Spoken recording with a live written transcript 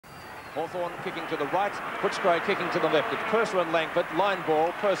Hawthorn kicking to the right, Footscray kicking to the left. It's Purser and Langford, line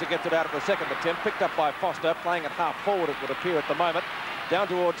ball. Purser gets it out at the second attempt, picked up by Foster, playing at half forward it would appear at the moment. Down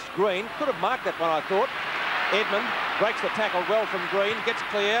towards Green, could have marked that one I thought. Edmund breaks the tackle well from Green, gets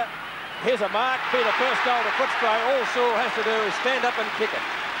clear. Here's a mark, be the first goal to Footscray. All Saul has to do is stand up and kick it.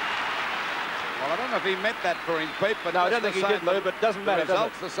 Well, I don't know if he meant that for him, Pete, but no, I don't think he did, Lou, but it doesn't matter, the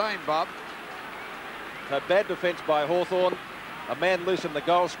result's the same, Bob. So bad defence by Hawthorn. A man loose in the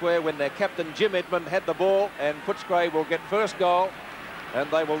goal square when their captain, Jim Edmund, had the ball, and Footscray will get first goal, and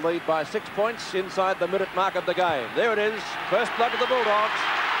they will lead by 6 points inside the minute mark of the game. There it is, first blood of the Bulldogs,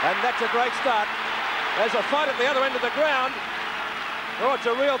 and that's a great start. There's a fight at the other end of the ground. Oh, it's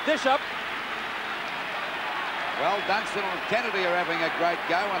a real dish-up. Well, Dunstan and Kennedy are having a great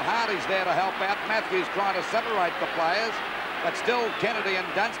go, and Hardy's there to help out. Matthews trying to separate the players, but still Kennedy and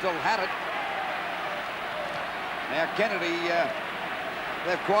Dunstan had it. Now Kennedy,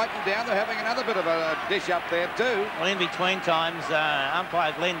 they've quietened down. They're having another bit of a dish up there too. Well, in between times,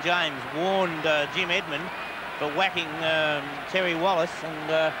 umpire Glenn James warned Jim Edmund for whacking Terry Wallace,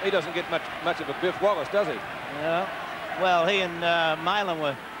 and he doesn't get much of a Biff Wallace, does he? Yeah. Well, he and Malin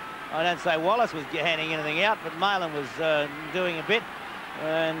were. I don't say Wallace was handing anything out, but Malin was doing a bit.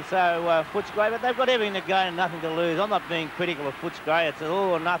 And so Footscray, but they've got everything to gain and nothing to lose. I'm not being critical of Footscray. It's an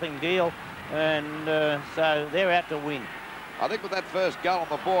all or nothing deal. And so they're out to win. I think with that first goal on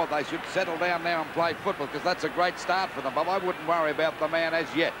the board, they should settle down now and play football, because that's a great start for them. But I wouldn't worry about the man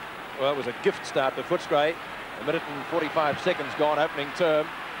as yet. Well, it was a gift start to Footscray. A minute and 45 seconds gone, opening term.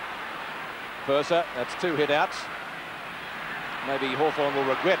 Purser, that's 2 hit-outs. Maybe Hawthorn will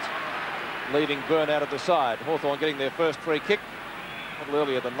regret leaving Byrne out of the side. Hawthorn getting their first free kick a little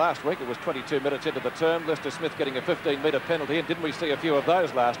earlier than last week. It was 22 minutes into the term. Lester Smith getting a 15-metre penalty, and didn't we see a few of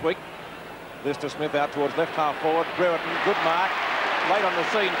those last week? Lester Smith out towards left half forward. Brereton, good mark. Late on the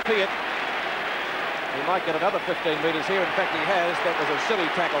scene, Peart. He might get another 15 metres here. In fact, he has. That was a silly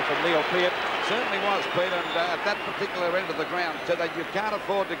tackle from Neil Peart. Certainly was, Peter, and at that particular end of the ground, so that you can't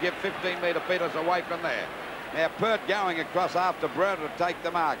afford to give 15-metre Peters away from there. Now, Peart going across after Brereton to take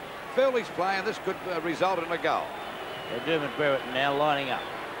the mark. Foley's playing. This could result in a goal. Dermot Brereton now lining up.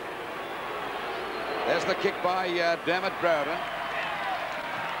 There's the kick by Dermot Brereton.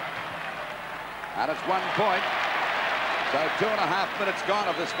 And it's 1 point. So 2.5 minutes gone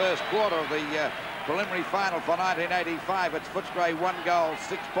of this first quarter of the preliminary final for 1985. It's Footscray 1 goal,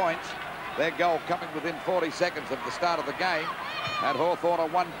 6 points. Their goal coming within 40 seconds of the start of the game. And Hawthorn a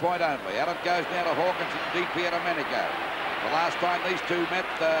 1 point only. Out it goes now to Hawkins and Di Pierdomenico. The last time these two met,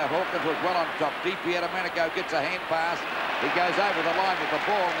 Hawkins was well on top. Di Pierdomenico gets a hand pass. He goes over the line with the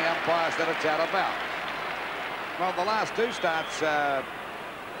ball, and the umpire said it's out of bounds. Well, the last two starts,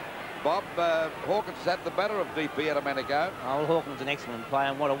 Bob, Hawkins had the better of Di Pierdomenico. Oh, well, Hawkins an excellent player,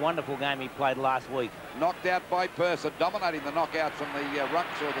 and what a wonderful game he played last week. Knocked out by Purser, dominating the knockouts from the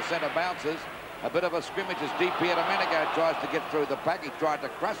rucks or the centre bounces. A bit of a scrimmage as Di Pierdomenico tries to get through the pack. He tried to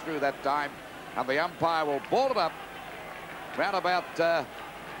crush through that time, and the umpire will ball it up round about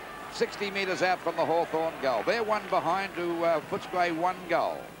 60 metres out from the Hawthorn goal. They're one behind to Footscray 1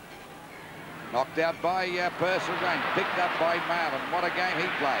 goal. Knocked out by Purser again, picked up by Marlin. What a game he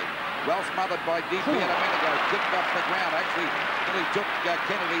played. Well smothered by Di Pierdomenico, kicked off the ground. Actually, he took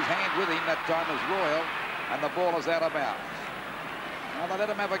Kennedy's hand with him that time as Royal, and the ball is out of bounds. Well, they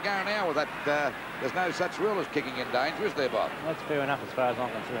let him have a go now with that. There's no such rule as kicking in danger, is there, Bob? That's fair enough as far as I'm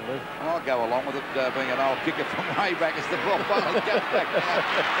concerned, Lou. I'll go along with it being an old kicker from way back as the ball finally goes back.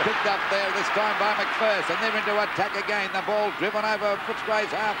 Picked up there this time by McPherson. They're into attack again. The ball driven over Footscray's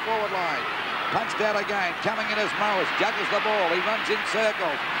half-forward line. Punched out again. Coming in as Morris. Juggles the ball. He runs in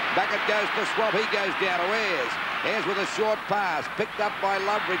circles. Back it goes to Swab. He goes down to Ayres. Ayres with a short pass. Picked up by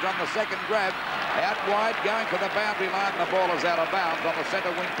Loveridge on the second grab. Out wide, going for the boundary line. The ball is out of bounds on the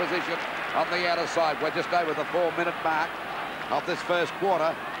centre wing position on the outer side. We're just over the 4-minute mark of this first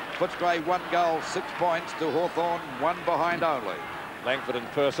quarter. Footscray 1 goal, 6 points to Hawthorn, 1 behind only. Langford and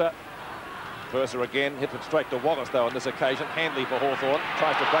Purser. Purser again, hit it straight to Wallace, though, on this occasion. Handley for Hawthorn.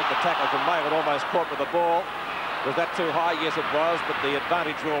 Tries to break the tackle from Maylett, almost caught with the ball. Was that too high? Yes, it was, but the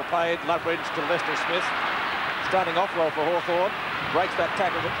advantage well played. Loveridge to Lester Smith. Starting off well for Hawthorn. Breaks that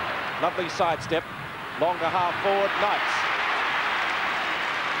tackle. Lovely sidestep. Longer half forward, Knights.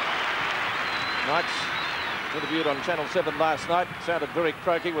 Knights, interviewed on Channel 7 last night, sounded very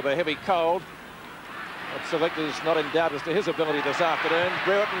croaky with a heavy cold. But selector's not in doubt as to his ability this afternoon.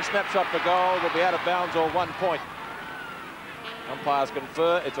 Brereton snapshot for goal, will be out of bounds or 1 point. Umpires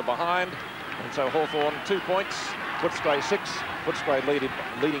confer it's a behind, and so Hawthorn 2 points, Footscray 6, Footscray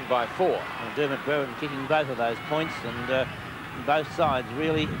leading by 4. And Dermot Brereton kicking both of those points, and both sides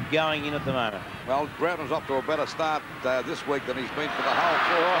really going in at the moment. Well, Brereton's off to a better start this week than he's been for the whole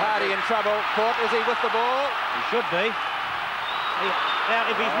tour. Oh, Hardy in trouble. Caught, is he with the ball? He should be. Now,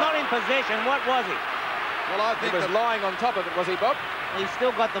 if he's not in possession, what was he? Well, I think he was lying on top of it, was he, Bob? He's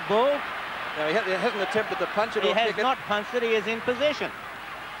still got the ball. No, he hasn't attempted to punch it or kick it. He has not punched it. He is in possession.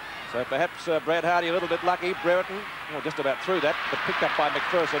 So perhaps Brad Hardy a little bit lucky. Brereton, well, just about through that, but picked up by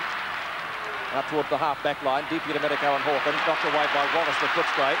McPherson. Up towards the half-back line. Deeply to Medico and Hawthorn. Knocked away by Wallace to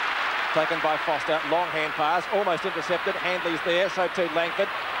Footscray. Taken by Foster. Long hand pass. Almost intercepted. Handley's there. So too Langford.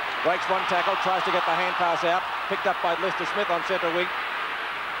 Breaks one tackle. Tries to get the hand pass out. Picked up by Lester Smith on centre wing.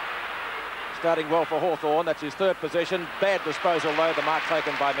 Starting well for Hawthorn. That's his third possession. Bad disposal though. The mark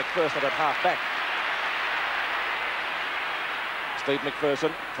taken by McPherson at half-back. Steve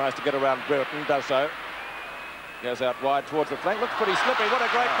McPherson tries to get around Brereton. Does so. Goes out wide towards the flank. Looks pretty slippery. What a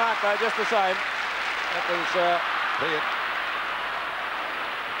great mark, though, just the same. That was...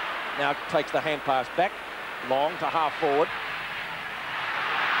 Now takes the hand pass back. Long to half forward.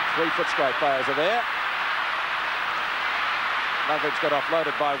 3 Footscray players are there. Loveridge got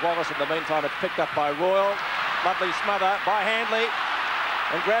offloaded by Wallace. In the meantime, it's picked up by Royal. Lovely smother by Handley.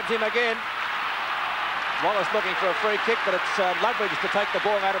 And grabs him again. Wallace looking for a free kick, but it's Loveridge to take the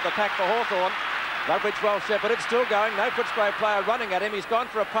ball out of the pack for Hawthorn. Loveridge well shepherded, still going. No Footscray player running at him. He's gone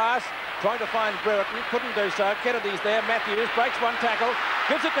for a pass, trying to find Brereton. Couldn't do so. Kennedy's there. Matthews breaks one tackle,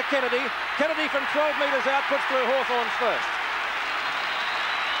 gives it to Kennedy. Kennedy from 12 metres out puts through Hawthorn's first.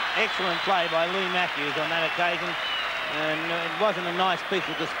 Excellent play by Lee Matthews on that occasion. And it wasn't a nice piece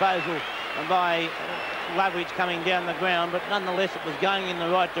of disposal by Loveridge coming down the ground, but nonetheless it was going in the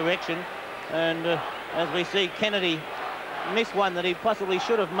right direction. And as we see, Kennedy missed one that he possibly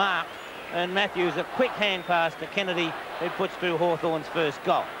should have marked. And Matthews, a quick hand pass to Kennedy, who puts through Hawthorn's first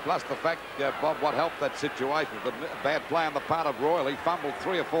goal. Plus the fact, Bob, what helped that situation was the bad play on the part of Royal. He fumbled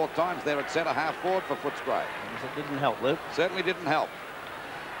 3 or 4 times there at centre half forward for Footscray. It didn't help, Luke. Certainly didn't help.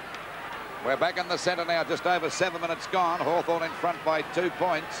 We're back in the centre now, just over 7 minutes gone. Hawthorn in front by 2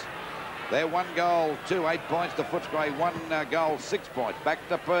 points. They're 1 goal, 2, 8 points to Footscray, 1 goal, 6 points. Back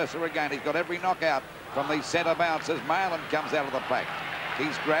to Purser again. He's got every knockout from these centre bouncers. Malin comes out of the pack.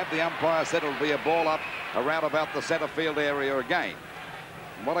 He's grabbed. The umpire said it'll be a ball up around about the centre field area again.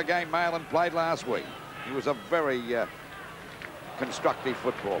 And what a game Malin played last week. He was a very constructive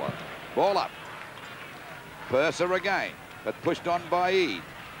footballer. Ball up. Purser again, but pushed on by Eade.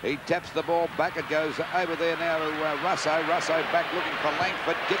 He taps the ball back. It goes over there now to Russo. Russo back looking for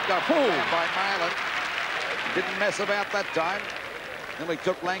Langford. Kicked off by Malin. Didn't mess about that time. Nearly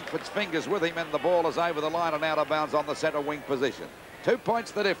took Langford's fingers with him, and the ball is over the line and out of bounds on the centre wing position. 2 points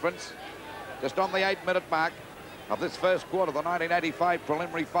the difference, just on the 8-minute mark of this first quarter, the 1985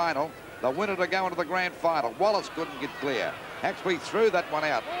 preliminary final. The winner to go into the grand final. Wallace couldn't get clear. Actually threw that one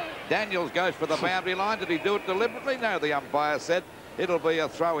out. Daniels goes for the boundary line. Did he do it deliberately? No, the umpire said it'll be a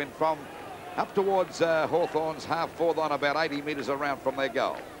throw-in from up towards Hawthorn's half-forward line, about 80 metres around from their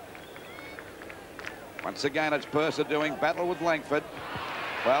goal. Once again, it's Purser doing battle with Langford.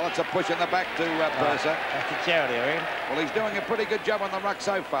 Well, it's a push in the back to Purser. That's a charity, Arian. Well, he's doing a pretty good job on the ruck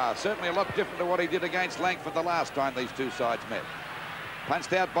so far. Certainly a lot different to what he did against Langford the last time these two sides met.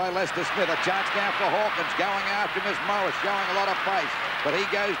 Punched out by Lester Smith. A chance now for Hawkins. Going after him is Morris, showing a lot of pace. But he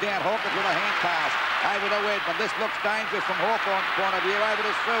goes down. Hawkins with a hand pass over to Edmund. This looks dangerous from Hawthorn's point of view. Over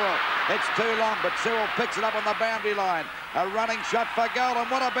to Sewell. It's too long, but Sewell picks it up on the boundary line. A running shot for goal. And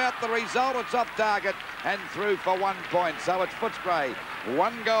what about the result? It's off target and through for 1 point. So it's Footscray.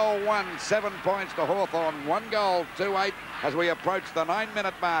 1 goal, 7 points to Hawthorn. 1 goal, 2-8 as we approach the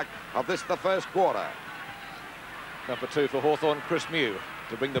 9-minute mark of this, the first quarter. Number 2 for Hawthorn, Chris Mew,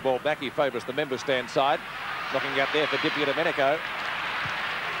 to bring the ball back. He favours the member stand side. Knocking out there for Dippy Domenico.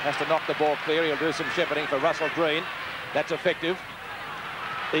 Has to knock the ball clear. He'll do some shepherding for Russell Green. That's effective.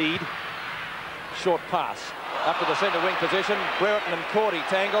 Eade. Short pass. Up to the centre wing position. Brereton and Cordy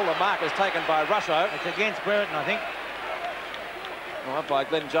tangle. The mark is taken by Russo. It's against Brereton, I think. Well, umpire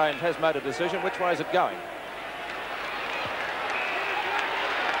Glenn James has made a decision. Which way is it going?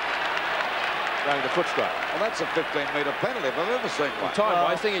 Going to Footscray. Well, that's a 15-metre penalty if I've ever seen one. Time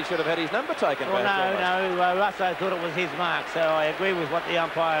wasting, he should have had his number taken. Well, no, Russo thought it was his mark, so I agree with what the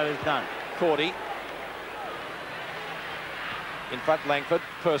umpire has done. Cordy. In front, Langford.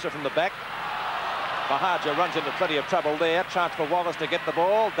 Purser from the back. Mahaja runs into plenty of trouble there. Chance for Wallace to get the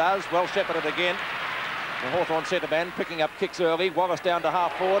ball. Does. Well shepherded again. The Hawthorn centre man picking up kicks early. Wallace down to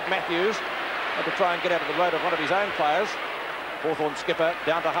half forward. Matthews had to try and get out of the road of one of his own players. Hawthorn skipper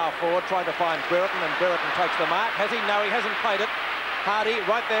down to half forward, trying to find Brereton, and Brereton takes the mark. Has he? No, he hasn't played it. Hardy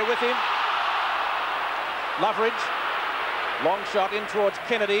right there with him. Loveridge. Long shot in towards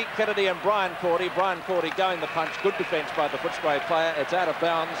Kennedy. Kennedy and Brian Cordy. Brian Cordy going the punch. Good defence by the Footscray player. It's out of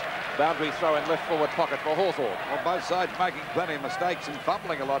bounds. Boundary throw in left forward pocket for Hawthorn. Well, both sides making plenty of mistakes and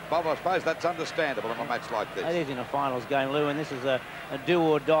fumbling a lot, Bob. I suppose that's understandable in a match like this. It is in a finals game, Lou, and this is a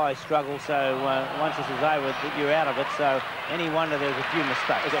do-or-die struggle. So once this is over, you're out of it. So any wonder there's a few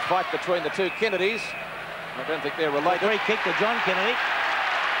mistakes. There's a fight between the two Kennedys. I don't think they're related. Free kick to John Kennedy.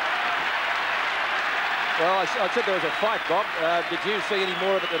 Well, I said there was a fight, Bob. Did you see any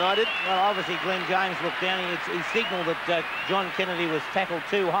more of it than I did? Well, obviously Glenn James looked down. He signalled that John Kennedy was tackled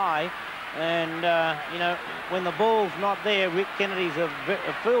too high. And, you know, when the ball's not there, Rick Kennedy's a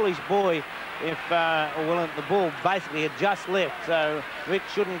foolish boy if, well, the ball basically had just left. So Rick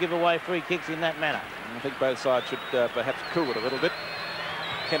shouldn't give away free kicks in that manner. I think both sides should perhaps cool it a little bit.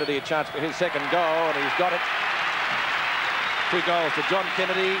 Kennedy a chance for his second goal, and he's got it. 2 goals to John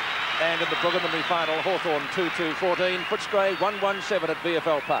Kennedy. And in the preliminary final, Hawthorn 2-2-14, Footscray 1-1-7 at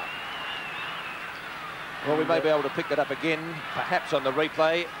VFL Park. Well, we may be able to pick that up again, perhaps on the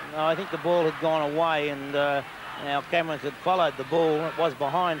replay. No, I think the ball had gone away, and our cameras had followed the ball. It was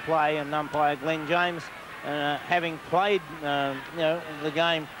behind play, and umpire Glenn James, having played you know, the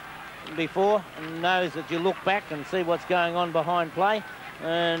game before, knows that you look back and see what's going on behind play,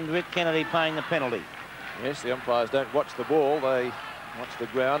 and Rick Kennedy paying the penalty. Yes, the umpires don't watch the ball, they watch the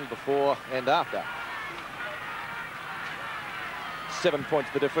ground before and after. 7 points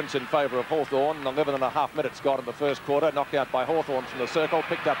the difference in favour of Hawthorn. 11.5 minutes gone in the first quarter. Knocked out by Hawthorn from the circle.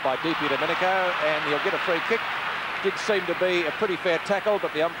 Picked up by DP Domenico, and he'll get a free kick. Did seem to be a pretty fair tackle,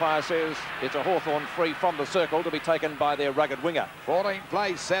 but the umpire says it's a Hawthorn free from the circle to be taken by their rugged winger. 14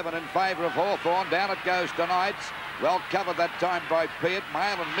 plays 7 in favour of Hawthorn. Down it goes tonight. Well covered that time by Peart.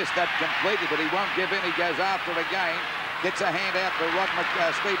 Mayland missed that completely, but he won't give in. He goes after it again. Gets a hand out to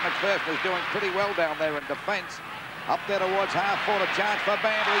Steve McPherson, who's doing pretty well down there in defence. Up there towards half-forward, a chance for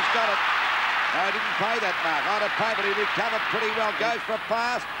Bandel. He's got it. No, he didn't pay that mark. I'd have paid, but he recovered pretty well. Goes for a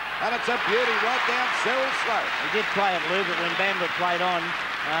pass, and it's a beauty right down Cyril Sloat. He did play it, Lou, but when Bandel played on,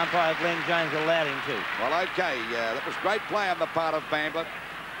 umpire Glenn James allowed him to. Well, OK, that was great play on the part of Bamblett.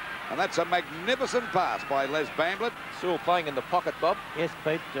 And that's a magnificent pass by Les Bamblett. Sewell playing in the pocket, Bob. Yes,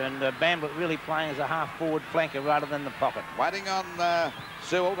 Pete, and Bamblett really playing as a half-forward flanker rather than the pocket. Waiting on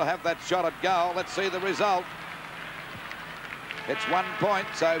Sewell to have that shot at goal. Let's see the result. It's 1 point,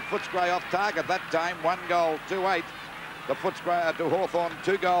 so Footscray off target that time. 1 goal, 2-8. The Footscray to Hawthorn,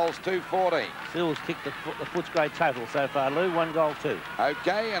 2 goals, 2-14. Sewell's kicked the Footscray total so far, Lou, 1 goal, 2.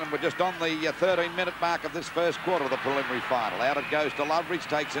 OK, and we're just on the 13-minute mark of this first quarter of the preliminary final. Out it goes to Loveridge,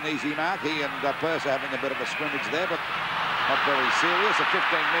 takes an easy mark. He and Purser having a bit of a scrimmage there, but not very serious. A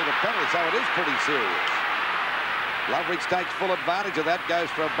 15-metre penalty, so it is pretty serious. Loveridge takes full advantage of that, goes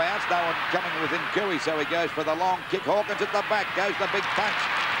for a bounce. No one coming within Cooey, so he goes for the long kick. Hawkins at the back, goes the big punch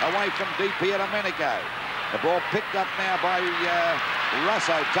away from DP Domenico. The ball picked up now by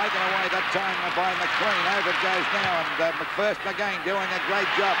Russo, taken away that time by McLean. Over it goes now, and McPherson again doing a great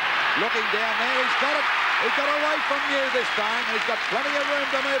job. Looking down there, he's got it. He's got away from you this time, and he's got plenty of room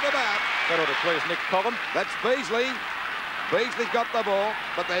to move about. That ought to please Nick Cobham. That's Beasley. Beasley's got the ball,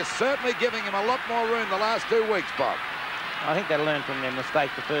 but they're certainly giving him a lot more room the last 2 weeks, Bob. I think they learned from their mistake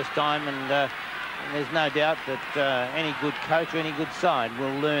the first time, and there's no doubt that any good coach or any good side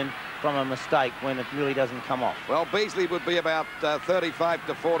will learn from a mistake when it really doesn't come off. Well, Beasley would be about 35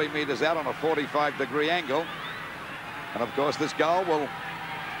 to 40 metres out on a 45-degree angle. And, of course, this goal will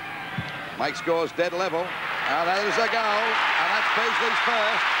make scores dead level. Now, that is a goal, and that's Beasley's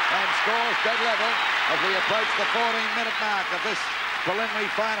first, and scores dead level as we approach the 14-minute mark of this preliminary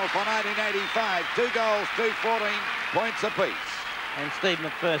final for 1985. 2 goals, 14 points apiece. And Steve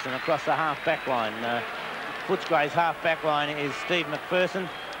McPherson across the half-back line. Footscray's half-back line is Steve McPherson,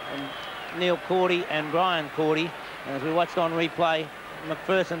 and Neil Cordy and Brian Cordy. And as we watched on replay,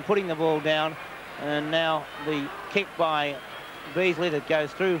 McPherson putting the ball down, and now the kick by Beasley that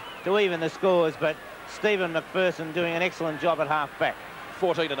goes through to even the scores, but Stephen McPherson doing an excellent job at half-back.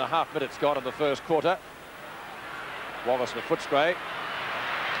 14.5 minutes gone in the first quarter. Wallace for Footscray.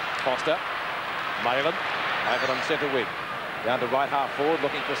 Foster. Mayland. Over on centre wing. Down to right half forward,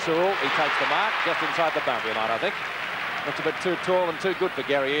 looking for Sewell. He takes the mark just inside the boundary line, I think. Looks a bit too tall and too good for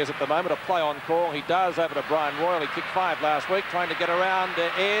Gary Ayres at the moment. A play on call. He does over to Brian Royal. He kicked 5 last week, trying to get around.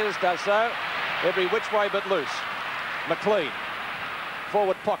 Ayres does so. Every which way but loose. McLean.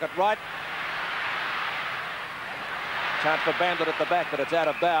 Forward pocket right. Chance for Bandit at the back, but it's out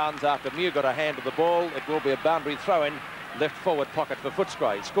of bounds after Mew got a hand to the ball. It will be a boundary throw-in. Left forward pocket for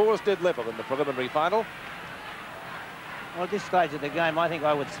Footscray. Scores did level in the preliminary final. Well, at this stage of the game, I think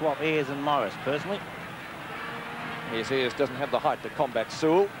I would swap Ayres and Morris, personally. Yes, he doesn't have the height to combat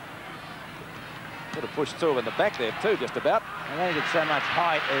Sewell. Could have pushed Sewell in the back there too, just about. I don't think it's so much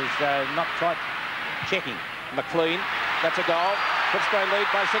height as not quite checking. McLean, that's a goal. Footscray lead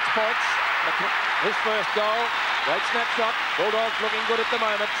by 6 points. His first goal. Great snapshot. Bulldogs looking good at the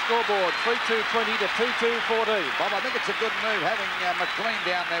moment. Scoreboard 3-2-20 to 2-2-14. Bob, I think it's a good move having McLean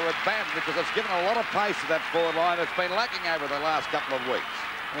down there with Bam, because it's given a lot of pace to that forward line. It's been lacking over the last couple of weeks.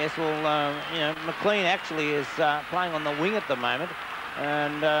 Yes, well, you know, McLean actually is playing on the wing at the moment.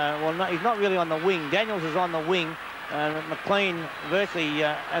 And, well, no, he's not really on the wing. Daniels is on the wing. And McLean virtually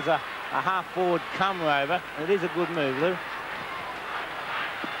as a half-forward come-rover. It is a good move, Lou.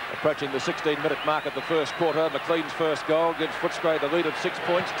 Approaching the 16-minute mark of the first quarter, McLean's first goal gives Footscray the lead of 6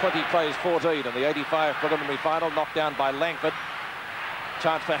 points. 20 plays 14 in the 85 preliminary final, knocked down by Langford.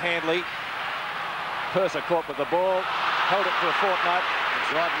 Chance for Handley. Purser caught with the ball, held it for a fortnight. That's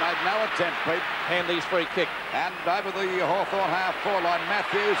right, made no attempt, Pete. Handley's free kick. And over the Hawthorn half-forward line,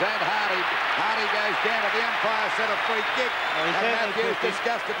 Matthews and Hardy. Hardy goes down to the umpire, set a free kick. Well, and Matthews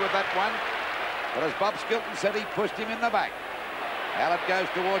disgusted with that one. But as Bob Skilton said, he pushed him in the back. Out it goes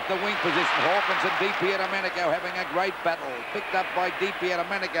towards the wing position. Hawkins and DiPierdomenico having a great battle. Picked up by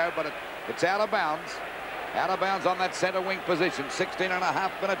DiPierdomenico, but it's out of bounds. Out of bounds on that centre wing position. 16 and a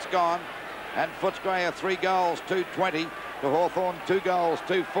half minutes gone. And Footscray are 3 goals, 2-20 to Hawthorn, 2 goals,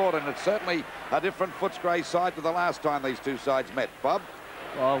 2-14. It's certainly a different Footscray side to the last time these two sides met. Bob?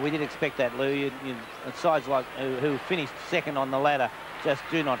 Well, we did expect that, Lou. Sides like who finished second on the ladder just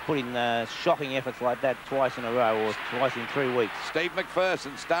do not put in shocking efforts like that twice in a row or twice in 3 weeks. Steve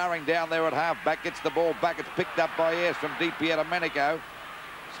McPherson starring down there at half-back, gets the ball back. It's picked up by Ayres from DiPierdomenico.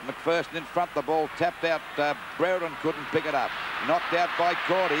 McPherson in front, the ball tapped out. Brereton couldn't pick it up. Knocked out by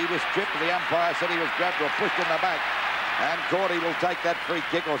Cordy. He was tripped. The umpire said he was grabbed or pushed in the back. And Cordy will take that free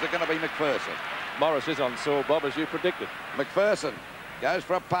kick, or is it going to be McPherson? Morris is on Sewell, Bob, as you predicted. McPherson goes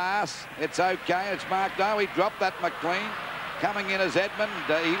for a pass. It's okay. It's marked. Oh, he dropped that, McLean. Coming in as Edmund.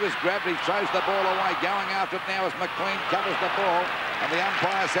 He was grabbed. He throws the ball away. Going after it now as McLean covers the ball. And the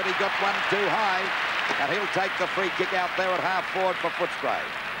umpire said he got one too high. And he'll take the free kick out there at half-forward for Footscray.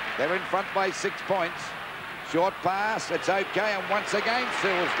 They're in front by 6 points. Short pass. It's okay. And once again,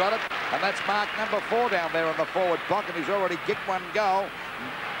 Sewell's got it. And that's mark number 4 down there in the forward pocket. He's already kicked 1 goal.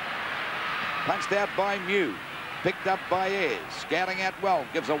 Punched out by Mew. Picked up by Ayres. Scouting out well.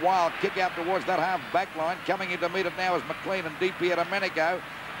 Gives a wild kick out towards that half-back line. Coming in to meet it now is McLean and DiPierdomenico.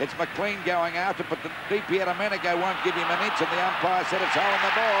 It's McLean going after, but DiPierdomenico won't give him an inch, and the umpire said it's holding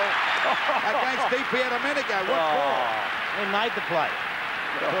the ball against DiPierdomenico. What for? He made the play.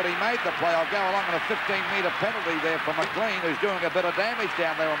 I thought he made the play. I'll go along on a 15-metre penalty there for McLean, who's doing a bit of damage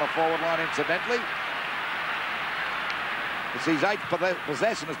down there on the forward line, incidentally. It's his 8th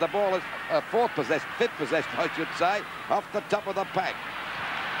possession as the ball is 4th possession, 5th possession, I should say, off the top of the pack.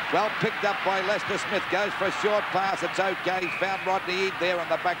 Well picked up by Lester Smith. Goes for a short pass. It's okay. He's found Rodney Eade there in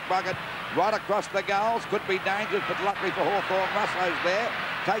the back bucket. Right across the goals. Could be dangerous, but luckily for Hawthorn, Russo's there.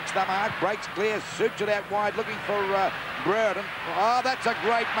 Takes the mark, breaks clear, shoots it out wide, looking for Brereton. Oh, that's a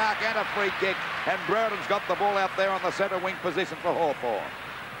great mark and a free kick. And Brereton's got the ball out there on the centre wing position for Hawthorn.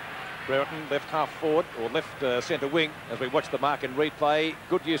 Brereton left half forward, or left centre wing, as we watch the mark in replay.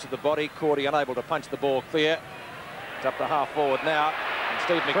 Good use of the body. Cordy unable to punch the ball clear. It's up to half forward now. And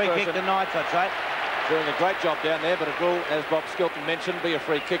Steve McPherson, free kick to Knights, I'd say. Doing a great job down there, but it will, as Bob Skilton mentioned, be a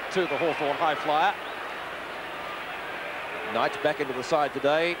free kick to the Hawthorn high flyer. Knights back into the side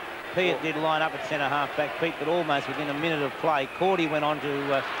today. Peart did line up at centre half-back, Pete, but almost within a minute of play. Cordy went on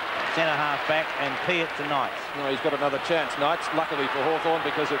to centre half-back and Peart to Knights. No, he's got another chance, Knights, luckily for Hawthorn,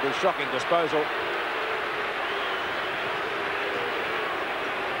 because it was shocking disposal.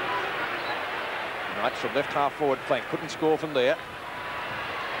 Knights from left half-forward flank, couldn't score from there.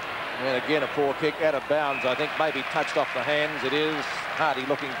 And again, a poor kick out of bounds, I think maybe touched off the hands. It is Hardy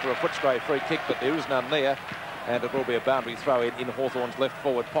looking for a Footscray free kick, but there is none there. And it will be a boundary throw in Hawthorn's left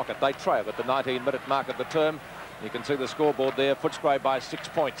forward pocket. They trail at the 19-minute mark of the term. You can see the scoreboard there. Footscray by 6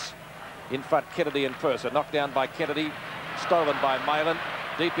 points. In front, Kennedy and Purser. Knocked down by Kennedy. Stolen by Maylan.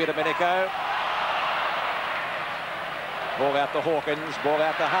 DiPierdomenico. Ball out to Hawkins. Ball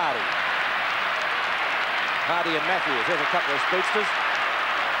out to Hardy. Hardy and Matthews. There's a couple of speedsters.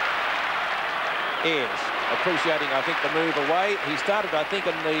 Ayres appreciating, I think, the move away. He started, I think,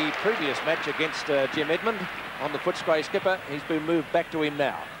 in the previous match against Jim Edmund on the Footscray skipper. He's been moved back to him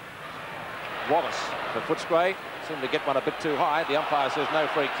now. Wallace for Footscray. Seemed to get one a bit too high. The umpire says no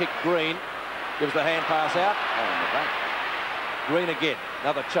free kick. Green gives the hand pass out. Green again.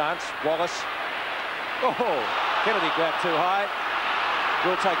 Another chance. Wallace. Oh, Kennedy grabbed too high.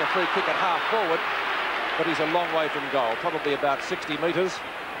 Will take a free kick at half forward. but he's a long way from goal, probably about 60 metres.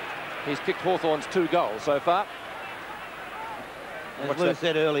 He's kicked Hawthorn's 2 goals so far. As Lou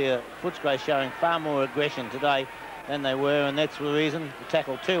said earlier, Footscray showing far more aggression today than they were, and that's the reason. The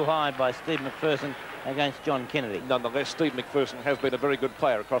tackle too high by Steve McPherson against John Kennedy. Nonetheless, Steve McPherson has been a very good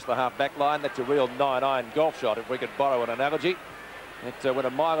player across the half-back line. That's a real 9-iron golf shot, if we could borrow an analogy. It went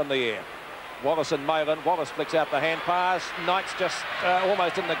a mile in the air. Wallace and Malin. Wallace flicks out the hand pass. Knight's just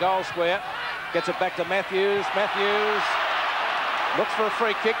almost in the goal square. Gets it back to Matthews. Matthews looks for a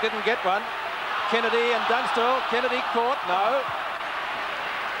free kick, didn't get one. Kennedy and Dunstall. Kennedy caught, no.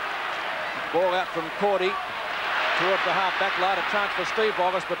 Ball out from Cordy towards the half-back line. A chance for Steve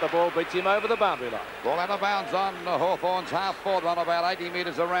Wallace, but the ball beats him over the boundary line. Ball out of bounds on Hawthorn's half-forward run, about 80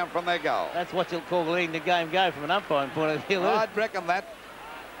 metres around from their goal. That's what you'll call letting the game go from an umpiring point of view. I'd reckon that.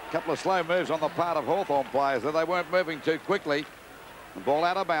 A couple of slow moves on the part of Hawthorn players, that they weren't moving too quickly. The ball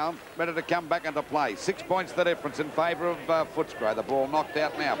out of bounds, ready to come back into play. 6 points the difference in favour of Footscray. The ball knocked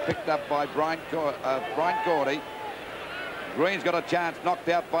out now, picked up by Brian Cordy. Green's got a chance, knocked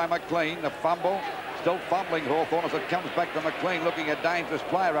out by McLean. The fumble, still fumbling Hawthorn as it comes back to McLean, looking a dangerous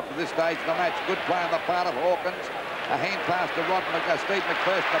player up to this stage of the match. Good play on the part of Hawkins. A hand pass to Steve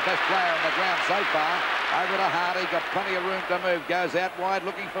McPherson, the best player on the ground so far. Over to Hardy, got plenty of room to move. Goes out wide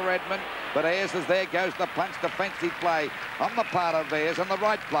looking for Edmund, but Ayres is there. Goes the punch, defensive play on the part of Ayres, and the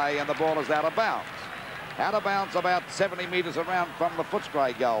right play, and the ball is out of bounds. Out of bounds about 70 metres around from the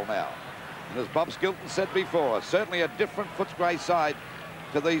Footscray goal now. And as Bob Skilton said before, certainly a different Footscray side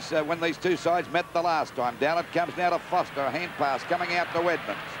to these when these two sides met the last time. Down it comes now to Foster, a hand pass coming out to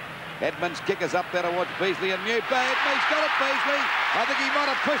Edmonds. Edmonds' kick is up there towards Beasley, and Newby. He's got it, Beasley. I think he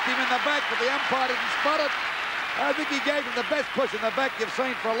might have pushed him in the back, but the umpire didn't spot it. I think he gave him the best push in the back you've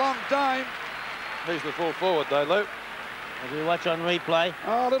seen for a long time. He's the full forward, though, Lou. As we watch on replay.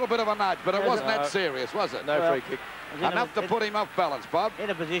 Oh, a little bit of a nudge, but it wasn't that serious, was it? No free kick. Enough to put him off balance, Bob. In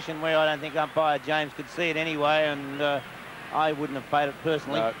a position where I don't think umpire James could see it anyway, and I wouldn't have paid it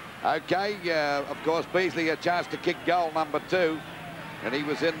personally. No. OK, of course, Beasley a chance to kick goal number 2. And he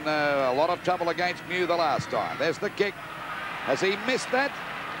was in a lot of trouble against Mew the last time. There's the kick. Has he missed that?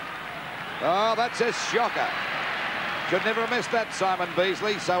 Oh, that's a shocker. Should never have missed that, Simon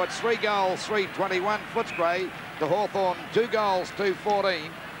Beasley. So it's 3 goals, 3-21 Footscray to Hawthorn. 2 goals, 2-14.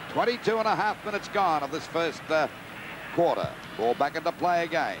 22.5 minutes gone of this first quarter. Ball back into play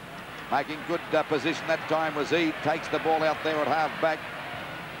again. Making good position that time was Eade. Takes the ball out there at half-back.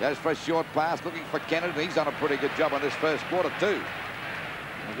 Goes for a short pass, looking for Kennedy. He's done a pretty good job on this first quarter, too.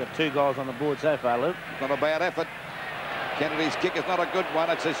 We've got 2 goals on the board so far, Luke. Not a bad effort. Kennedy's kick is not a good one.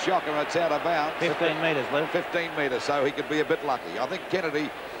 It's a shocker. It's out of bounds. 15 metres, Luke. 15 metres, so he could be a bit lucky. I think Kennedy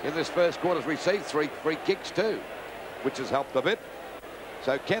in this first quarter has received 3 free kicks too, which has helped a bit.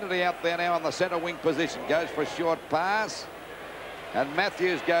 So Kennedy out there now on the centre wing position. Goes for a short pass. And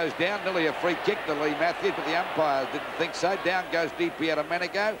Matthews goes down. Nearly a free kick to Lee Matthews, but the umpire didn't think so. Down goes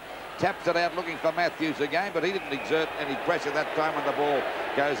DiPierdomenico. Taps it out looking for Matthews again, but he didn't exert any pressure that time when the ball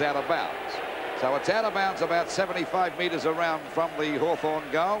goes out of bounds. So it's out of bounds about 75 metres around from the Hawthorn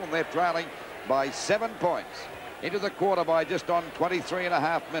goal, and they're trailing by 7 points into the quarter by just on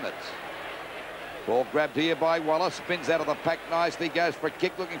 23.5 minutes. Ball grabbed here by Wallace, spins out of the pack nicely, goes for a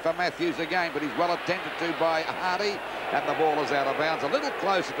kick looking for Matthews again, but he's well attended to by Hardy, and the ball is out of bounds, a little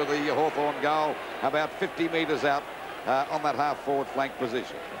closer to the Hawthorn goal, about 50 metres out on that half-forward flank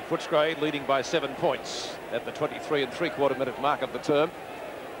position. Footscray leading by 7 points at the 23 3/4 minute mark of the term.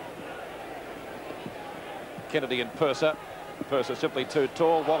 Kennedy and Purser. Purser simply too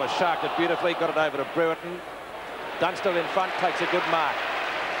tall. Wallace sharked it beautifully, got it over to Brereton. Dunstall in front, takes a good mark.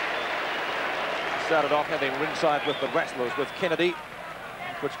 Started off having ringside with the Rattlers with Kennedy.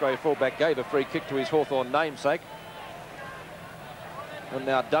 Footscray fullback gave a free kick to his Hawthorn namesake. And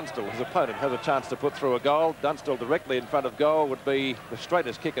now Dunstall, his opponent, has a chance to put through a goal. Dunstall directly in front of goal would be the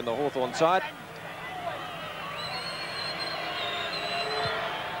straightest kick in the Hawthorn side.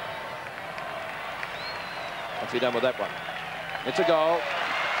 What's he done with that one? It's a goal.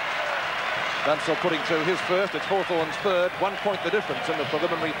 Dunstall putting through his first. It's Hawthorn's third. 1 point the difference in the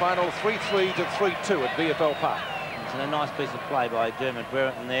preliminary final. 3-3 to 3-2 at VFL Park. It's a nice piece of play by Dermot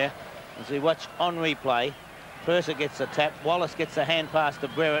Brereton there. As we watch on replay, Purser gets a tap, Wallace gets a hand pass to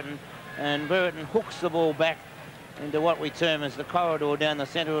Brereton, and Brereton hooks the ball back into what we term as the corridor down the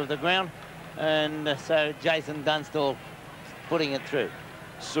centre of the ground, and so Jason Dunstall putting it through.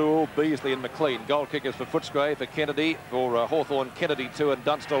 Sewell, Beasley and McLean. Goal kickers for Footscray, for Kennedy, for Hawthorn, Kennedy 2 and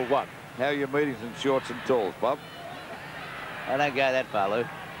Dunstall 1. How are your meetings in shorts and talls, Bob? I don't go that far, Lou.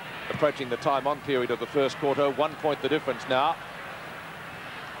 Approaching the time-on period of the first quarter. 1 point the difference now.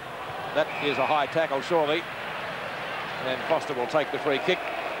 That is a high tackle, surely. And Foster will take the free kick.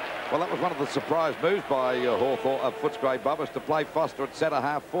 Well, that was one of the surprise moves by Hawthorn, Footscray Bubbers, to play Foster at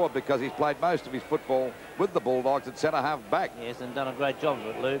centre-half forward, because he's played most of his football with the Bulldogs at centre-half back. Yes, and done a great job of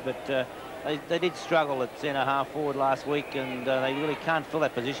it, Lou, but they did struggle at centre-half forward last week, and they really can't fill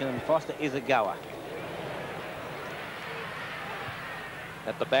that position, and Foster is a goer.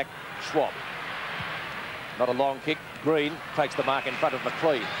 At the back, Schwab. Not a long kick. Green takes the mark in front of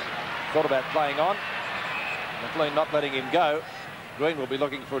McLean. Thought about playing on. McLean not letting him go. Green will be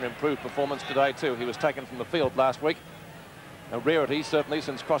looking for an improved performance today too. He was taken from the field last week. A rarity, certainly,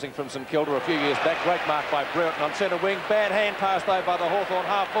 since crossing from St Kilda a few years back. Great mark by Brereton on centre wing. Bad hand pass, though, by the Hawthorn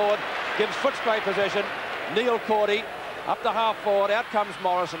half-forward. Gives Footscray possession. Neil Cordy up to half-forward. Out comes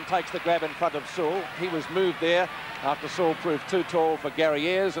Morris and takes the grab in front of Sewell. He was moved there after Sewell proved too tall for Gary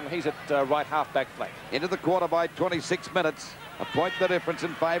Ayres, and he's at right half-back flank. Into the quarter by 26 minutes. A point the difference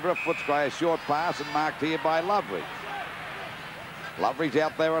in favour of Footscray. A short pass and marked here by Loveridge. Loveridge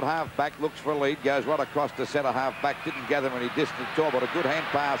out there at half-back, looks for a lead, goes right across to centre half-back, didn't gather any distance at all, but a good hand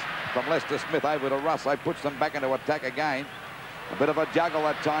pass from Lester Smith over to Russo, puts them back into attack again. A bit of a juggle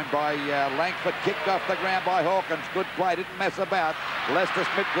that time by Langford, kicked off the ground by Hawkins. Good play, didn't mess about. Lester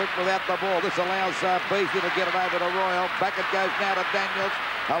Smith worked without the ball. This allows Beasley to get it over to Royal. Back it goes now to Daniels.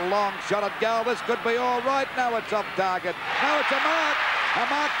 A long shot at goal. This could be all right. No, it's off target. No, it's a mark. A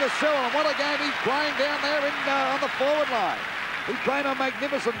mark to Sewell. And what a game he's playing down there on the forward line. He's playing a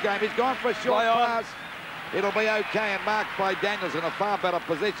magnificent game. He's gone for a short pass. It'll be okay, and marked by Daniels in a far better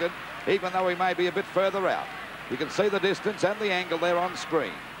position, even though he may be a bit further out. You can see the distance and the angle there on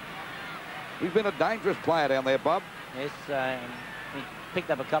screen. He's been a dangerous player down there, Bob. Yes, he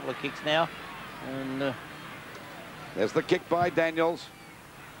picked up a couple of kicks now. And there's the kick by Daniels.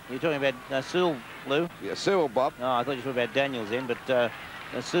 You're talking about Sewell, Lou? Yeah, Sewell, Bob. No, I thought you were talking about Daniels then, but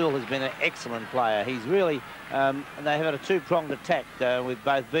Sewell has been an excellent player. He's really, they have had a two-pronged attack with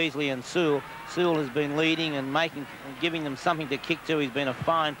both Beasley and Sewell. Sewell has been leading and giving them something to kick to. He's been a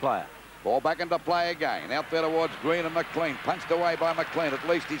fine player. Ball back into play again. Out there towards Green and McLean. Punched away by McLean. At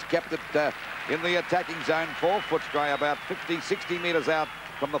least he's kept it in the attacking zone for Footscray, about 50, 60 metres out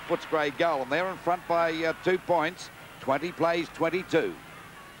from the Footscray goal. And they're in front by 2 points. 20 plays 22.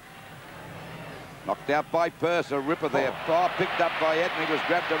 Knocked out by Purser. Ripper there. Oh, picked up by Edmund. He was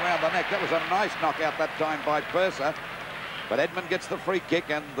grabbed around the neck. That was a nice knockout that time by Purser. But Edmund gets the free kick,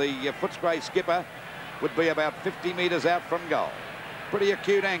 and the Footscray skipper would be about 50 metres out from goal. Pretty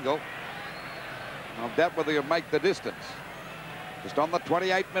acute angle. I doubt whether he'll make the distance. Just on the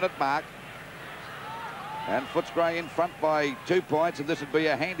 28-minute mark. And Footscray in front by 2 points, and this would be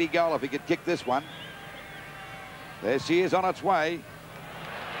a handy goal if he could kick this one. There she is on its way.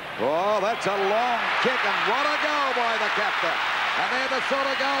 Oh, that's a long kick, and what a goal by the captain. And they're the sort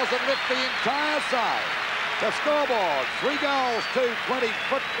of goals that lift the entire side. The scoreboard, 3 goals to 20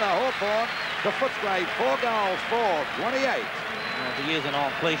 Hawthorn. To Footscray, 4 goals for 28. To use an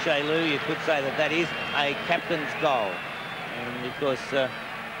old cliche, Lou, you could say that that is a captain's goal. And because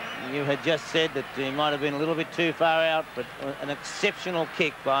you had just said that he might have been a little bit too far out, but an exceptional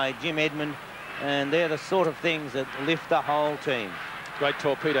kick by Jim Edmund. And they're the sort of things that lift the whole team. Great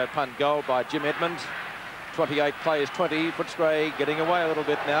torpedo punt goal by Jim Edmund. 28 plays 20. Footscray getting away a little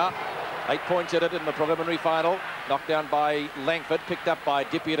bit now. 8 points at it in the preliminary final. Knocked down by Langford, picked up by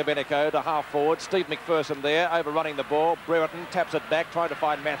Dippy to half forward. Steve McPherson there, overrunning the ball. Brereton taps it back, trying to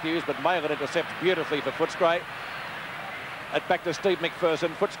find Matthews, but Malin intercepts beautifully for Footscray. Back to Steve McPherson.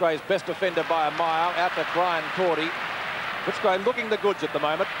 Footscray's best defender by a mile. Out to Brian Cordy. Footscray looking the goods at the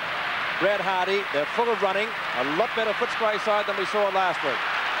moment. Brad Hardy, they're full of running. A lot better Footscray side than we saw last week.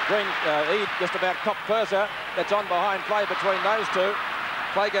 Green, he just about copped Purser. That's on behind play between those two.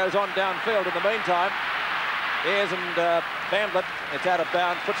 Play goes on downfield in the meantime. Ayres and Bandlet, it's out of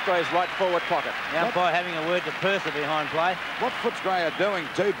bounds. Footscray's right forward pocket. The umpire having a word to Purser behind play. What Footscray are doing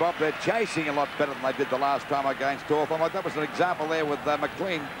too, Bob, they're chasing a lot better than they did the last time against Hawthorn. Like that was an example there with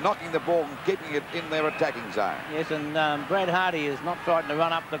McLean knocking the ball and keeping it in their attacking zone. Yes, and Brad Hardy is not frightened to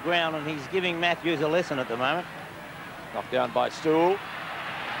run up the ground, and he's giving Matthews a lesson at the moment. Knocked down by Stool.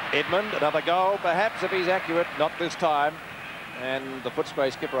 Edmund, another goal, perhaps, if he's accurate. Not this time. And the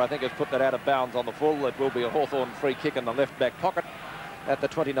Footscray skipper, I think, has put that out of bounds on the full. It will be a Hawthorn free kick in the left back pocket at the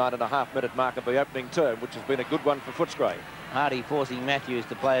 29.5-minute mark of the opening term, which has been a good one for Footscray. Hardy forcing Matthews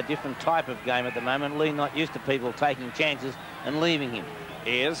to play a different type of game at the moment. Lee not used to people taking chances and leaving him.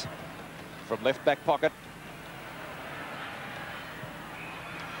 Ayres from left back pocket.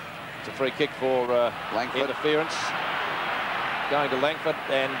 It's a free kick for interference. Going to Langford,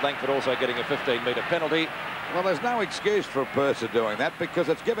 and Langford also getting a 15-metre penalty. Well, there's no excuse for a Purser doing that because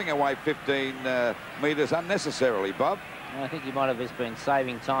it's giving away 15 metres unnecessarily, Bob. I think he might have just been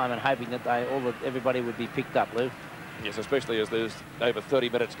saving time and hoping that everybody would be picked up, Lou. Yes, especially as there's over 30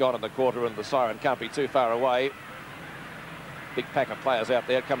 minutes gone in the quarter and the siren can't be too far away. Big pack of players out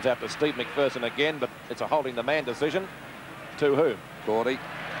there. Comes out to Steve McPherson again, but it's a holding the man decision. To whom? Cordy.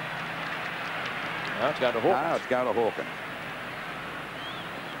 No, it's going to Hawkins. No, it's going to Hawkins.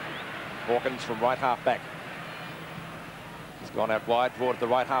 Hawkins from right half back. He's gone out wide towards the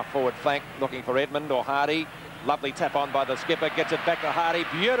right half forward flank, looking for Edmund or Hardy. Lovely tap on by the skipper, gets it back to Hardy.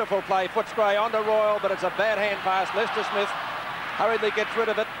 Beautiful play, Footscray onto Royal, but it's a bad hand pass. Lester Smith hurriedly gets rid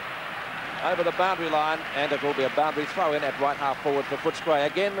of it over the boundary line, and it will be a boundary throw in at right half forward for Footscray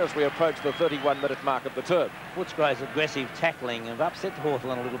again as we approach the 31-minute mark of the term. Footscray's aggressive tackling have upset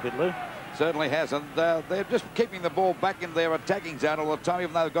Hawthorn a little bit, Lou. Certainly has, and they're just keeping the ball back in their attacking zone all the time,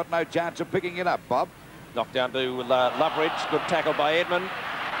 even though they've got no chance of picking it up, Bob. Knocked down to Loveridge. Good tackle by Edmund.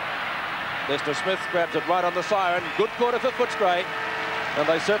 Lester Smith grabs it right on the siren. Good quarter for Footscray. And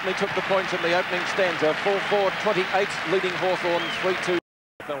they certainly took the points in the opening stanza. 4-4, 28, leading Hawthorn 3-2.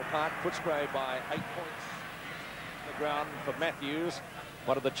 Fell Park, Footscray by 8 points. The ground for Matthews.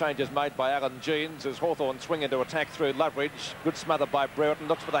 One of the changes made by Alan Jeans as Hawthorn swing into attack through Loveridge. Good smother by Brereton.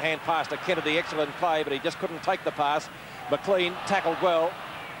 Looks for the hand pass to Kennedy. Excellent play, but he just couldn't take the pass. McLean tackled well.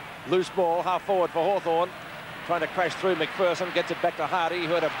 Loose ball, half forward for Hawthorn. Trying to crash through McPherson. Gets it back to Hardy,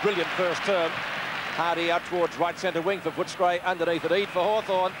 who had a brilliant first term. Hardy out towards right centre wing for Footscray. Underneath it, Eade for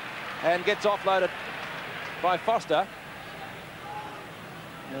Hawthorn. And gets offloaded by Foster.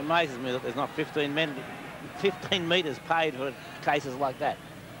 It amazes me that there's not 15 metres paid for cases like that.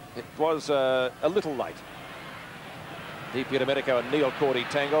 It was a little late. DiPierdomenico and Neil Cordy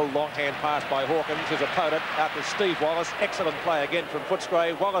tangle. Long hand pass by Hawkins, his opponent, out to Steve Wallace. Excellent play again from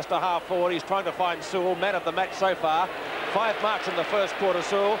Footscray. Wallace to half forward. He's trying to find Sewell, man of the match so far. 5 marks in the first quarter,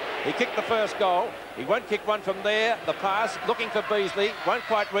 Sewell. He kicked the first goal. He won't kick one from there. The pass, looking for Beasley. Won't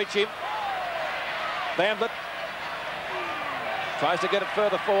quite reach him. Bamblett tries to get it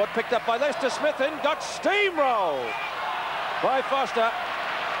further forward. Picked up by Lester Smith and got steamrolled by Foster.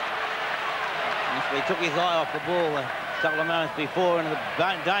 He took his eye off the ball a couple of moments before, and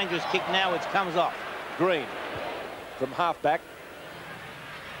a dangerous kick now which comes off. Green from half-back.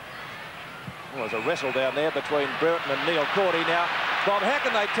 Well, there's a wrestle down there between Brereton and Neil Cordy. Now, Bob, how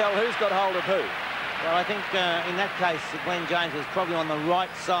can they tell who's got hold of who? Well, I think in that case, Glenn James was probably on the right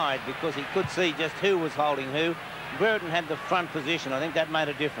side because he could see just who was holding who. Brereton had the front position. I think that made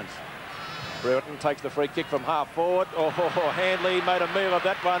a difference. Brereton takes the free kick from half forward. Oh, Handley made a meal of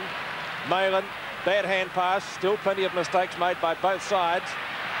that one. Malin, bad hand pass. Still plenty of mistakes made by both sides.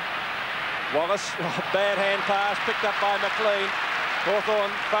 Wallace, bad hand pass, picked up by McLean.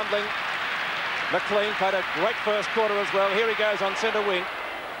 Hawthorn fumbling. McLean played a great first quarter as well. Here he goes on centre wing.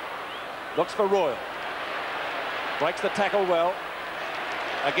 Looks for Royal. Breaks the tackle well.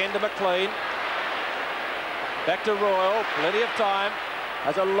 Again to McLean. Back to Royal. Plenty of time.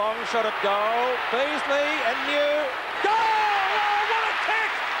 Has a long shot at goal. Beasley and New. Goal! Oh, what a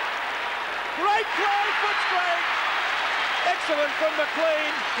kick! Great play, Footscray. Excellent from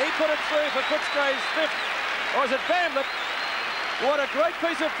McLean. He put it through for Footscray's 5th. Or is it Bamblett? What a great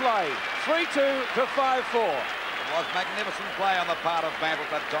piece of play. 3-2 to 5-4. It was magnificent play on the part of Bamblett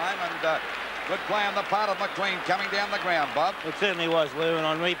that time, and good play on the part of McLean coming down the ground, Bob. It certainly was, Lou, and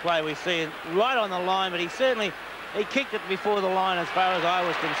on replay we see it right on the line, but he kicked it before the line as far as I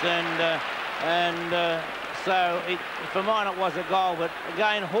was concerned, so for mine it was a goal, but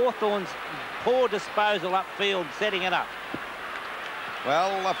again Hawthorn's poor disposal upfield setting it up.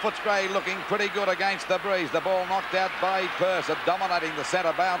 Well, Footscray looking pretty good against the breeze. The ball knocked out by Purser, dominating the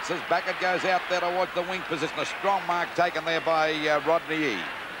centre bounces. Back it goes out there towards the wing position. A strong mark taken there by Rodney Eade.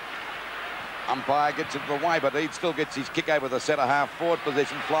 Umpire gets it away, but Eade still gets his kick over the centre half forward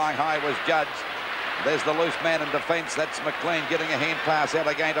position. Flying high was Judge. There's the loose man in defence. That's McLean getting a hand pass out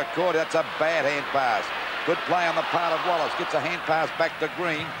again to Cordy. That's a bad hand pass. Good play on the part of Wallace. Gets a hand pass back to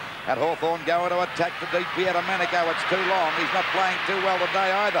Green. And Hawthorn going to attack the DiPierdomenico. It's too long. He's not playing too well today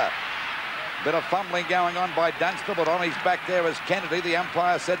either. Bit of fumbling going on by Dunstall, but on his back there is Kennedy. The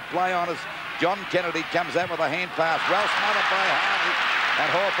umpire said play on as John Kennedy comes out with a hand pass. Well smothered by Hardy. And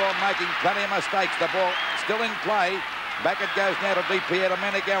Hawthorn making plenty of mistakes. The ball still in play. Back it goes now to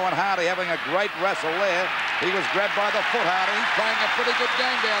DiPierdomenico, and Hardy having a great wrestle there. He was grabbed by the foot, Hardy. He's playing a pretty good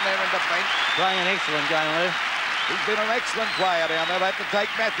game down there in defence. Playing an excellent game, Lou. He's been an excellent player down there. They had to take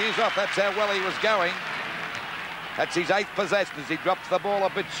Matthews off. That's how well he was going. That's his 8th possession as he drops the ball a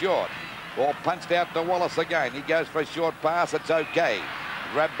bit short. Ball punched out to Wallace again. He goes for a short pass. It's okay.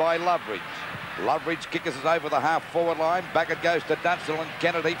 Grabbed by Loveridge. Loveridge kickers us over the half-forward line. Back it goes to Dunstall and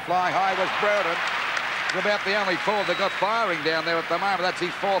Kennedy. Flying high was Brereton. He's about the only forward that got firing down there at the moment. That's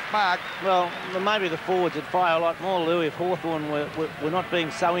his 4th mark. Well, maybe the forwards would fire a lot more, Lou, if Hawthorn were not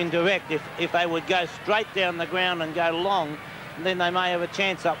being so indirect. If they would go straight down the ground and go long, then they may have a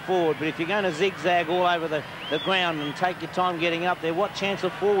chance up forward. But if you're going to zigzag all over the ground and take your time getting up there, what chance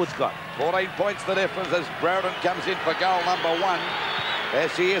have forwards got? 14 points the difference as Brereton comes in for goal number 1. There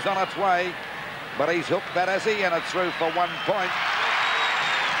she is on its way. But he's hooked that, has he? And it's through for 1 point.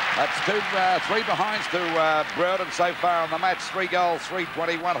 That's 3 behinds to Brereton so far on the match. 3 goals,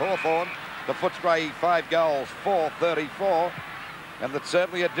 321 Hawthorn. The Footscray 5 goals, 434. And it's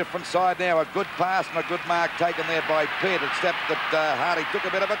certainly a different side now. A good pass and a good mark taken there by Pitt, except that Hardy took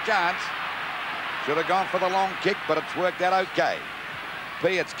a bit of a chance. Should have gone for the long kick, but it's worked out okay.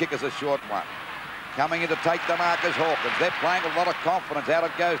 Peart's kick is a short one. Coming in to take the mark is Hawkins. They're playing with a lot of confidence. Out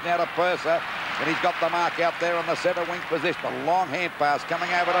it goes now to Purser. And he's got the mark out there on the centre wing position. A long hand pass coming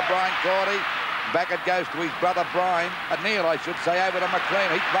over to Brian Cordy. Back it goes to his brother Brian. Neil, I should say, over to McLean.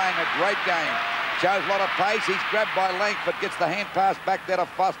 He's playing a great game. Shows a lot of pace. He's grabbed by length, but gets the hand pass back there to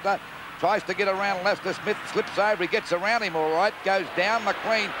Foster. Tries to get around Lester Smith. Slips over. He gets around him all right. Goes down.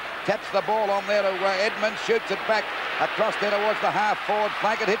 McLean taps the ball on there to Edmund. Shoots it back across there towards the half-forward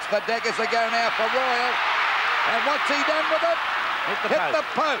flank. It hits the deck as they go now for Royal. And what's he done with it? Hit the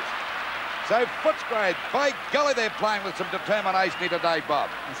post. So Footscray, by golly, they're playing with some determination here today, Bob.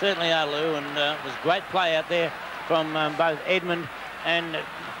 And certainly are, Lou, and it was great play out there from both Edmund and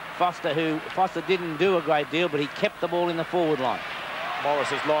Foster, who Foster didn't do a great deal, but he kept the ball in the forward line.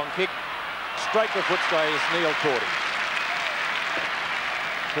 Morris's long kick, straight to Footscray's Neil Cordy.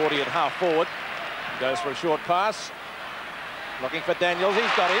 Cordy at half forward, goes for a short pass, looking for Daniels,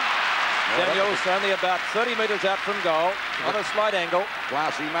 he's got him. Daniels only about 30 metres out from goal, on a slight angle.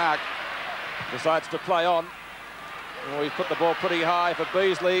 Classy mark. Decides to play on. Oh, he's put the ball pretty high for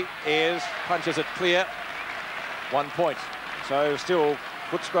Beasley. Punches it clear. 1 point. So still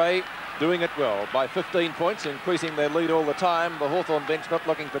Footscray doing it well by 15 points, increasing their lead all the time. The Hawthorn bench not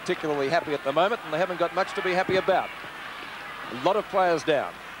looking particularly happy at the moment, and they haven't got much to be happy about. A lot of players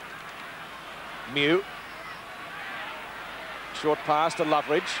down. Mew. Short pass to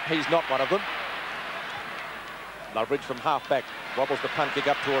Loveridge. He's not one of them. Loveridge from half-back wobbles the punt kick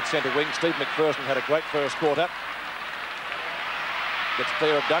up towards centre wing. Steve McPherson had a great first quarter. Gets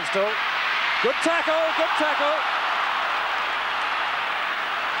clear of Dunstall. Good tackle, good tackle.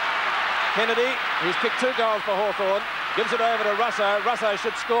 Kennedy, who's kicked 2 goals for Hawthorn, gives it over to Russo. Russo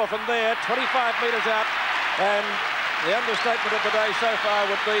should score from there, 25 metres out. And the understatement of the day so far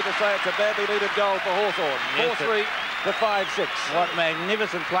would be to say it's a badly needed goal for Hawthorn. 4-3 to 5-6. What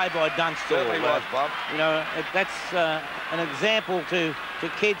magnificent play by Dunstall. Certainly was, Bob. You know, that's an example to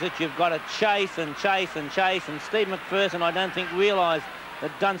kids that you've got to chase and chase and chase. And Steve McPherson, I don't think, realised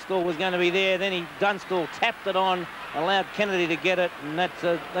that Dunstall was going to be there. Then Dunstall tapped it on, allowed Kennedy to get it, and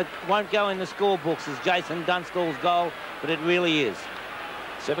that won't go in the scorebooks as Jason Dunstall's goal, but it really is.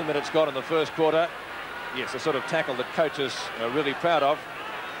 7 minutes gone in the first quarter. Yes, the sort of tackle that coaches are really proud of.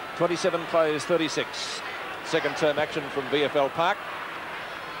 27 plays, 36. Second term action from VFL Park.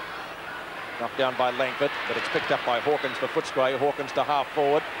 Knocked down by Langford, but it's picked up by Hawkins for Footscray. Hawkins to half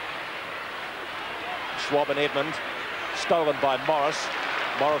forward. Schwab and Edmund. Stolen by Morris.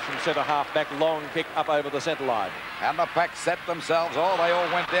 Morris from centre half back, long kick up over the centre line. And the pack set themselves. They all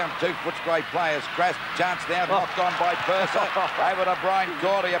went down. 2 Footscray players. Crash chance down, knocked on by Purser. Over to Brian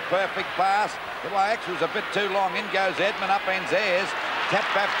Cordy, a perfect pass. Well, actually was a bit too long. In goes Edmund, up ends Ayres. Tapped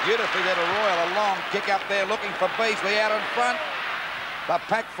back beautifully there to Royal. A long kick up there looking for Beasley out in front. The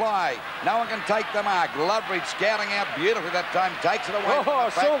pack fly. No one can take the mark. Loveridge scouting out beautifully that time. Takes it away.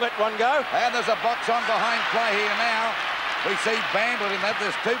 Saw that one go. And there's a box on behind play here now. We see Bandlet in that.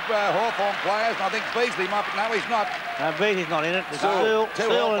 There's 2 Hawthorn players, and I think Beasley might be. No, he's not. Beasley's not in it. Still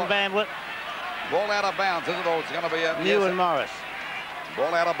and Bandlet. Ball out of bounds, is it all? It's going to be a... New and Morris.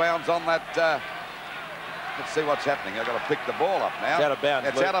 Ball out of bounds on that... let's see what's happening. I've got to pick the ball up now. It's out of bounds.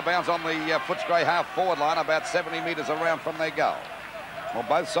 It's out of bounds on the Footscray half-forward line, about 70 metres around from their goal. Well,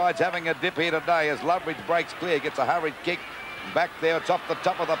 both sides having a dip here today as Loveridge breaks clear, gets a hurried kick. Back there, it's off the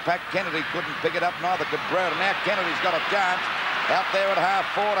top of the pack. Kennedy couldn't pick it up, neither could Brereton. Now Kennedy's got a chance. Out there at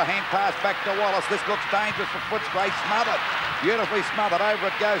half-forward, a hand pass back to Wallace. This looks dangerous for Footscray. Smothered. Beautifully smothered. Over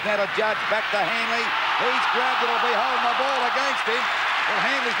it goes now to Judge. Back to Hanley. He's grabbed it. Will be holding the ball against him. Well,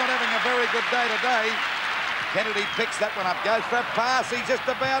 Hanley's not having a very good day today. Kennedy picks that one up. Goes for a pass. He's just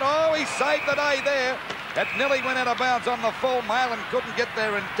about... he saved the day there. It nearly went out of bounds on the full. Malin couldn't get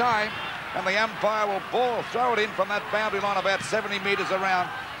there in time. And the umpire will throw it in from that boundary line about 70 metres around.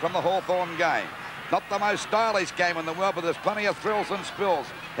 from the Hawthorn game. Not the most stylish game in the world, but there's plenty of thrills and spills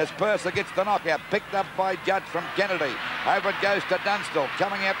as Purser gets the knockout. Picked up by Judge from Kennedy. Over it goes to Dunstall.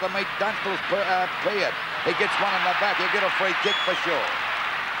 Coming out to meet Dunstall's Peart. He gets one in the back. He'll get a free kick for sure.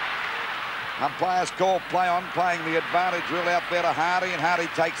 Umpires call play on, playing the advantage rule out there to Hardy, and Hardy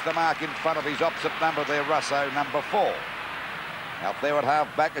takes the mark in front of his opposite number there, Russo, number 4. Out there at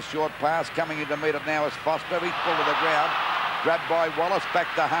half-back, a short pass. Coming in to meet it now is Foster. He's pulled to the ground. Grabbed by Wallace, back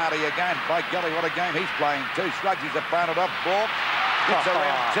to Hardy again. By golly, what a game he's playing too. Shrugs his opponent off, ball. Gets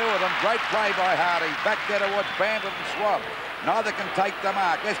around 2 of them. Great play by Hardy. Back there towards Bandit and Swab. Neither can take the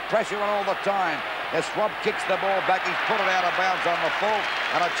mark. There's pressure on all the time. As Swab kicks the ball back, he's put it out of bounds on the full.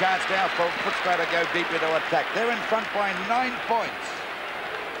 And a chance now for Footscray to go deep into attack. They're in front by 9 points.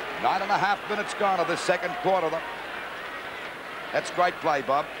 9.5 minutes gone of the second quarter. That's great play,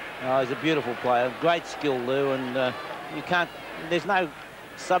 Bob. Oh, he's a beautiful player. Great skill, Lou, and you can't, there's no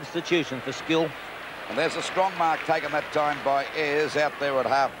substitution for skill. And there's a strong mark taken that time by Ayres out there at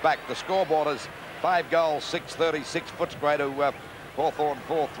half-back. The scoreboard is 5 goals, 6-36. Footscray to Hawthorn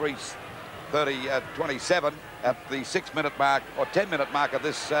 4-3-27 at the 6-minute mark, or 10-minute mark of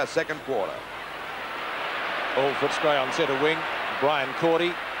this second quarter. All Footscray on centre wing. Brian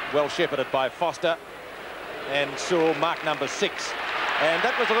Cordy, well shepherded by Foster. And Sewell, mark number 6. And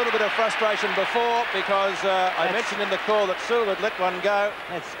that was a little bit of frustration before, because I mentioned in the call that Sewell had let one go.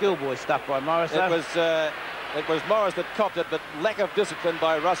 That's schoolboy stuff by Morris. It was Morris that copped it, but lack of discipline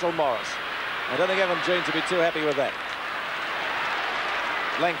by Russell Morris. I don't think Evan Jeans would be too happy with that.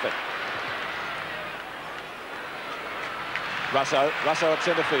 Langford. Russo at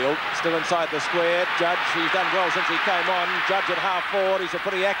centre field, still inside the square. Judge, he's done well since he came on. Judge at half forward. He's a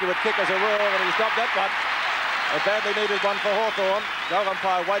pretty accurate kick as a rule, and he's got that one. A badly needed one for Hawthorn. Goal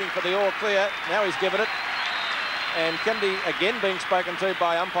umpire waiting for the all clear. Now he's given it. And Kennedy again being spoken to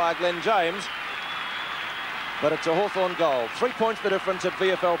by umpire Glenn James. But it's a Hawthorn goal. 3 points the difference at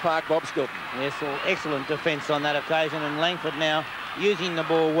VFL Park, Bob Skilton. Yes, well, excellent defence on that occasion. And Langford now using the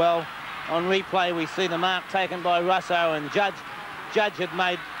ball well. On replay, we see the mark taken by Russo, and Judge had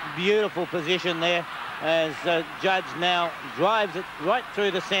made beautiful position there. As Judge now drives it right through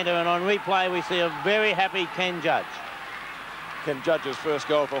the centre, and on replay we see a very happy Ken Judge. Ken Judge's first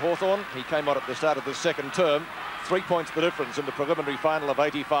goal for Hawthorn. He came on at the start of the second term. 3 points the difference in the preliminary final of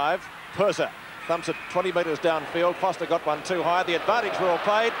 85. Purser thumps it 20 metres downfield. Foster got one too high. The advantage were all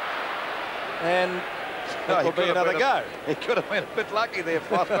played, and it will be another go. He could have been a bit lucky there,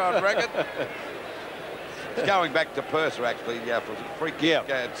 Foster, I reckon. It's going back to Purser, actually, for a free kick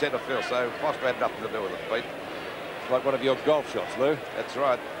at centre field, so Foster had nothing to do with it, Pete. It's like one of your golf shots, Lou. That's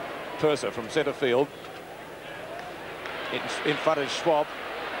right. Purser from centre field. In front is Schwab.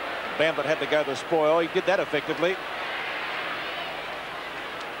 Bamblett had to go the spoil. He did that effectively.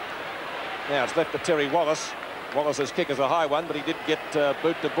 Now it's left to Terry Wallace. Wallace's kick is a high one, but he did get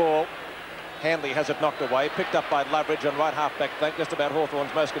boot the ball. Handley has it knocked away, picked up by Loveridge on right half-back flank, just about Hawthorn's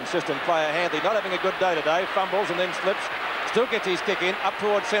most consistent player. Handley not having a good day today, fumbles and then slips, still gets his kick in, up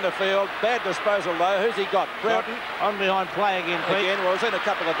towards centre field. Bad disposal though. Who's he got? Broughton. On behind play again, Pete. Well, we've seen a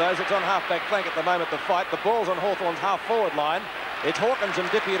couple of those. It's on half-back flank at the moment, the fight. The ball's on Hawthorn's half-forward line. It's Hawkins and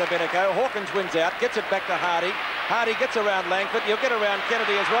Dippy to Beneco. Hawkins wins out, gets it back to Hardy. Hardy gets around Langford. You'll get around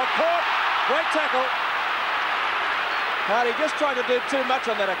Kennedy as well. Caught! Great tackle. Hardy just trying to do too much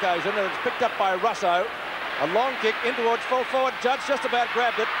on that occasion, and it's picked up by Russo. A long kick in towards full forward. Judge just about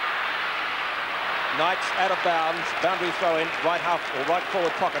grabbed it. Knights out of bounds. Boundary throw in, right half or right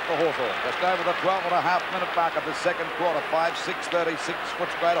forward pocket for Hawthorn. Just over the 12.5-minute mark of the second quarter. 5-6-36.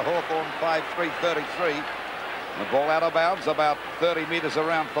 Footscray to Hawthorn 5-3-33. The ball out of bounds, about 30 metres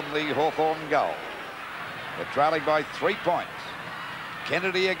around from the Hawthorn goal. They're trailing by 3 points.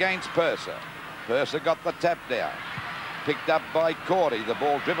 Kennedy against Purser. Purser got the tap down. Picked up by Cordy. The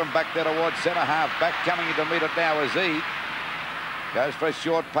ball driven back there towards centre half. Back coming in to meet it now is Eade. Goes for a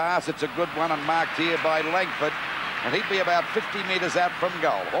short pass. It's a good one and marked here by Langford. And he'd be about 50 metres out from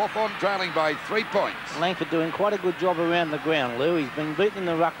goal. Hawthorn trailing by 3 points. Langford doing quite a good job around the ground, Lou. He's been beaten in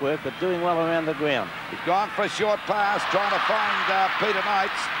the ruck work, but doing well around the ground. He's gone for a short pass, trying to find Peter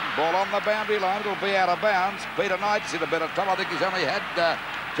Knights. Ball on the boundary line. It'll be out of bounds. Peter Knights in a bit of trouble. I think he's only had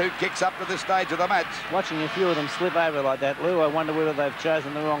 2 kicks up to this stage of the match. Watching a few of them slip over like that, Lou, I wonder whether they've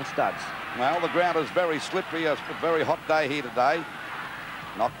chosen the wrong studs. Well, the ground is very slippery. It's a very hot day here today.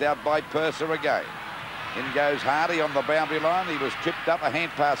 Knocked out by Purser again. In goes Hardy on the boundary line. He was tripped up. A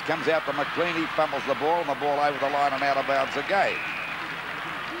hand pass comes out to McLean. He fumbles the ball, and the ball over the line and out of bounds again.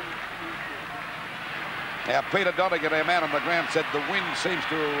 Now, Peter Donegan, our man on the ground, said the wind seems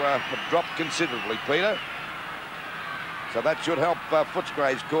to have dropped considerably, Peter. So that should help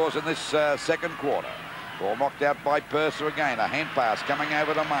Footscray's cause in this second quarter. Ball knocked out by Purser again. A hand pass coming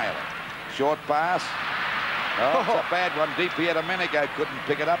over to Malin. Short pass. Oh, it's a bad one. Deep here. Domenico couldn't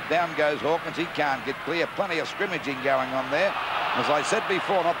pick it up. Down goes Hawkins. He can't get clear. Plenty of scrimmaging going on there. As I said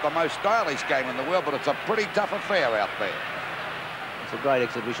before, not the most stylish game in the world, but it's a pretty tough affair out there. It's a great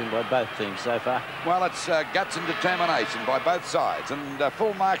exhibition by both teams so far. Well, it's guts and determination by both sides. And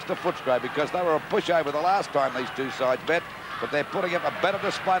full marks to Footscray because they were a pushover the last time these two sides met. But they're putting up a better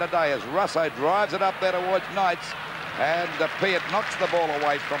display today as Russo drives it up there towards Knights. And Piatt knocks the ball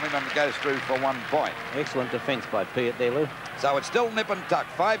away from him and goes through for 1 point. Excellent defence by Piatt there, Lou. So it's still nip and tuck.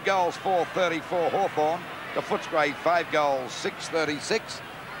 5 goals, 4-34 Hawthorn. To Footscray, 5 goals, 6-36.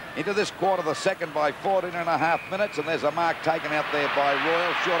 Into this quarter, the second by 14.5 minutes. And there's a mark taken out there by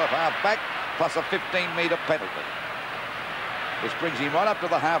Royal, short of half-back, plus a 15-metre penalty. This brings him right up to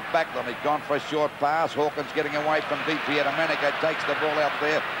the half-back line. He's gone for a short pass. Hawkins getting away from deep here. Domenico takes the ball out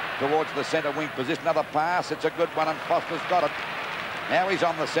there towards the centre wing position. Another pass. It's a good one, and Foster's got it. Now he's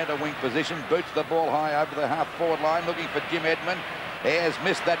on the centre wing position. Boots the ball high over the half-forward line, looking for Jim Edmund. Ayres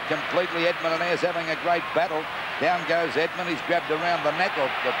missed that completely. Edmund and Ayres having a great battle. Down goes Edmund. He's grabbed around the neck. A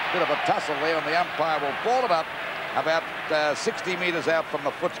bit of a tussle there, and the umpire will ball it up about 60 metres out from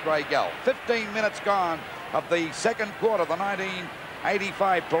the Footscray goal. 15 minutes gone of the second quarter, the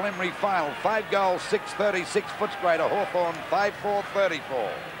 1985 preliminary final. 5 goals, 6-36 Footscray to Hawthorn,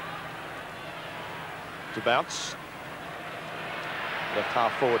 5-4-34. To bounce. Left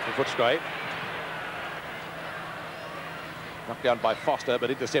half forward for Footscray. Knocked down by Foster,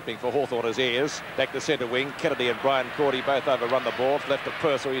 but intercepting for Hawthorn as Ayres. Back to centre wing. Kennedy and Brian Cordy both overrun the ball. Left to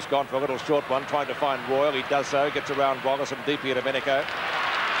Purser. He's gone for a little short one, trying to find Royal. He does so. Gets around Wallace and deep here to Domenico.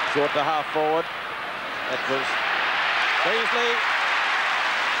 Short to half forward. That was Beasley.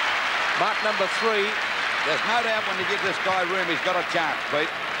 Mark number 3. There's no doubt when you give this guy room, he's got a chance, Pete.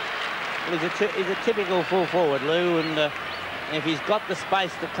 Well, he's a typical full forward, Lou, and if he's got the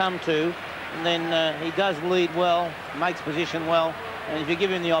space to come to, and then he does lead well, makes position well, and if you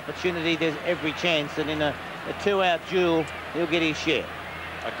give him the opportunity, there's every chance that in a 2-out duel, he'll get his share.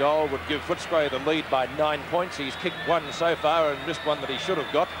 A goal would give Footscray the lead by 9 points. He's kicked one so far and missed one that he should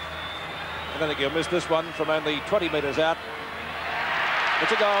have got. I don't think he'll miss this one from only 20 metres out. It's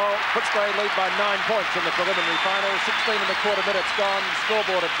a goal. Footscray lead by 9 points in the preliminary final. 16.25 minutes gone.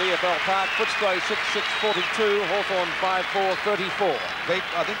 Scoreboard at VFL Park. Footscray 6-6-42. Hawthorn 5-4-34. Pete,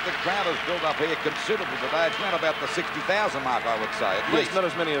 I think the crowd has built up here considerably today. It's around about the 60,000 mark, I would say, at least. Yes, not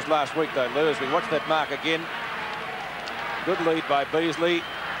as many as last week, though, Lou, as we watch that mark again. Good lead by Beasley.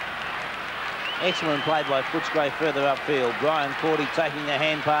 Excellent play by Footscray further upfield. Brian Cordy taking the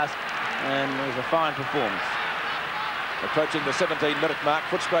hand pass, and it was a fine performance. Approaching the 17-minute mark,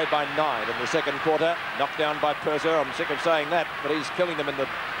 Footscray by 9 in the second quarter. Knocked down by Purser. I'm sick of saying that, but he's killing them in the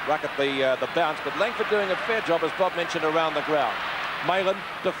ruck at the bounce. But Langford doing a fair job, as Bob mentioned, around the ground. Malin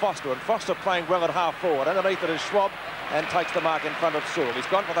to Foster, and Foster playing well at half forward. Underneath it is Schwab, and takes the mark in front of Sewell. He's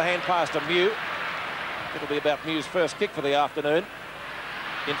gone for the hand pass to Mew. It'll be about Mew's first kick for the afternoon.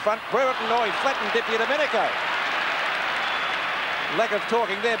 In front, Brereton. Oh, he flattened Dippy Domenico. Lack of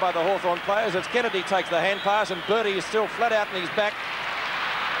talking there by the Hawthorn players as Kennedy takes the hand pass, and Bertie is still flat out in his back.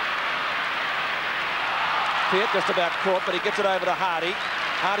 Piatt just about caught, but he gets it over to Hardy.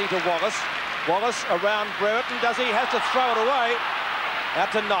 Hardy to Wallace. Wallace around Brereton. Does he? Has to throw it away.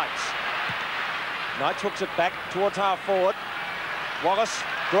 Out to Knights. Knights hooks it back towards half forward. Wallace,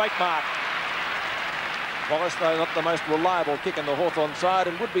 great mark. Wallace, though, not the most reliable kick in the Hawthorn side,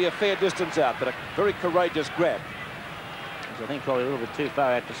 and would be a fair distance out, but a very courageous grab. I think probably a little bit too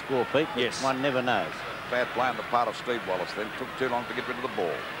far out to score, Pete. Yes. One never knows. Bad play on the part of Steve Wallace then. Took too long to get rid of the ball.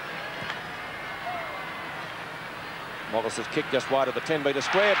 Wallace's kick just wide of the 10-metre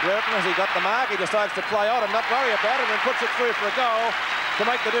square. Brereton, has he got the mark? He decides to play on and not worry about it, and puts it through for a goal to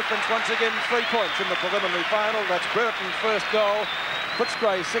make the difference once again. 3 points in the preliminary final. That's Brereton's first goal.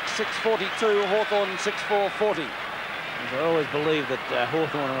 Footscray 6-6-42, Hawthorn 6-4-40. I always believe that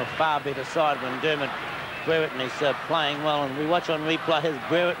Hawthorn are a far better side when Dermot Brereton is playing well, and we watch on replay as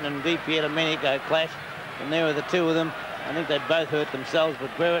Brereton and Di Domenico clash, and there are the two of them. I think they both hurt themselves, but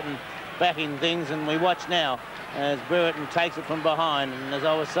Brereton backing things, and we watch now as Brereton takes it from behind. And as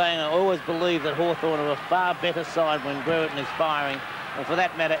I was saying, I always believe that Hawthorn are a far better side when Brereton is firing, or for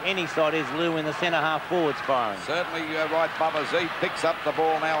that matter, any side is, Lou, in the centre half forwards firing. Certainly right, Bubba Z picks up the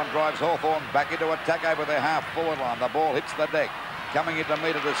ball now and drives Hawthorn back into attack over their half forward line. The ball hits the deck. Coming in to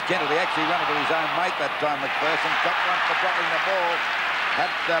meet it is Kennedy. Actually ran into his own mate that time, McPherson. Cut one for dropping the ball.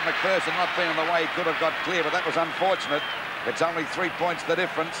 Had McPherson not been in the way, he could have got clear, but that was unfortunate. It's only 3 points the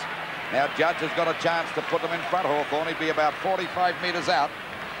difference. Now Judge has got a chance to put them in front. Hawthorn, he'd be about 45 metres out.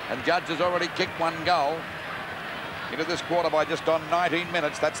 And Judge has already kicked 1 goal into this quarter by just on 19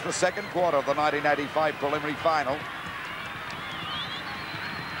 minutes. That's the second quarter of the 1985 preliminary final.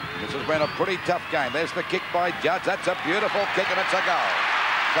 This has been a pretty tough game. There's the kick by Judge. That's a beautiful kick, and it's a goal.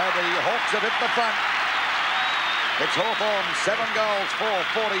 So the Hawks have hit the front. It's Hawthorn 7 goals,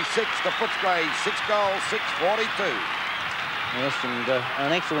 4-46 to Footscray, 6 goals, 6-42. Yes, and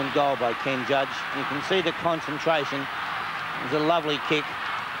an excellent goal by Ken Judge. You can see the concentration. It's a lovely kick,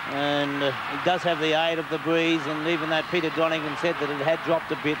 and he does have the aid of the breeze, and even though Peter Donegan said that it had dropped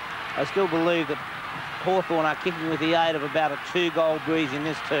a bit, I still believe that Hawthorn are kicking with the aid of about a 2-goal breeze in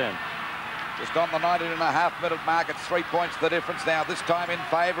this term. Just on the 19.5-minute mark, it's 3 points the difference now, this time in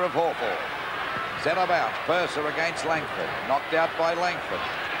favour of Hawthorn. Centre bounce, Purser against Langford, knocked out by Langford.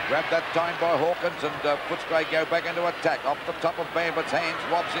 Grabbed that time by Hawkins, and Footscray go back into attack. Off the top of Bambert's hands,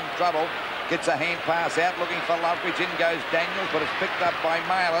 Rob's in trouble. Gets a hand pass out, looking for Loveridge. In goes Daniels, but it's picked up by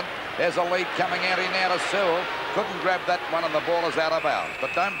Malin. There's a lead coming out in now to Sewell. Couldn't grab that one, and the ball is out of bounds.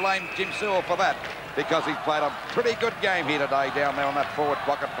 But don't blame Jim Sewell for that, because he's played a pretty good game here today down there on that forward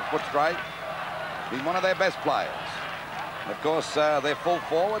pocket for Footscray. He's one of their best players. And of course, their full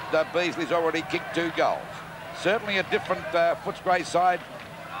forward, Beasley's already kicked 2 goals. Certainly a different Footscray side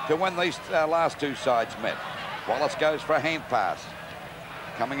to when these last 2 sides met. Wallace goes for a hand pass.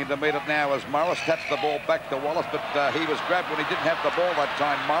 Coming in to meet it now as Morris taps the ball back to Wallace, but he was grabbed when he didn't have the ball that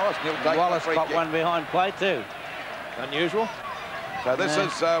time, Morris, and he'll take Wallace the free got kick. one behind play too. Unusual. So this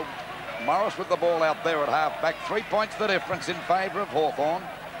is Morris with the ball out there at half-back. 3 points the difference in favour of Hawthorn.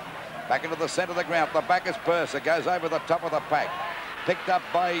 Back into the centre of the ground. The back is Purser. Goes over the top of the pack. Picked up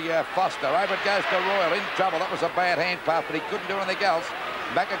by Foster. Over it goes to Royal. In trouble. That was a bad hand pass, but he couldn't do anything else.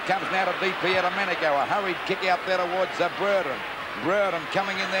 Back it comes now to DP at Domenico. A hurried kick out there towards Brereton. Brereton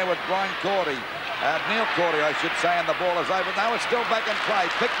coming in there with Brian Cordy. Neil Cordy, I should say, and the ball is over. Now it's still back in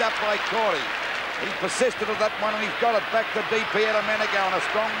play. Picked up by Cordy. He persisted at that one, and he's got it back to DP at Domenico on a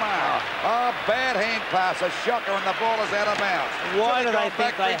strong mark. Oh, bad hand pass. A shocker, and the ball is out of bounds. Why do they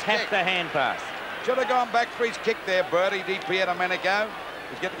think they have to hand pass? Should have gone back for his kick there, Birdie. DP at Domenico.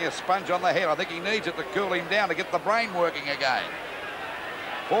 He's getting a sponge on the head. I think he needs it to cool him down to get the brain working again.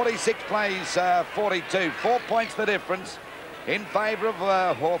 46 plays 42. 4 points the difference in favour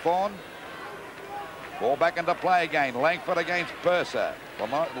of Hawthorn. Ball back into play again. Langford against Purser.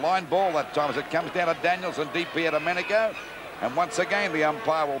 Line ball that time as it comes down to Daniels and DP at Domenico. And once again, the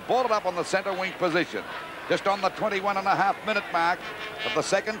umpire will ball it up on the centre wing position. Just on the 21.5-minute mark of the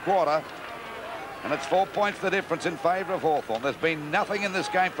second quarter. And it's 4 points the difference in favour of Hawthorn. There's been nothing in this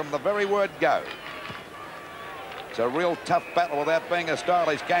game from the very word go. It's a real tough battle without being a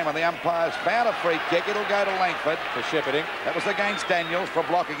stylish game, and the umpire's found a free kick. It'll go to Langford for shepherding. That was against Daniels for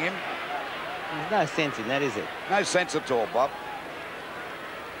blocking him. There's no sense in that, is it? No sense at all, Bob.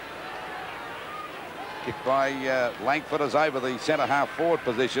 Kick by Langford is over the centre half forward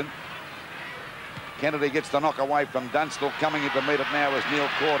position. Kennedy gets the knock away from Dunstall. Coming in to meet it now is Neil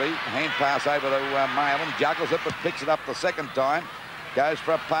Cordy. Hand pass over to Malin. Juggles it, but picks it up the second time. Goes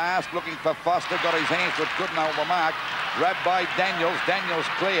for a pass, looking for Foster. Got his hands, but couldn't hold the mark. Grabbed by Daniels. Daniels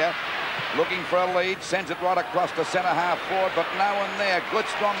clear. Looking for a lead. Sends it right across to centre half forward, but no one there. Good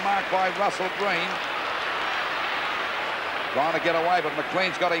strong mark by Russell Green. Trying to get away, but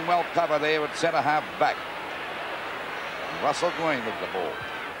McLean's got him well covered there at centre half back. Russell Green with the ball.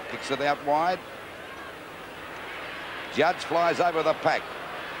 Kicks it out wide. Judge flies over the pack.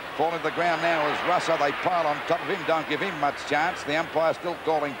 Falling to the ground now is Russell. They pile on top of him. Don't give him much chance. The umpire still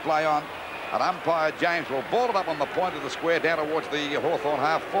calling play on. And umpire James will ball it up on the point of the square down towards the Hawthorn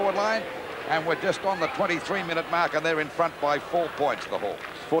half-forward line. And we're just on the 23-minute mark, and they're in front by 4 points, the Hawks.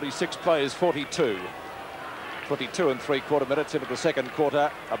 46 plays 42. 22 and 3/4 minutes into the second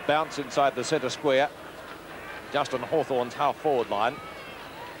quarter. A bounce inside the centre square. Just on Hawthorn's half-forward line.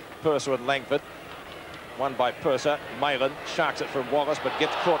 Purser and Langford. Won by Purser. Malin sharks it from Wallace, but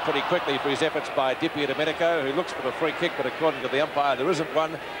gets caught pretty quickly for his efforts by Dippy Domenico, who looks for the free kick, but according to the umpire, there isn't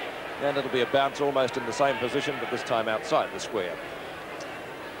one. And it'll be a bounce almost in the same position, but this time outside the square.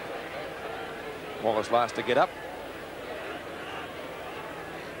 Wallace last to get up.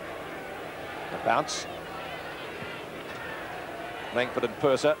 A bounce. Langford and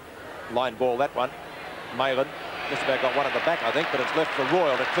Purser. Line ball, that one. Malin just about got one at the back, I think, but it's left for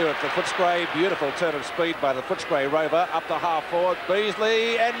Royal to clear it for Footscray. Beautiful turn of speed by the Footscray rover. Up the half forward.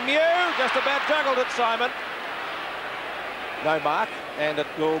 Beasley and Mew just about juggled it, Simon. No mark, and it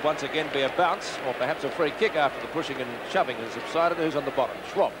will once again be a bounce, or perhaps a free kick after the pushing and shoving has subsided. Who's on the bottom?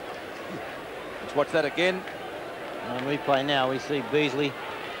 Schwab. Let's watch that again. On replay now, we see Beasley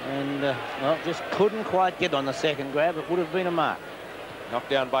And, well, just couldn't quite get on the second grab. It would have been a mark. Knocked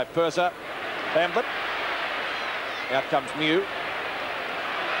down by Purser. Bamblett. Out comes Mew.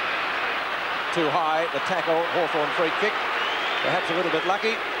 Too high, the tackle. Hawthorn free kick. Perhaps a little bit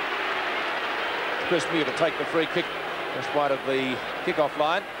lucky. Chris Mew to take the free kick just wide of the kick-off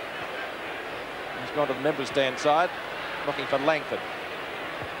line. He's gone to the members' stand side, looking for Langford.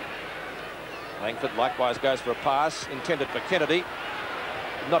 Langford likewise goes for a pass intended for Kennedy.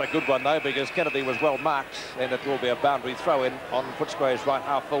 Not a good one though, because Kennedy was well marked, and it will be a boundary throw-in on Footscray's right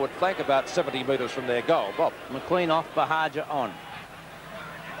half forward flank, about 70 metres from their goal. Bob. McLean off, Bahaja on.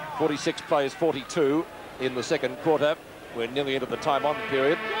 46 plays 42 in the second quarter. We're nearly into the time on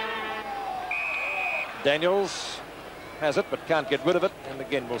period. Daniels has it, but can't get rid of it, and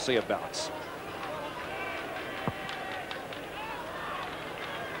again we'll see a bounce.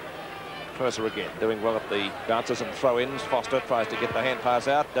 Purser again doing well at the bounces and throw-ins. Foster tries to get the hand pass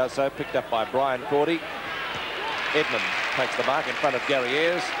out, does so, picked up by Brian Cordy. Edmund takes the mark in front of Gary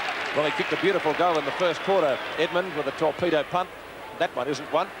Ayres. Well, he kicked a beautiful goal in the first quarter, Edmund, with a torpedo punt. That one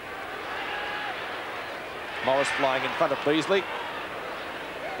isn't one. Morris flying in front of Beasley.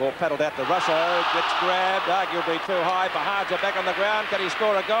 Ball paddled out to Russo, gets grabbed, arguably too high. Bahaja back on the ground, can he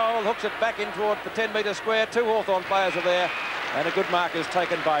score a goal? Hooks it back in towards the 10-metre square. Two Hawthorn players are there, and a good mark is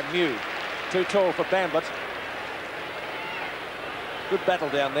taken by Mew. Too tall for Bamblett. Good battle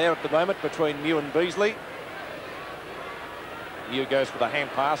down there at the moment between Mew and Beasley. Mew goes for the hand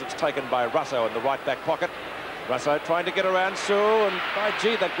pass. It's taken by Russo in the right back pocket. Russo trying to get around Sewell, and by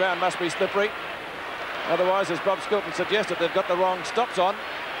gee, that ground must be slippery. Otherwise, as Bob Skilton suggested, they've got the wrong stops on.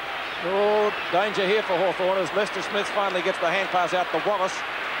 Oh, danger here for Hawthorn as Lester Smith finally gets the hand pass out to Wallace.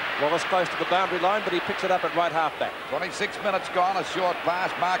 Wallace close to the boundary line, but he picks it up at right half back. 26 minutes gone, a short pass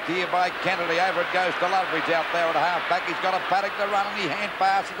marked here by Kennedy. Over it goes to Loveridge out there at half back. He's got a paddock to run, and he hand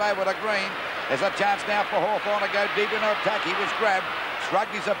passes over to Green. There's a chance now for Hawthorn to go deep into attack. He was grabbed,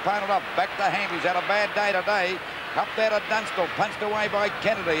 shrugged his opponent off, back to hand. He's had a bad day today. Up there to Dunstall, punched away by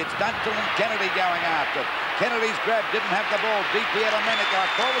Kennedy. It's Dunstall and Kennedy going after it. Kennedy's grab, didn't have the ball. Deep here to Mennick. I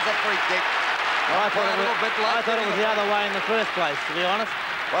thought it was a free kick. Well, I thought it was the other way in the first place, to be honest.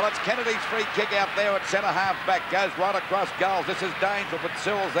 Well, it's Kennedy's free kick out there at centre half back. Goes right across goals. This is dangerous, but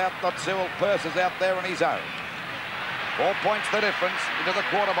Sewell's out, not Sewell. Purser's out there on his own. 4 points the difference into the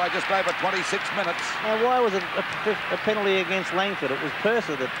quarter by just over 26 minutes. Now, why was it a penalty against Langford? It was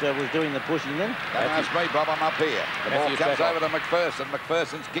Purser that was doing the pushing then. Don't ask me, Bob, I'm up here. The ball comes over to McPherson.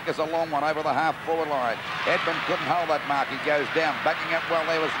 McPherson's kick is a long one over the half-forward line. Edmund couldn't hold that mark. He goes down. Backing up well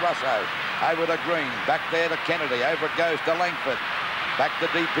there was Russo. Over to Green. Back there to Kennedy. Over it goes to Langford. Back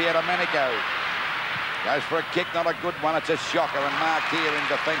to deep here to Mennico. Goes for a kick, not a good one. It's a shocker, and marked here in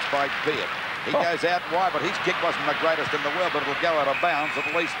defence by Peart. He goes out wide, but his kick wasn't the greatest in the world, but it'll go out of bounds.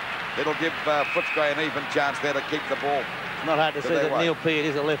 At least it'll give Footscray an even chance there to keep the ball. It's not hard to see that Neil Peart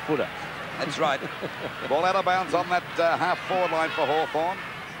is a left footer. That's right. Ball out of bounds on that half-forward line for Hawthorn.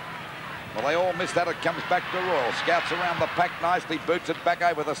 Well, they all missed that. It comes back to Royal. Scouts around the pack nicely, boots it back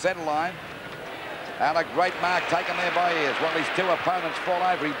over the centre line. And a great mark taken there by Ayres. Well, his two opponents fall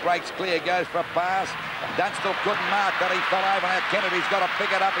over. He breaks clear, goes for a pass. Dunstall couldn't mark that. He fell over. Now Kennedy's got to pick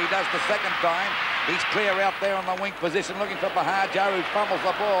it up. He does the second time. He's clear out there on the wing position, looking for Bahaja, who fumbles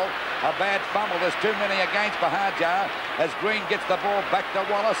the ball. A bad fumble. There's too many against Bahaja. As Green gets the ball back to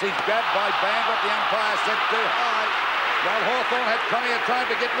Wallace. He's grabbed by Bamblett. The umpire said too high. Well, Hawthorn had plenty of time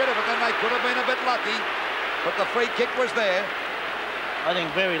to get rid of it, and they could have been a bit lucky. But the free kick was there. I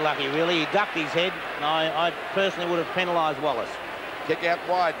think very lucky, really. He ducked his head. I personally would have penalised Wallace. Kick out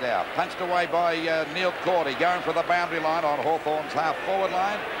wide now. Punched away by Neil Cordy, going for the boundary line on Hawthorn's half-forward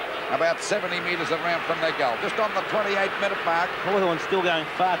line. About 70 metres around from their goal. Just on the 28-minute mark. Hawthorn's still going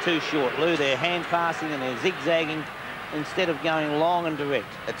far too short, Lou. They're hand-passing and they're zigzagging instead of going long and direct.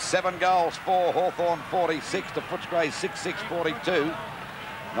 It's 7 goals for Hawthorn, 46 to Footscray, 6-6-42.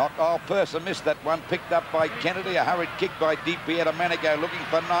 Purser missed that one, picked up by Kennedy. A hurried kick by Deep here to Mennico, looking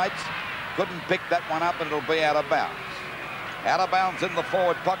for Knights. Couldn't pick that one up, and it'll be out of bounds. Out of bounds in the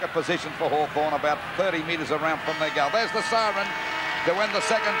forward pocket position for Hawthorn, about 30 metres around from their goal. There's the siren to win the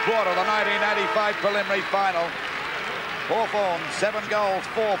second quarter, the 1985 preliminary final. Hawthorn, 7 goals,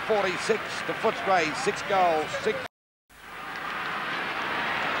 4-46 to Footscray, 6 goals, 6.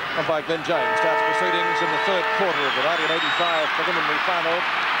 Umpire Glenn James starts proceedings in the third quarter of the 1985 preliminary final.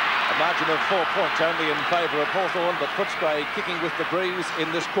 A margin of 4 points only in favour of Hawthorn, but Footscray kicking with the breeze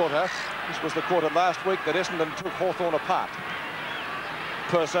in this quarter. This was the quarter last week that Essendon took Hawthorn apart.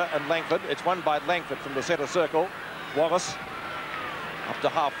 Purser and Langford. It's won by Langford from the centre circle. Wallace up to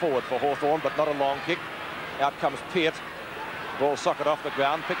half forward for Hawthorn, but not a long kick. Out comes Peart. Ball socket off the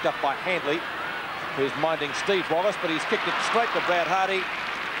ground, picked up by Handley, who's minding Steve Wallace, but he's kicked it straight to Brad Hardy,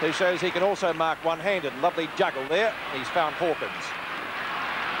 who shows he can also mark one-handed. Lovely juggle there. He's found Hawkins.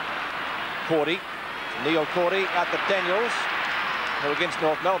 Cordy, Neil Cordy out to Daniels, who against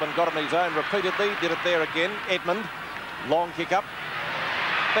North Melbourne got on his own repeatedly, did it there again. Edmund, long kick up.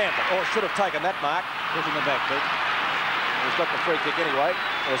 Bamford, or should have taken that mark. Pushing the back, Pete. He's got the free kick anyway.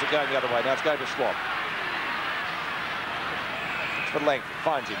 Or is it going the other way? Now it's going to Schwab. For length,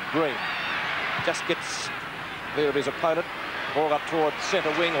 finds him. Green just gets clear of his opponent. Ball up towards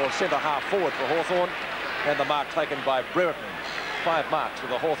centre wing or centre half forward for Hawthorn. And the mark taken by Brereton. 5 marks for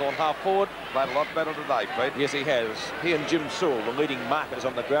the Hawthorn half forward. Played a lot better today, Pete. Yes, he has. He and Jim Sewell, the leading markers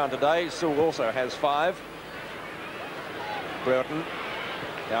on the ground today. Sewell also has 5. Brereton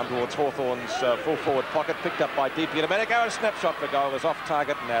down towards Hawthorn's full forward pocket, picked up by DP Domenico. A snapshot for goal is off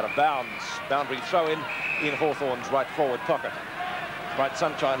target and out of bounds. Boundary throw in Hawthorn's right forward pocket. Bright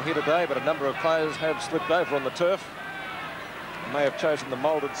sunshine here today, but a number of players have slipped over on the turf. May have chosen the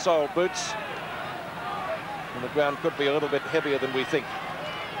moulded sole boots. And the ground could be a little bit heavier than we think.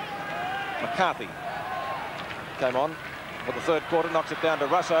 McCarthy came on for the third quarter, knocks it down to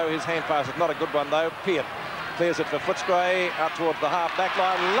Russo. His hand pass is not a good one though. Peart clears it for Footscray out towards the half back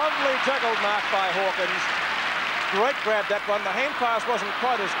line. Lovely juggled mark by Hawkins. Great grab that one. The hand pass wasn't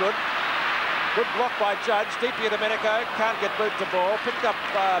quite as good. Good block by Judge. DP Domenico can't get boot to ball. Picked up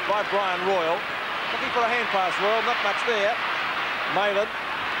by Brian Royal. Looking for a hand pass, Royal. Not much there. Mayland.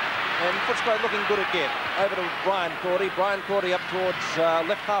 And Footscray looking good again. Over to Brian Cordy. Brian Cordy up towards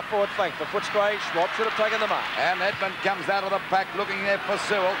left half forward flank for Footscray. Schwab should have taken the mark. And Edmund comes out of the pack looking there for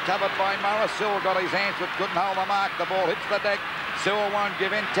Sewell. Covered by Morris. Sewell got his hands but couldn't hold the mark. The ball hits the deck. Sewell won't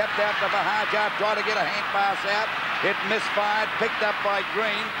give in. Tapped out to Bahajar. Tried to get a hand pass out. It misfired. Picked up by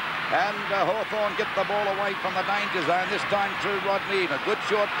Green. And Hawthorn get the ball away from the danger zone. This time through Rodney. A good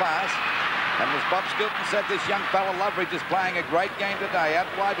short pass. And as Bob Skilton said, this young fella Loveridge is playing a great game today. Out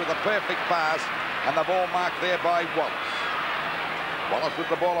wide with a perfect pass. And the ball marked there by Wallace. Wallace with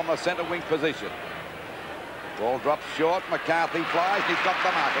the ball on the centre wing position. Ball drops short. McCarthy flies. He's got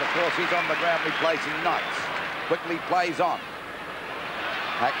the mark. And of course he's on the ground replacing Knights. Quickly plays on.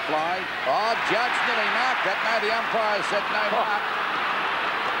 Hack fly. Oh, Judge nearly marked that. No, the umpire said no mark.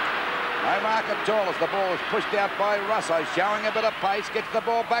 No mark at all as the ball is pushed out by Russo, showing a bit of pace, gets the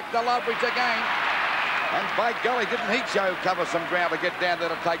ball back to Loveridge again. And by golly, didn't he cover some ground to get down there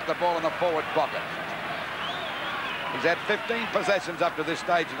to take the ball in the forward pocket. He's had 15 possessions up to this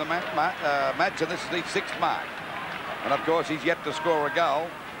stage of the match, and this is the 6th mark. And of course, he's yet to score a goal.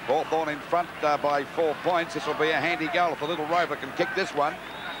 Hawthorn in front by 4 points. This will be a handy goal if the little rover can kick this one.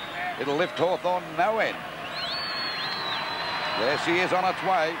 It'll lift Hawthorn no end. There she is on its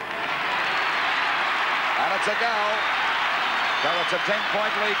way. And it's a goal. So it's a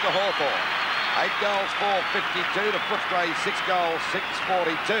 10-point lead to Hawthorn. 8 goals, 452 to Footscray, 6 goals,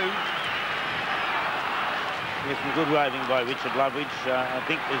 642. There's some good roving by Richard Loveridge. I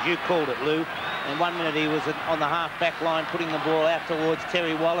think, as you called it, Lou, in 1 minute he was on the half-back line, putting the ball out towards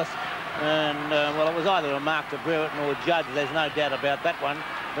Terry Wallace. And, well, it was either a mark to Brereton or Judge. There's no doubt about that one.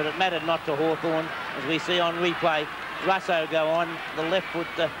 But it mattered not to Hawthorn, as we see on replay. Russo go on, the left foot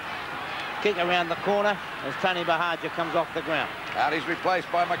kick around the corner as Tony Bahajar comes off the ground. Out he's replaced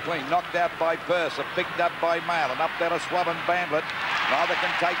by McLean, knocked out by Purser, picked up by Mail, and up there to Swab and Bandlet. Neither can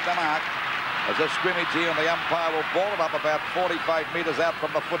take the mark. There's a scrimmage here, and the umpire will ball it up about 45 metres out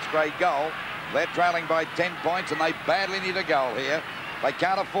from the Footscray goal. They're trailing by 10 points, and they badly need a goal here. They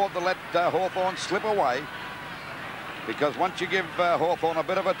can't afford to let Hawthorn slip away, because once you give Hawthorn a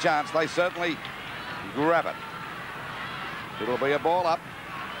bit of a chance, they certainly grab it. It'll be a ball up.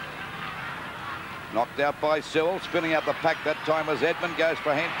 Knocked out by Sewell, spinning out the pack that time as Edmund goes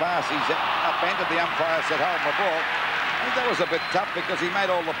for a hand pass. He's upended. The umpire said hold the ball. I think that was a bit tough because he made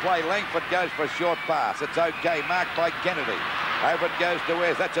all the play. Langford goes for a short pass. It's okay, marked by Kennedy. Over it goes to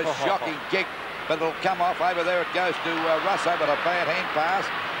West. That's a shocking kick, but it'll come off. Over there it goes to Russo, but a bad hand pass.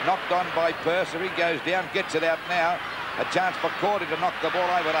 Knocked on by Purser. He goes down, gets it out now. A chance for Cordy to knock the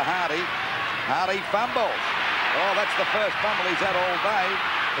ball over to Hardy. Hardy fumbles. Oh, that's the first fumble he's had all day.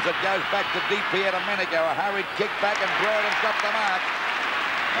 As it goes back to DP Domenico, a hurried kick back, and Brereton's got the mark.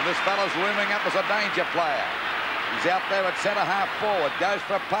 And this fella's looming up as a danger player. He's out there at centre half forward, goes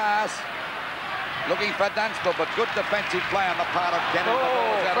for a pass, looking for Dunstall, but good defensive play on the part of Kennedy.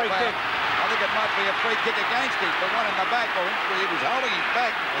 Oh, free kick. I think it might be a free kick against him, but one in the back, or he was holding him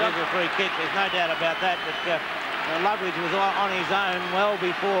back. It is a free kick, there's no doubt about that, but Loveridge was on his own well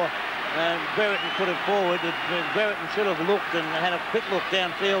before Brereton put it forward. Brereton should have looked and had a quick look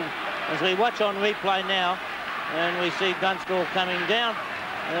downfield. As we watch on replay now, And we see Dunstall coming down.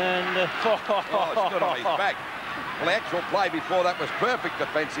 And oh, stood on his back. Well, the actual play before that was perfect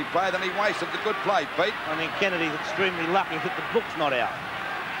defensive play. Then he wasted the good play, Pete. I mean, Kennedy's extremely lucky that the book's not out.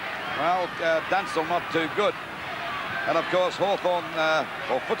 Well, Dunstall not too good. And, of course, Hawthorn,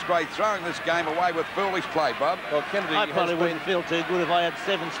 or Footscray throwing this game away with foolish play, Bob. Well, Kennedy I probably wouldn't feel too good if I had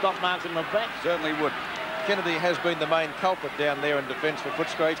 7 stop marks in my back. Certainly would. Kennedy has been the main culprit down there in defence for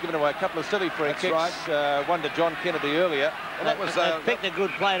Footscray. He's given away a couple of silly free kicks. Right. One to John Kennedy earlier. Well, that was picked a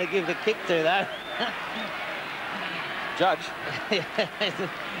good player to give the kick to, though. Judge.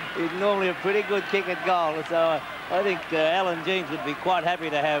 He's normally a pretty good kick at goal, so I think Alan Jeans would be quite happy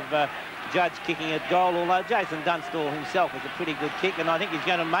to have Judge kicking at goal, although Jason Dunstall himself is a pretty good kick, and I think he's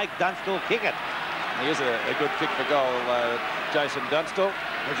going to make Dunstall kick it. He is a good kick for goal, Jason Dunstall.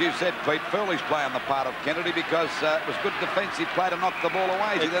 As you said, Pete, foolish play on the part of Kennedy because it was good defensive play to knock the ball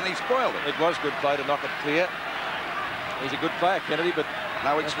away. Then he spoiled it. It was good play to knock it clear. He's a good player, Kennedy, but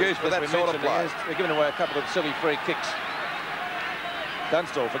no excuse for that sort of play. They're giving away a couple of silly free kicks.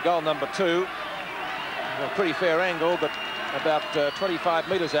 Dunstall for goal number 2. A pretty fair angle, but about 25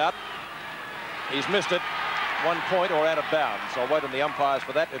 metres out. He's missed it. 1 point or out of bounds. I'll wait on the umpires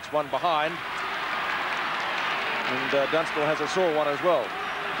for that. It's one behind. And Dunstall has a sore one as well.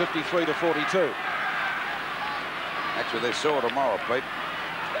 53 to 42. Actually, they're sore tomorrow, Pete.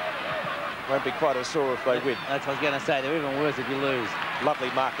 Won't be quite as sore if they win. That's what I was going to say. They're even worse if you lose.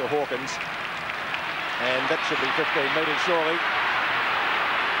 Lovely mark to Hawkins. And that should be 15 metres, surely.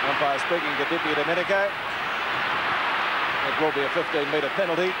 Umpire speaking to Dippy Domenico. It will be a 15-metre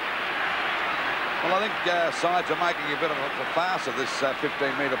penalty. Well, I think sides are making a bit of a farce of this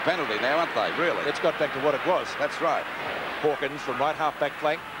 15-metre penalty now, aren't they, really? It's got back to what it was. That's right. Hawkins from right half-back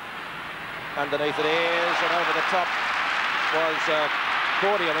flank. Underneath it is, and over the top was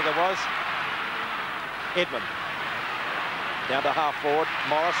Cordy, I think it was. Edmund. Down to half-forward.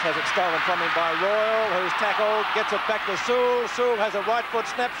 Morris has it stolen from him by Royal, who's tackled, gets it back to Sewell. Sewell has a right-foot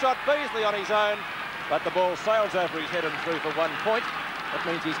snapshot. Beasley on his own, but the ball sails over his head and through for 1 point. That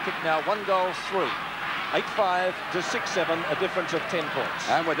means he's kicked now 1 goal 3. 8-5 to 6-7, a difference of 10 points.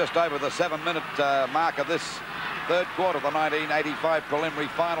 And we're just over the 7-minute mark of this third quarter of the 1985 preliminary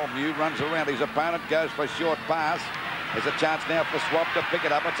final. Mew runs around his opponent, goes for a short pass. There's a chance now for Swap to pick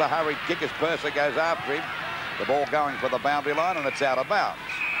it up. It's a hurried kick as Purser goes after him. The ball going for the boundary line, and it's out of bounds.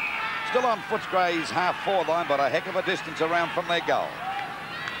 Still on Footscray's half-forward line, but a heck of a distance around from their goal.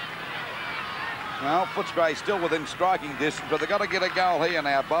 Well, Footscray still within striking distance, but they've got to get a goal here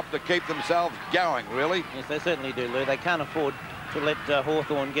now, Bob, to keep themselves going, really. Yes, they certainly do, Lou. They can't afford to let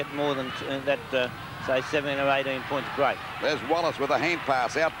Hawthorn get more than that, say, 17 or 18 points break. There's Wallace with a hand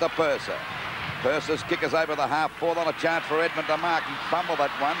pass out to Purser. Purser's kick is over the half-forward on a chance for Edmund to mark. He fumbled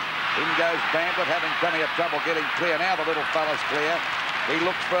that one. In goes Bandit, having plenty of trouble getting clear. Now the little fella's clear. He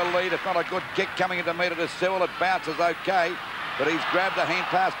looks for a lead. It's not a good kick coming into metre to Sewell. It bounces okay. But he's grabbed the hand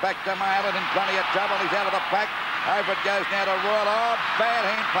pass back to Malin in plenty of trouble. He's out of the pack. Over it goes now to Royal. Oh, bad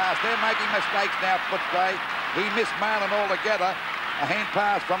hand pass. They're making mistakes now, Footscray. He missed Malin altogether. A hand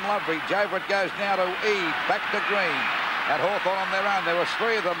pass from Loveridge. Over it goes now to Eve. Back to Green. At Hawthorn on their own. There was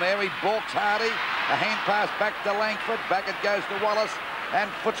 3 of them there. He balks Hardy. A hand pass back to Langford. Back it goes to Wallace. And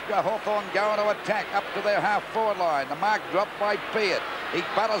Footscray, Hawthorn going to attack up to their half-forward line. The mark dropped by Peart. He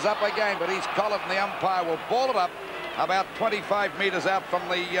butters up again, but he's collared, and the umpire will ball it up about 25 metres out from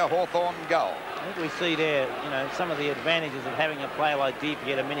the Hawthorn goal. I think we see there, you know, some of the advantages of having a player like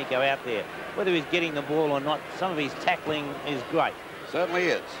Dippy Domenico out there. Whether he's getting the ball or not, some of his tackling is great. Certainly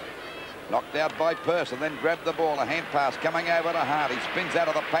is. Knocked out by Purser, then grabbed the ball. A hand pass coming over to Hart. He spins out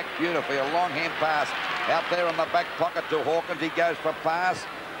of the pack beautifully. A long hand pass out there in the back pocket to Hawkins. He goes for pass.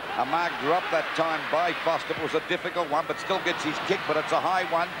 A mark drop that time by Foster. It was a difficult one, but still gets his kick, but it's a high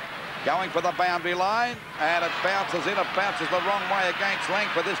one. Going for the boundary line, and it bounces in. It bounces the wrong way against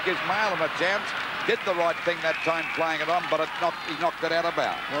Langford. This gives Malin a chance. Did the right thing that time playing it on, but he knocked it out of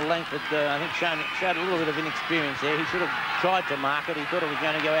bounds. Well, Langford, I think, showed a little bit of inexperience there. He should have tried to mark it. He thought it was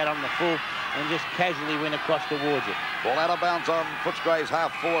going to go out on the full and just casually went across towards it. Ball out of bounds on Footscray's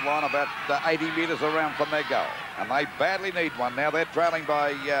half-forward line, about 80 metres around from their goal. And they badly need one now. They're trailing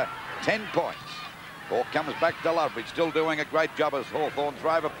by 10 points. Ball comes back to Loveridge, still doing a great job as Hawthorn's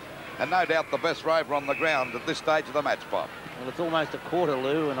rover. And no doubt the best rover on the ground at this stage of the match, Bob. Well, it's almost a quarter,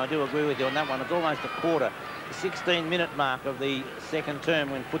 Lou, and I do agree with you on that one. It's almost a quarter. The 16-minute mark of the second term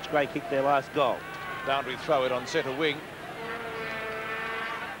when Footscray kicked their last goal. Boundary throw it on centre wing.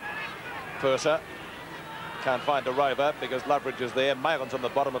 Purser can't find a rover because Loveridge is there. Malin's on the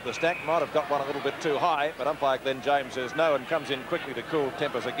bottom of the stack. Might have got one a little bit too high, but umpire Glenn James says no and comes in quickly to cool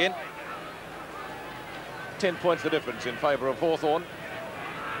tempers again. 10 points the difference in favour of Hawthorn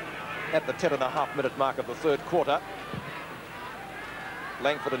at the 10.5-minute mark of the third quarter.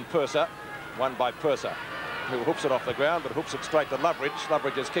 Langford and Purser, won by Purser, who hooks it off the ground, but hooks it straight to Loveridge.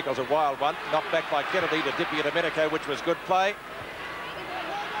 Loveridge's kick was a wild one, knocked back by Kennedy to Dippy Domenico, which was good play.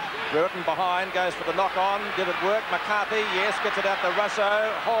 Brereton behind, goes for the knock-on. Did it work? McCarthy, yes, gets it out to Russo.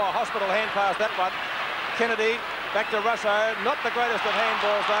 Oh, a hospital hand pass, that one. Kennedy, back to Russo. Not the greatest of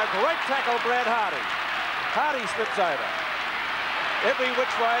handballs, though. Great tackle, Brad Hardy. Hardy slips over. Every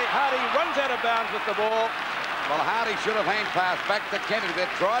which way, Hardy runs out of bounds with the ball. Well, Hardy should have hand passed back to Kennedy. They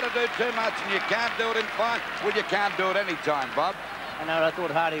try to do too much, and you can't do it in fine. Well, you can't do it any time, Bob. I know, I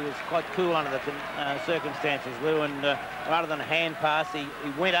thought Hardy was quite cool under the circumstances, Lou, and rather than a hand pass, he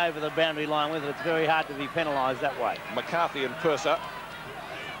went over the boundary line with it. It's very hard to be penalised that way. McCarthy and Purser,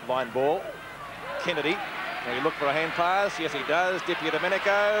 line ball. Kennedy, will he look for a hand pass? Yes, he does. Dippy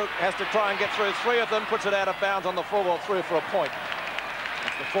Domenico has to try and get through three of them, puts it out of bounds on the full ball through for a point.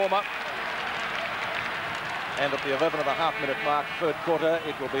 That's the former. And at the 11.5-minute mark, third quarter,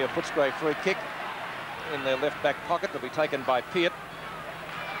 it will be a Footscray free kick in their left back pocket to be taken by Peart.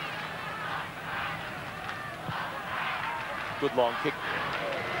 Good long kick.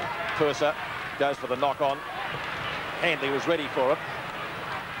 Purser goes for the knock-on. Handley was ready for it.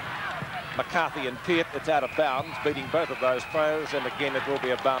 McCarthy and Peart, it's out of bounds, beating both of those throws, and again it will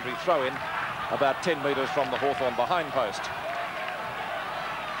be a boundary throw-in about 10 metres from the Hawthorn behind post.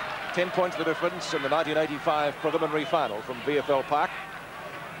 10 points the difference in the 1985 preliminary final from VFL Park.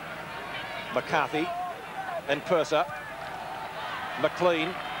 McCarthy and Purser,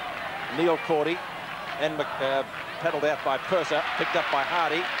 McLean, Neil Cordy, and paddled out by Purser, picked up by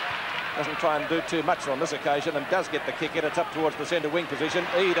Hardy. Doesn't try and do too much on this occasion and does get the kick in. It's up towards the centre wing position.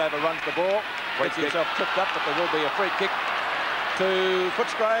 Eade overruns the ball, gets himself tripped up, but there will be a free kick to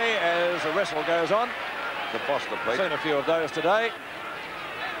Footscray as the wrestle goes on. The Foster, please. Seen a few of those today.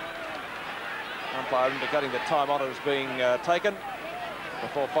 Umpire indicating that time on it is being taken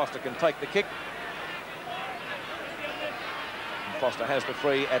before Foster can take the kick. And Foster has the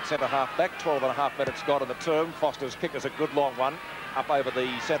free at centre half back. 12.5 minutes gone in the term. Foster's kick is a good long one up over the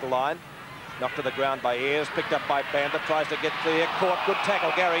centre line. Knocked to the ground by Ayres, picked up by Bandit, tries to get clear, caught, good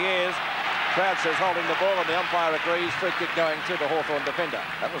tackle, Gary Ayres. Crowd says holding the ball, and the umpire agrees. Free kick going to the Hawthorn defender.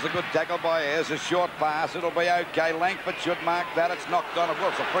 That was a good tackle by Ayres, a short pass. It'll be okay. Langford should mark that. It's knocked on.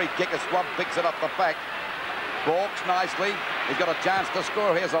 Well, it's a free kick. A Swab picks it up the back. Balks nicely. He's got a chance to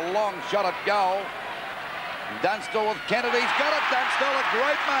score. Here's a long shot at goal. Dunstall with Kennedy. He's got it. Dunstall, a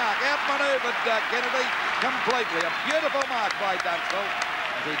great mark. Outmanoeuvred Kennedy completely. A beautiful mark by Dunstall.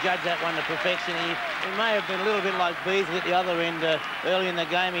 He judged that one to perfection. He may have been a little bit like Beasley at the other end early in the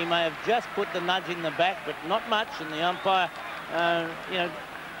game. He may have just put the nudge in the back, but not much. And the umpire,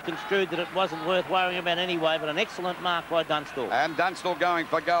 construed that it wasn't worth worrying about anyway. But an excellent mark by Dunstall. And Dunstall going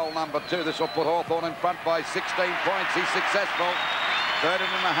for goal number 2. This will put Hawthorn in front by 16 points. He's successful.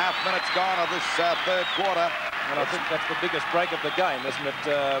 13.5 minutes gone of this third quarter. And I think that's the biggest break of the game, isn't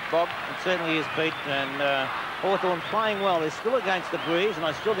it, Bob? It certainly is, Pete. And Hawthorn playing well. They're still against the breeze, and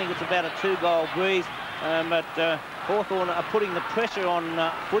I still think it's about a 2-goal breeze. But Hawthorn are putting the pressure on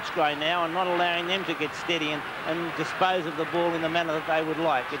Footscray now and not allowing them to get steady and dispose of the ball in the manner that they would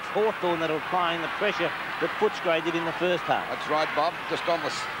like. It's Hawthorn that are applying the pressure that Footscray did in the first half. That's right, Bob. Just on the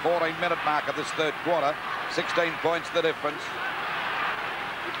 14-minute mark of this third quarter. 16 points the difference.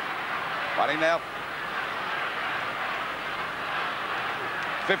 Running now.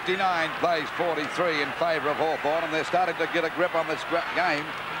 59 plays 43 in favour of Hawthorn, and they're starting to get a grip on this game.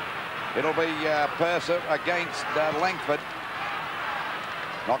 It'll be Purser against Langford.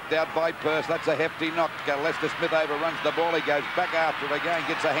 Knocked out by Purser. That's a hefty knock. Lester Smith overruns the ball. He goes back after it again.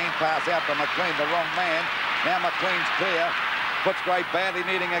 Gets a hand pass out to McLean, the wrong man. Now McLean's clear. Footscray badly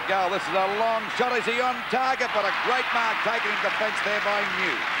needing a goal. This is a long shot. Is he on target? But a great mark taken in defence there by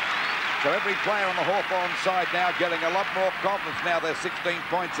New. So every player on the Hawthorn side now getting a lot more confidence now. They're 16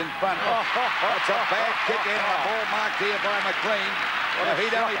 points in front. That's a bad kick in. The ball marked here by McLean.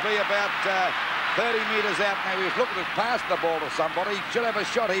 He'd only be about 30 metres out. Now he was looking to pass the ball to somebody. He should have a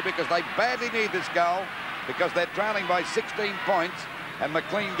shot here because they badly need this goal because they're trailing by 16 points. And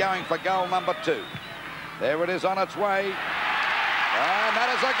McLean going for goal number 2. There it is on its way. And that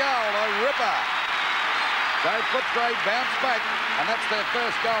is a goal, a ripper. So Footscray bounced back, and that's their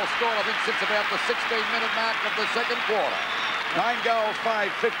first goal scored, I think, since about the 16-minute mark of the second quarter. 9 goals,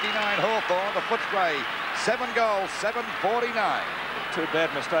 5.59 Hawthorn to Footscray. 7 goals, 7.49. Two bad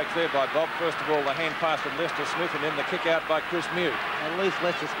mistakes there by Bob. First of all, the hand pass from Lester Smith, and then the kick out by Chris Mew. At least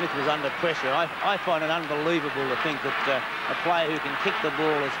Lester Smith was under pressure. I find it unbelievable to think that a player who can kick the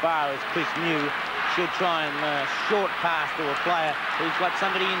ball as far as Chris Mew should try and short pass to a player who's got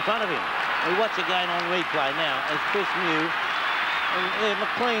somebody in front of him. We watch again on replay now as Chris Mew and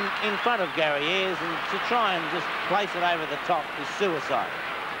McLean in front of Gary Ayres, and to try and just place it over the top is suicide.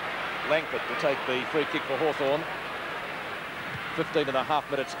 Langford to take the free kick for Hawthorn.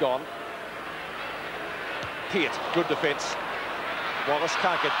 15.5 minutes gone. Peart, good defence. Wallace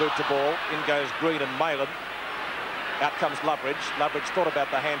can't get boot to ball. In goes Green and Malin. Out comes Loveridge. Loveridge thought about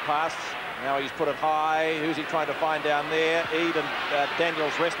the hand pass. Now he's put it high. Who's he trying to find down there? Eade and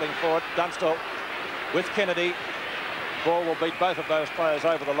Daniels wrestling for it. Dunstall with Kennedy. Ball will beat both of those players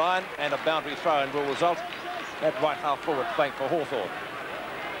over the line, and a boundary throw-in will result at right half forward flank for Hawthorn.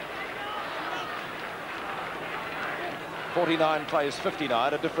 49 plays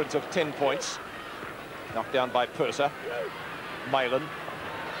 59, a difference of 10 points. Knocked down by Purser. Malin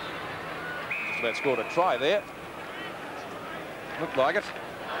just about scored a try there. Looked like it.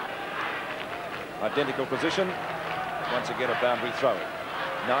 Identical position. Once again a boundary throw-in.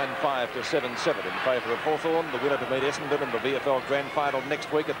 9-5 to 7-7 in favour of Hawthorn, the winner to meet Essendon in the VFL Grand Final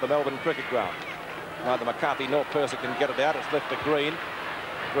next week at the Melbourne Cricket Ground. Neither McCarthy nor Purser can get it out. It's left to Green.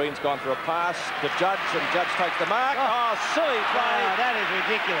 Green's gone for a pass to Judge, and Judge takes the mark. Oh, silly play. Oh, that is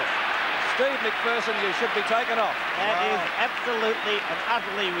ridiculous. Steve McPherson, you should be taken off. That is absolutely and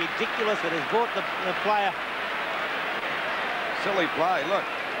utterly ridiculous. It has brought the player. Silly play, look.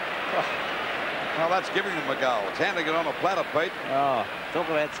 Well, that's giving them a goal. It's handing it on a platter, Pete. Oh, talk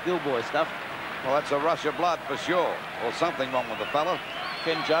about schoolboy stuff. Well, that's a rush of blood for sure, or something wrong with the fella.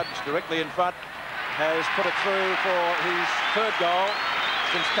 Ken Judge, directly in front, has put it through for his third goal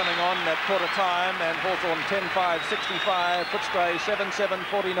since coming on at quarter time, and Hawthorn 10-5, 65, Footscray 7-7,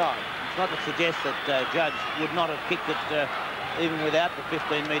 49. It's not to suggest that Judge would not have kicked it even without the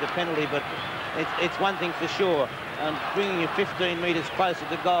 15-metre penalty, but it's one thing for sure. And bringing you 15 metres closer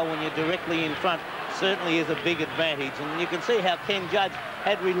to goal when you're directly in front certainly is a big advantage. And you can see how Ken Judge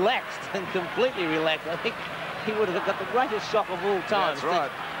had relaxed and completely relaxed. I think he would have got the greatest shock of all time. That's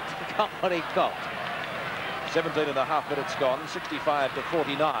right. To cop what he copped. 17.5 minutes gone, 65 to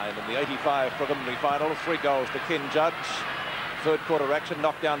 49 in the 85 preliminary final. 3 goals to Ken Judge. Third quarter action,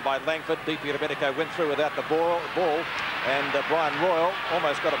 knocked down by Langford. DP Rebecca went through without the ball. And Brian Royal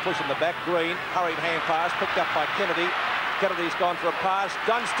almost got a push in the back. Green, hurried hand pass, picked up by Kennedy. Kennedy's gone for a pass.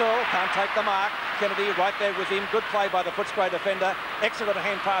 Dunstall can't take the mark. Kennedy right there with him. Good play by the Footscray defender. Excellent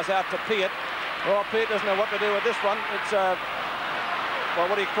hand pass out to Peart. Well, Peart doesn't know what to do with this one. It's well,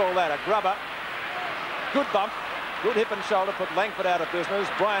 what do you call that? A grubber. Good bump. Good hip and shoulder, put Langford out of business.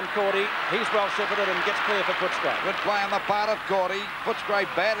 Brian Cordy, he's well shepherded and gets clear for Footscray. Good play on the part of Cordy. Footscray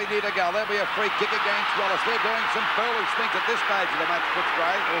badly need a goal. There'll be a free kick against Wallace. They're doing some foolish things at this stage of the match,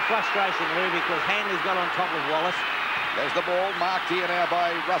 Footscray. Well, frustration, Lou, because Hanley's got on top of Wallace. There's the ball marked here now by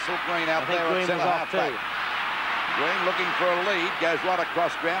Russell Green out there at centre half-back. Green looking for a lead, goes right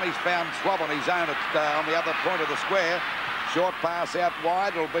across ground. He's found Swab on his own on the other point of the square. Short pass out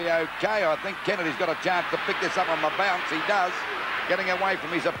wide will be okay. I think Kennedy's got a chance to pick this up on the bounce. He does, getting away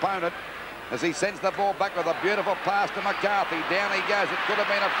from his opponent as he sends the ball back with a beautiful pass to McCarthy. Down he goes. It could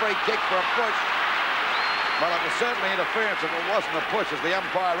have been a free kick for a push. Well, it was certainly interference if it wasn't a push, as the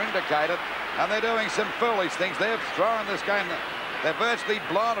umpire indicated. And they're doing some foolish things. They've thrown this game. They're virtually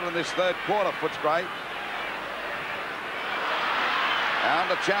blinded in this third quarter, Footscray.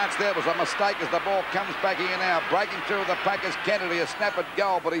 And the chance there was a mistake as the ball comes back here now. Breaking through the pack is Kennedy, a snap at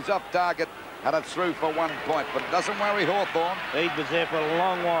goal, but he's off target and it's through for 1 point. But it doesn't worry Hawthorn. Eade was there for a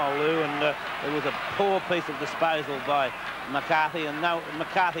long while, Lou, and it was a poor piece of disposal by McCarthy. And no,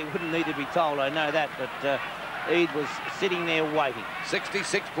 McCarthy wouldn't need to be told, I know that, but Eade was sitting there waiting.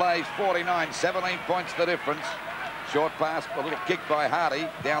 66 plays, 49, 17 points the difference. Short pass, a little kick by Hardy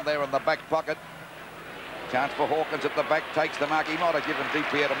down there in the back pocket. Chance for Hawkins at the back, takes the mark. He might have given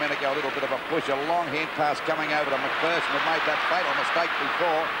DP a little bit of a push. A long hand pass coming over to McPherson, who made that fatal mistake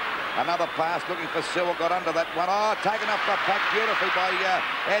before. Another pass looking for Sewell, got under that one. Oh, taken off the puck beautifully by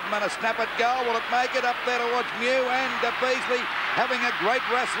Edmund. A snap at goal. Will it make it up there towards Mew and Beasley having a great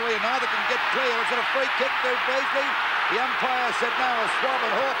wrestle here. Neither can get clear. Is it a free kick to Beasley? The umpire said no. A Swab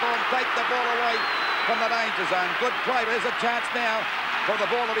and Hawthorn take the ball away from the danger zone. Good play, but there's a chance now for the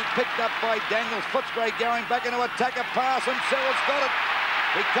ball to be picked up by Daniels. Footscray going back into attack, a pass, and Sewell's got it.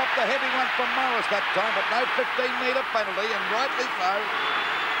 He copped the heavy one from Morris that time, but no 15-metre penalty, and rightly so.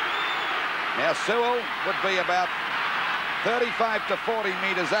 Now Sewell would be about 35 to 40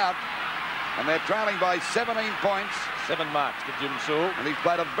 metres out, and they're trailing by 17 points. 7 marks to Jim Sewell. And he's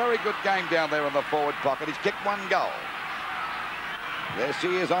played a very good game down there in the forward pocket. He's kicked 1 goal. There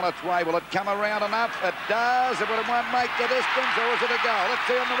she is on its way. Will it come around enough? It does. It won't make the distance, or is it a goal? Let's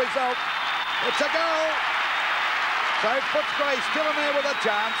see on the result. It's a goal. So Footscray still in there with a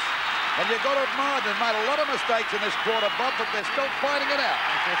chance. And you've got to admire they've made a lot of mistakes in this quarter, Bob, but they're still fighting it out.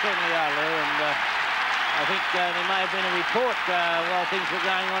 They certainly are, Lou, and I think there may have been a report while things were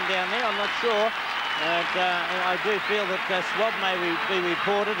going on down there. I'm not sure. But I do feel that Swab may be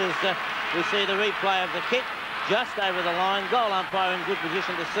reported as we see the replay of the kick just over the line. Goal umpire in good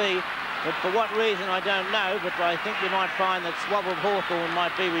position to see. But for what reason, I don't know. But I think you might find that Swab of Hawthorn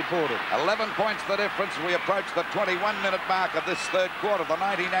might be reported. 11 points the difference. We approach the 21-minute mark of this third quarter, the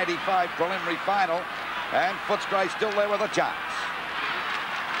 1985 preliminary final. And Footscray still there with a chance.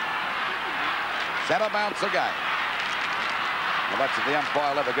 Centre bounce again. Well, that's if the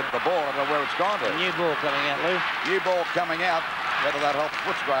umpire will ever get the ball. I don't know where it's gone to. A new ball coming out, Lou. New ball coming out. Whether that helps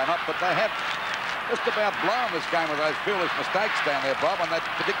Footscray or not, but they have just about blown this game with those foolish mistakes down there, Bob, and that's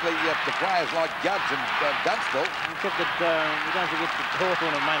particularly to players like Judge and Dunstall. Except that you don't forget that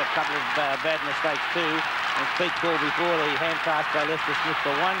Hawthorn have made a couple of bad mistakes too. And Pete called before the hand pass by Lester Smith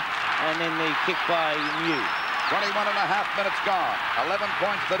for one, and then the kick by New. 21 and a half minutes gone. 11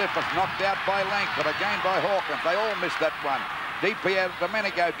 points the difference. Knocked out by Langford, again by Hawkins. They all missed that one. DP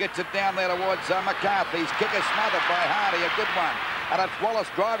Domenico gets it down there towards McCarthy's kick is smothered by Hardy, a good one. And it's Wallace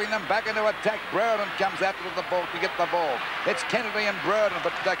driving them back into attack. Brereton comes out with the ball to get the ball. It's Kennedy and Brereton,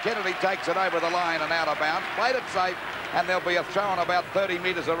 but Kennedy takes it over the line and out of bounds. Played it safe, and there'll be a throw on about 30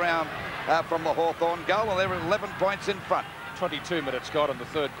 metres around from the Hawthorn goal, and they're 11 points in front. 22 minutes gone in the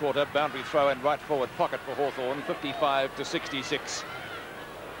third quarter. Boundary throw in right forward pocket for Hawthorn, 55 to 66.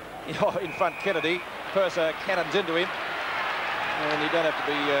 In front, Kennedy. Purser cannons into him. And you don't have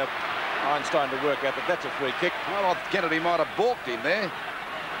to be Einstein to work out that that's a free kick. Well, Kennedy might have balked him there.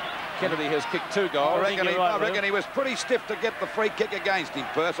 Kennedy has kicked 2 goals. I reckon he was pretty stiff to get the free kick against him,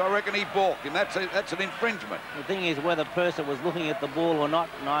 Purser. I reckon he balked him. That's an infringement. The thing is whether Purser was looking at the ball or not,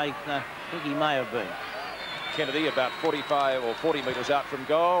 and I think he may have been. Kennedy about 45 or 40 metres out from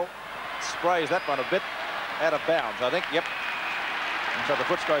goal. Sprays that one a bit out of bounds, I think. Yep. And so the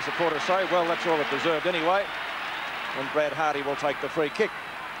Footscray supporters say, well, that's all it deserved anyway. And Brad Hardy will take the free kick.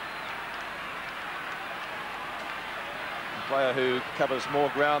 A player who covers more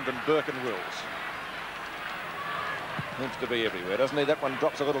ground than Burke and Wills. Seems to be everywhere, doesn't he? That one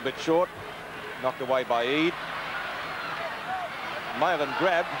drops a little bit short. Knocked away by Eade. Mayland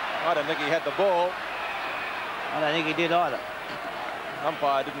grabbed. I don't think he had the ball. I don't think he did either.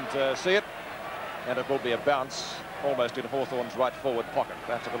 Umpire didn't see it. And it will be a bounce almost in Hawthorn's right forward pocket.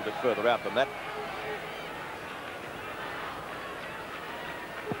 That's a little bit further out than that.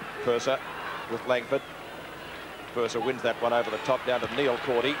 Purser with Langford. Purser wins that one over the top down to Neil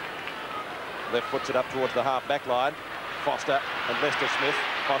Cordy. Left puts it up towards the half-back line. Foster and Lester Smith.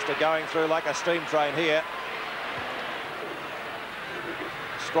 Foster going through like a steam train here.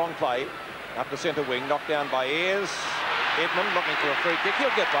 Strong play. Up the centre wing. Knocked down by Ayres. Edmund looking for a free kick.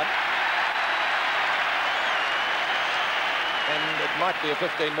 He'll get one. And it might be a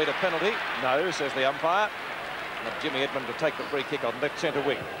 15-metre penalty. No, says the umpire. And Jimmy Edmund to take the free kick on left centre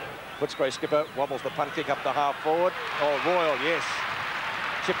wing. Footscray skipper wobbles the punt kick up the half forward. Oh, Royal, yes.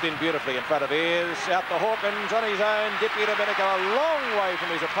 Chipped in beautifully in front of Ayres. Out to Hawkins on his own. Dippy Domenico a long way from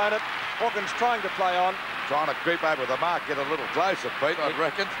his opponent. Hawkins trying to play on. Trying to creep over the mark, get a little closer, Pete, I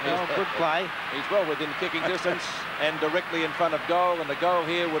reckon. Oh, good play. He's well within kicking distance and directly in front of goal. And the goal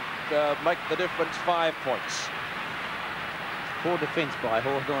here would make the difference 5 points. Poor defence by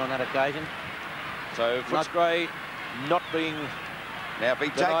Hawthorn on that occasion. So Footscray not being... Now, if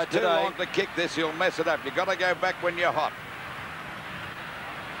he takes too long to kick this, he'll mess it up. You've got to go back when you're hot.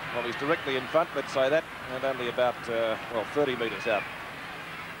 Well, he's directly in front, let's say that, and only about, 30 metres out.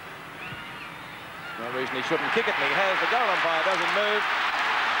 No reason he shouldn't kick it, and he has. The goal umpire doesn't move.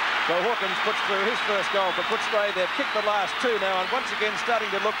 So Hawkins puts through his first goal for Footscray. They've kicked the last 2 now, and once again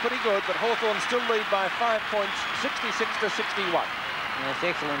starting to look pretty good, but Hawthorn still lead by 5 points, 66 to 61. That's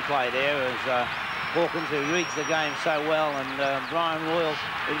excellent play there as Hawkins, who reads the game so well, and Brian Royal,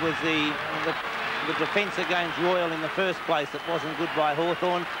 it was the defence against Royal in the first place that wasn't good by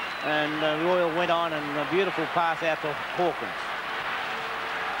Hawthorn, and Royal went on and a beautiful pass out to Hawkins.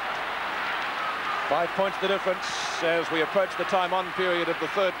 5 points the difference as we approach the time-on period of the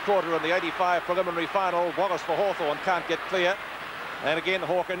third quarter in the 85 preliminary final. Wallace for Hawthorn can't get clear. And again,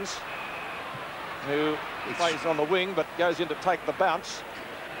 Hawkins, who plays on the wing but goes in to take the bounce.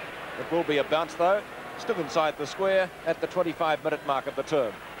 It will be a bounce, though. Still inside the square at the 25-minute mark of the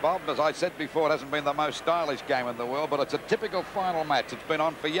term. Bob, as I said before, it hasn't been the most stylish game in the world, but it's a typical final match. It's been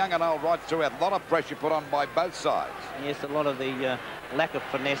on for young and old right throughout. A lot of pressure put on by both sides. Yes, a lot of the lack of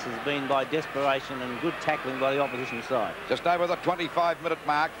finesse has been by desperation and good tackling by the opposition side. Just over the 25-minute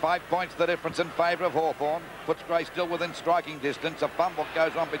mark, 5 points the difference in favour of Hawthorn. Footscray still within striking distance. A fumble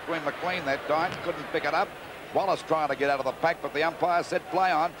goes on between McLean that time. Couldn't pick it up. Wallace trying to get out of the pack, but the umpire said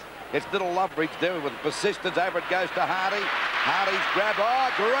play on. It's little Loveridge there with persistence. Over it goes to Hardy. Hardy's grab.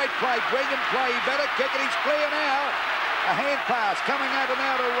 Oh, great play. Brilliant play. He better kick it. He's clear now. A hand pass coming over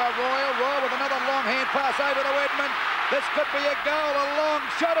now to Royal. Royal with another long hand pass over to Edmund. This could be a goal. A long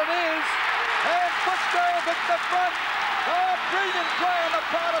shot it is. And Footscray at the front. Oh, brilliant play on the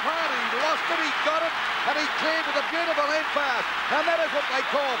part of Hardy. He lost it. He got it. And he cleared with a beautiful hand pass. And that is what they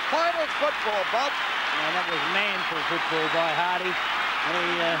call final football, Bob. And that was manful football by Hardy. And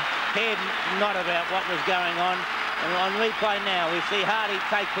he cared not about what was going on. And on replay now, we see Hardy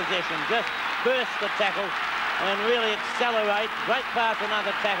take possession, just burst the tackle and really accelerate. Great pass,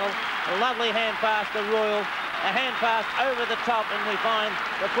 another tackle. A lovely hand pass to Royal. A hand pass over the top, and we find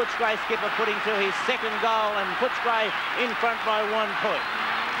the Footscray skipper putting to his second goal, and Footscray in front by 1 point.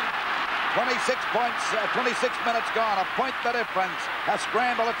 26 points, 26 minutes gone, a point the difference. A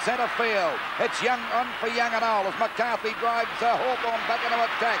scramble at centre field. It's young on for young and old as McCarthy drives Hawthorn back into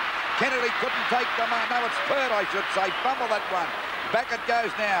attack. Kennedy couldn't take the mark. No, it's Pert, I should say. Fumble that one. Back it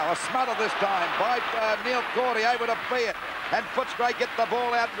goes now. A smother this time by Neil Cordy over to Beard. And Footscray get the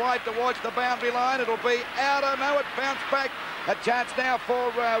ball out wide towards the boundary line. It'll be out. Oh, no, it bounced back. A chance now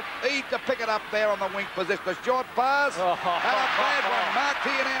for Eade to pick it up there on the wing position. A short pass and a bad one. Marked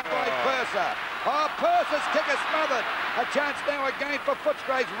here now by Purser. Oh, Purser's kick is smothered. A chance now again for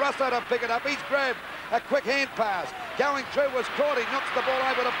Footscray's Russo to pick it up. He's grabbed. A quick hand pass. Going through was Cordy. Knocks the ball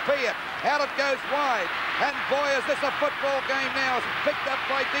over to Peart. Out it goes wide. And boy, is this a football game now. It's picked up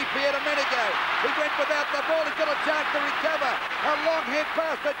by DiPiero a minute ago. He went without the ball. He's got a chance to recover. A long hand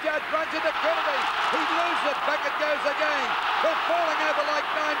pass. The judge runs into Kennedy. He loses it. Back it goes again. They're falling over like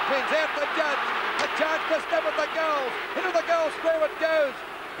 9 pins. Out the judge. A chance to step at the goals. Into the goal square it goes.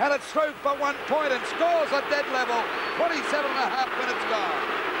 And it's through for 1 point and scores a dead level. 27.5 minutes gone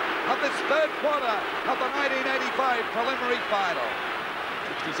of this third quarter of the 1985 preliminary final.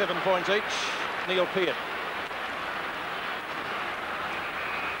 67 points each. Neil Peart.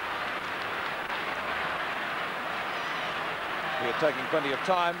 Peart taking plenty of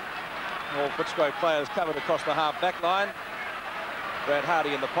time. All Footscray players covered across the half-back line. Brad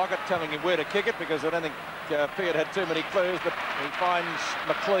Hardy in the pocket, telling him where to kick it because I don't think Peart had too many clues, but he finds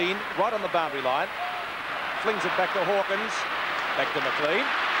McLean right on the boundary line. Flings it back to Hawkins. Back to McLean.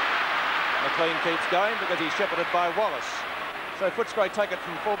 McLean keeps going because he's shepherded by Wallace. So Footscray take it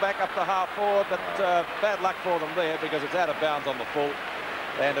from full-back up to half-forward, but bad luck for them there because it's out of bounds on the full,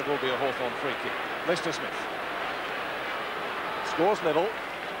 and it will be a Hawthorn free kick. Lester Smith. Scores level.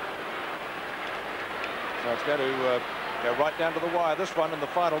 So it's going to go right down to the wire, this one, in the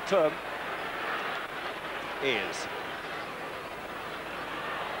final term. Is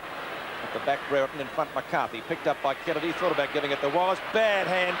at the back, Brereton in front, McCarthy picked up by Kennedy, thought about giving it to Wallace. Bad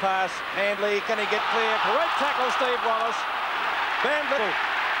hand pass. Handley, can he get clear? Great tackle, Steve Wallace. Band little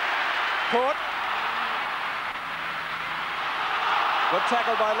caught. Good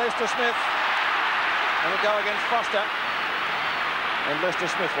tackle by Lester Smith, and it'll go against Foster, and Lester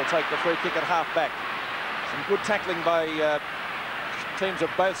Smith will take the free kick at half back. Some good tackling by teams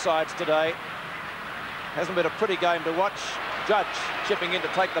of both sides today. Hasn't been a pretty game to watch. Judge chipping in to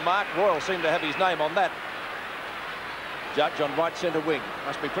take the mark. Royal seemed to have his name on that. Judge on right centre wing.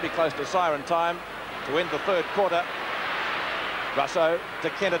 Must be pretty close to siren time to end the third quarter. Russo to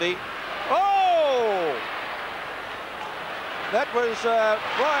Kennedy. Oh! That was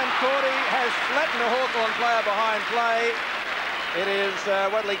Brian Cordy has flattened a Hawthorn player behind play. It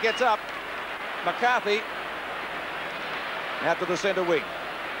is, well, he gets up. McCarthy out to the centre wing.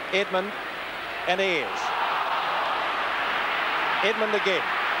 Edmund and Ayres. Edmund again.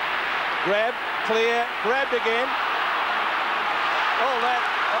 Grab, clear, grabbed again. All that.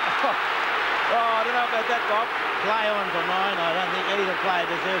 Oh, I don't know about that, Bob. Play on for mine. I don't think either player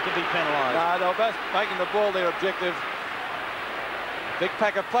deserves to be penalised. No, they're both making the ball their objective. Big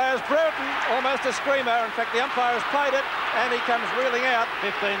pack of players. Brereton, almost a screamer. In fact, the umpire has played it, and he comes reeling out.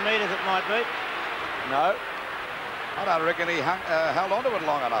 15 metres it might be. No. I don't reckon he held on to it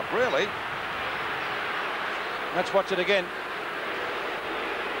long enough, really. Let's watch it again.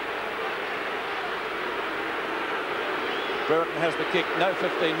 Brereton has the kick, no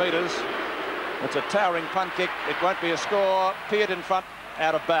 15 metres. It's a towering punt kick. It won't be a score. Peart in front,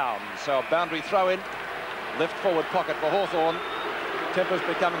 out of bounds. So a boundary throw in. Left forward pocket for Hawthorn. Tempers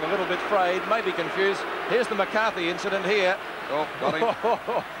becoming a little bit frayed, maybe confused. Here's the McCarthy incident here. Oh, got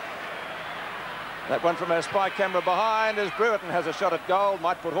him. That one from our spy camera behind as Brereton has a shot at goal.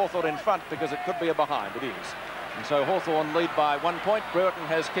 Might put Hawthorn in front because it could be a behind. It is. And so Hawthorn lead by 1 point. Brereton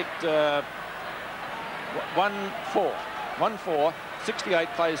has kicked 1-4. 1-4. 68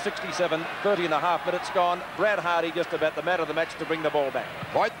 plays 67, 30 and a half minutes gone. Brad Hardy just about the man of the match to bring the ball back.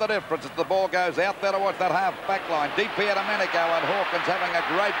 Quite the difference as the ball goes out there towards that half back line. Deep here to Domenico, and Hawkins having a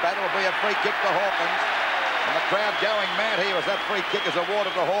great battle. It'll be a free kick to Hawkins. And the crowd going mad here as that free kick is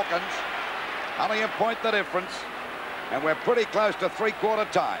awarded to Hawkins. Only a point the difference. And we're pretty close to three-quarter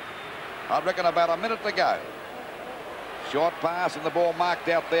time. I reckon about a minute to go. Short pass and the ball marked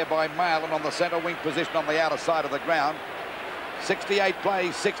out there by Malin on the centre wing position on the outer side of the ground. 68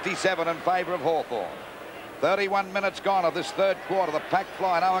 plays, 67 in favour of Hawthorn. 31 minutes gone of this third quarter. The pack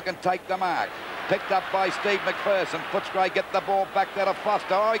fly, no one can take the mark. Picked up by Steve McPherson. Footscray get the ball back there to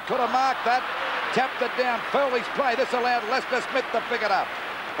Foster. Oh, he could have marked that. Tapped it down. Furley's play. This allowed Lester Smith to pick it up.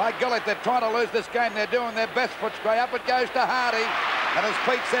 By golly, they're trying to lose this game. They're doing their best, Footscray. Up it goes to Hardy. And as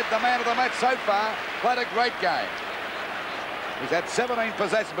Pete said, the man of the match so far, played a great game. He's had 17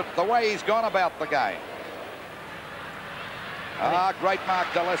 possessions, but the way he's gone about the game. Great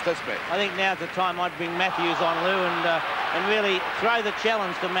mark to Lester Smith. I think now's the time I'd bring Matthews on, Lou, and really throw the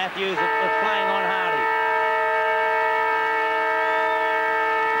challenge to Matthews of playing on Hardy.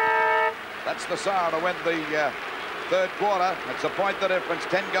 That's the siren to win the third quarter. It's a point the difference.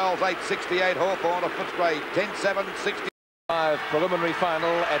 10 goals, 8-68 Hawthorn to Footscray, 10-7, 65. Preliminary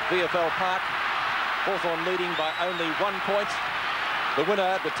final at VFL Park. Hawthorn leading by only 1 point. The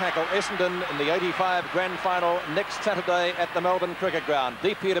winner to tackle Essendon in the 85 grand final next Saturday at the Melbourne Cricket Ground.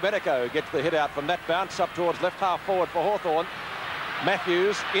 Deep here to Domenico gets the hit out from that bounce up towards left half forward for Hawthorn.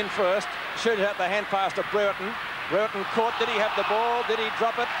 Matthews in first, shoots out the hand pass to Brereton. Brereton caught. Did he have the ball? Did he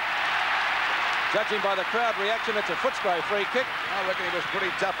drop it? Judging by the crowd reaction, it's a Footscray free kick. I reckon he was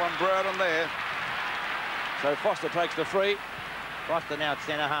pretty tough on Brereton there. So Foster takes the free. Foster now at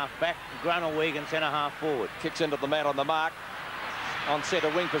centre half back. Grunner Wigan centre half forward. Kicks into the man on the mark. On centre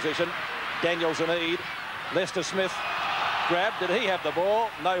wing position, Daniels and Eade. Lester Smith grabbed. Did he have the ball?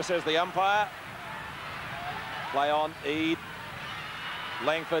 No, says the umpire. Play on, Eade,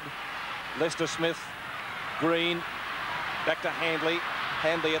 Langford, Lester Smith, Green, back to Handley.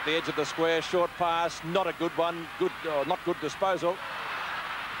 Handley at the edge of the square, short pass, not a good one. Not good disposal.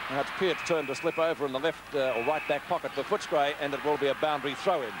 Now it's Peart's turn to slip over in the left or right back pocket for Footscray, and it will be a boundary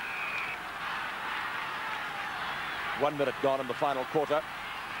throw-in. 1 minute gone in the final quarter.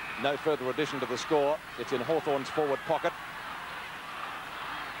 No further addition to the score. It's in Hawthorn's forward pocket.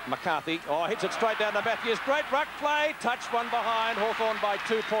 McCarthy, hits it straight down to Matthews. Great ruck play. Touch one behind. Hawthorn by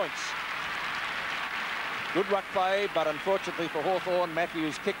 2 points. Good ruck play, but unfortunately for Hawthorn,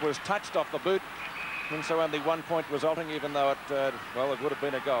 Matthews' kick was touched off the boot. And so only 1 point resulting, even though it, well, it would have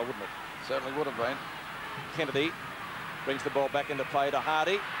been a goal, wouldn't it? Certainly would have been. Kennedy brings the ball back into play to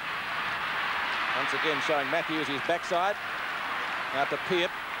Hardy. Once again showing Matthews his backside. Out to Peart.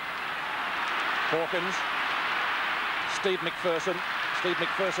 Hawkins. Steve McPherson. Steve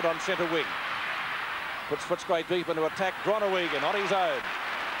McPherson on centre wing. Puts Footscray deep into attack. Gronewegan on his own.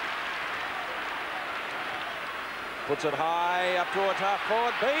 Puts it high up towards half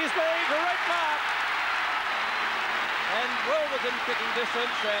forward. Beasley, great mark. And well within kicking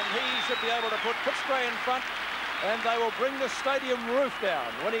distance, and he should be able to put Footscray in front, and they will bring the stadium roof down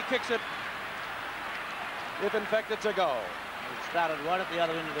when he kicks it, if in fact it's a goal. It started right at the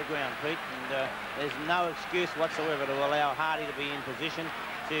other end of the ground, Pete, and there's no excuse whatsoever to allow Hardy to be in position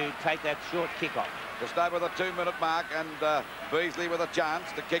to take that short kick-off. Just over the 2 minute mark, and Beasley with a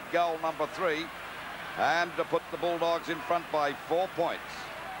chance to kick goal number 3 and to put the Bulldogs in front by 4 points.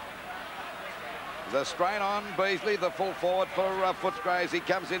 The strain on Beasley, the full forward for Footscray, as he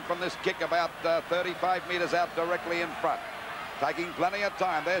comes in from this kick about 35 metres out directly in front. Taking plenty of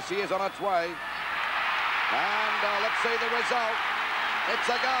time. There she is on its way. And let's see the result. It's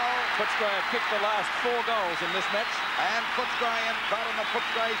a goal. Footscray have kicked the last 4 goals in this match. And Footscray in front, and the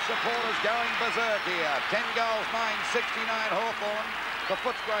Footscray supporters going berserk here. 10 goals, 9-69 Hawthorn. The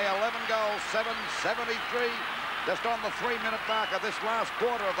Footscray 11 goals, 7-73. Just on the 3 minute mark of this last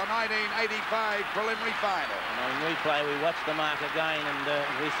quarter of the 1985 preliminary final. And on replay, we watched the mark again, and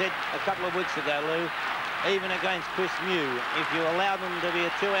we said a couple of weeks ago, Lou, even against Chris Mew, if you allow them to be a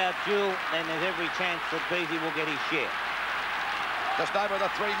 2-out duel, then there's every chance that Beatty will get his share. Just over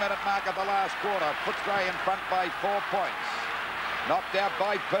the 3 minute mark of the last quarter. Footscray in front by 4 points. Knocked out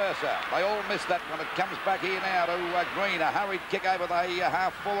by Purser. They all missed that one. It comes back here now to Green. A hurried kick over the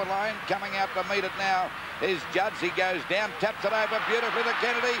half-forward line. Coming out to meet it now is Judge. He goes down, taps it over beautifully to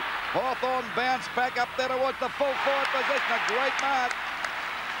Kennedy. Hawthorn bounced back up there towards the full forward position. A great mark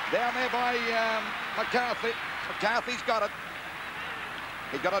down there by McCarthy. McCarthy's got it.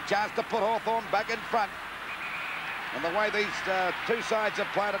 He got a chance to put Hawthorn back in front. And the way these two sides have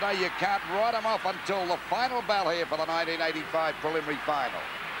played today, you can't write them off until the final bell here for the 1985 preliminary final.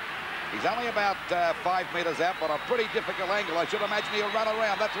 He's only about 5 metres out, but a pretty difficult angle. I should imagine he'll run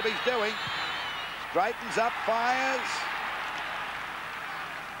around. That's what he's doing. Straightens up, fires.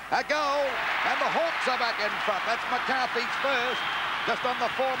 A goal, and the Hawks are back in front. That's McCarthy's first. Just on the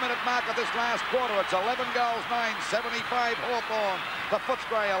 4-minute mark of this last quarter, it's 11 goals, 9, 75 Hawthorn. The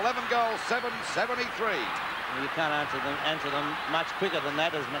Footscray, 11 goals, 7, 73. You can't answer them much quicker than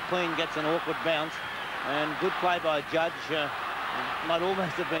that as McLean gets an awkward bounce. And good play by Judge. Might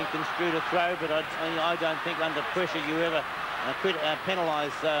almost have been construed a throw, but I don't think under pressure you ever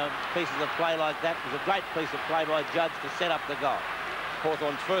penalise pieces of play like that. It was a great piece of play by Judge to set up the goal.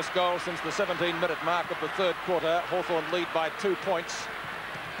 Hawthorn's first goal since the 17-minute mark of the third quarter. Hawthorn lead by 2 points.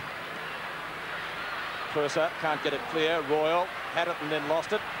 Purser can't get it clear. Royal had it and then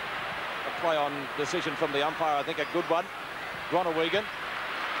lost it. A play on decision from the umpire, I think a good one. Groenewegen.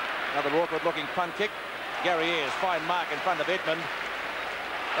 Another awkward-looking punt kick. Gary Ayres, fine mark in front of Edmund.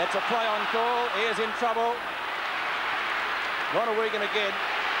 It's a play on call. Ayres in trouble. Groenewegen again.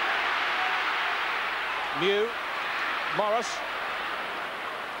 Mew. Morris.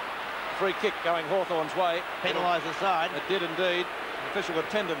 Free kick going Hawthorn's way. Penalised the side. It did indeed. Official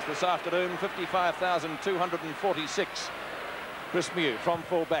attendance this afternoon, 55,246. Chris Mew from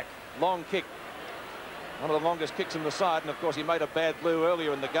full-back. Long kick. One of the longest kicks in the side, and of course he made a bad blue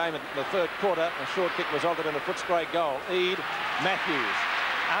earlier in the game in the third quarter. A short kick resulted in a Footscray goal. Eade, Matthews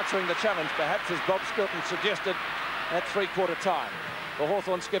answering the challenge, perhaps as Bob Skilton suggested at three-quarter time. The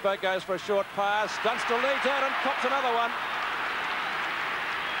Hawthorn skipper goes for a short pass. Dunstall leads out and cops another one.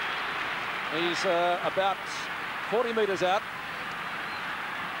 He's about 40 metres out.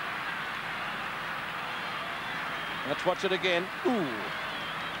 Let's watch it again. Ooh.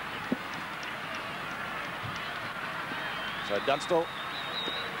 So Dunstall,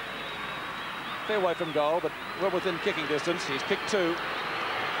 fair way from goal, but well within kicking distance. He's kicked 2.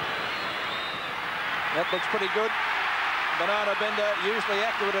 That looks pretty good. Banana Bender usually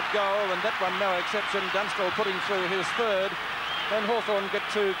accurate at goal, and that one no exception. Dunstall putting through his third. And Hawthorn get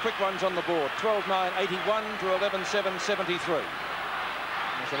 2 quick ones on the board. 12-9-81 to 11-7-73.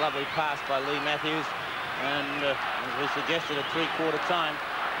 It's a lovely pass by Lee Matthews. And as we suggested at three-quarter time,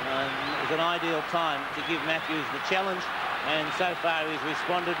 it was an ideal time to give Matthews the challenge. And so far he's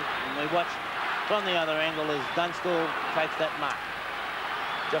responded. And we watch from the other angle as Dunstall takes that mark.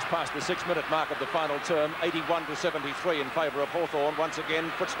 Just past the 6-minute mark of the final term, 81-73 in favour of Hawthorn. Once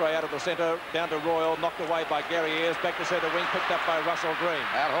again, Footscray out of the centre, down to Royal, knocked away by Gary Ayres, back to centre wing, picked up by Russell Green.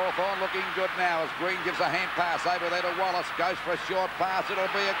 And Hawthorn looking good now as Green gives a hand pass over there to Wallace, goes for a short pass. It'll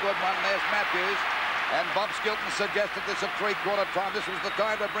be a good one. There's Matthews. And Bob Skilton suggested this at three-quarter time. This was the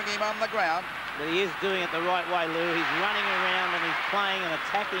time to bring him on the ground. But he is doing it the right way, Lou. He's running around and he's playing an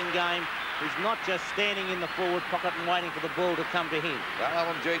attacking game. He's not just standing in the forward pocket and waiting for the ball to come to him. Well,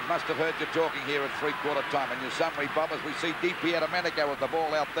 Alan Jeans must have heard you talking here at three-quarter time. In your summary, Bob, as we see DP Domenico with the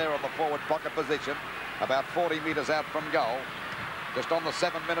ball out there on the forward pocket position, about 40 metres out from goal, just on the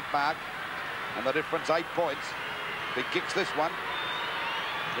 7-minute mark, and the difference 8 points. If he kicks this one,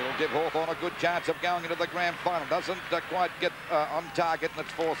 it'll give Hawthorn a good chance of going into the grand final. Doesn't quite get on target, and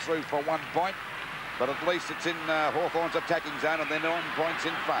it's forced through for 1 point. But at least it's in Hawthorn's attacking zone, and they're 9 points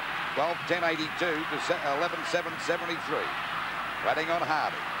in front. 12-10-82 to 11-7-73. Ratting on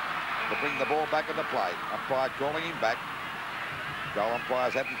Hardy to bring the ball back into play. Umpire calling him back. Goal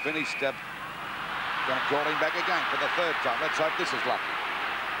umpires hadn't finished. Going to call him back again for the 3rd time. Let's hope this is lucky.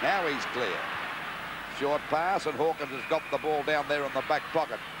 Now he's clear. Short pass, and Hawkins has got the ball down there in the back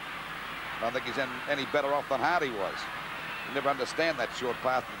pocket. I don't think he's any better off than Hardy was. You never understand that short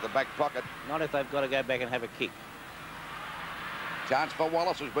pass to the back pocket. Not if they've got to go back and have a kick. Chance for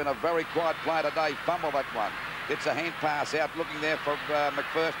Wallace, who's been a very quiet player today. Fumble that one. Gets a hand pass out, looking there for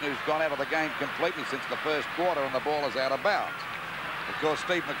McPherson, who's gone out of the game completely since the first quarter, and the ball is out of bounds. Of course,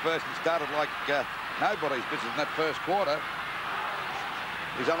 Steve McPherson started like nobody's business in that first quarter.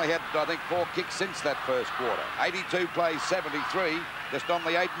 He's only had, I think, 4 kicks since that first quarter. 82 plays 73, just on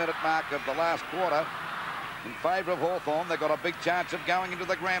the 8-minute mark of the last quarter. In favour of Hawthorn, they've got a big chance of going into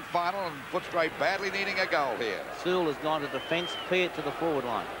the grand final, and Footscray badly needing a goal here. Sewell has gone to defence, Peart to the forward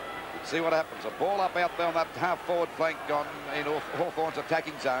line. See what happens. A ball up out there on that half-forward flank on in Hawthorn's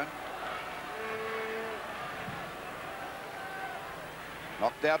attacking zone.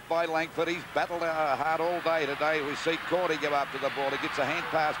 Knocked out by Langford. He's battled hard all day today. We see Cordy go after the ball. He gets a hand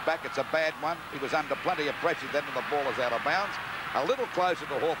pass back. It's a bad one. He was under plenty of pressure then, and the ball is out of bounds. A little closer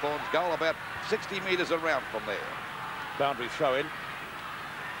to Hawthorn's goal, about 60 metres around from there. Boundary throw in.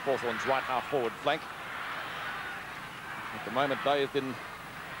 Hawthorn's right half-forward flank. At the moment, bathed in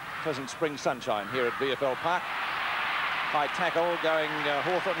pleasant spring sunshine here at VFL Park. High tackle going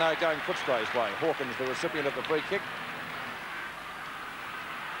Hawthorn, no, going Footscray's way. Hawkins, the recipient of the free kick.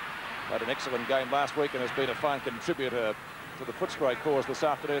 Had an excellent game last week and has been a fine contributor to the Footscray cause this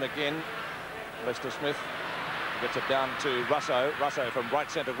afternoon again. Lester Smith gets it down to Russo. Russo from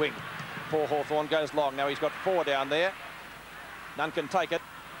right centre wing. For Hawthorn goes long. Now he's got 4 down there. None can take it.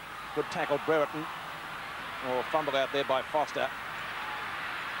 Good tackle, Brereton. Or fumbled out there by Foster.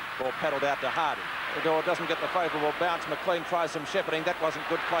 Ball paddled out to Hardy. The door doesn't get the favourable bounce. McLean tries some shepherding. That wasn't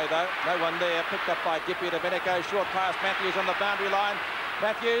good play though. No one there. Picked up by Dippy Domenico. Short pass. Matthews on the boundary line.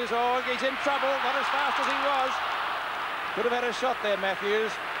 Matthews, oh, he's in trouble. Not as fast as he was. Could have had a shot there,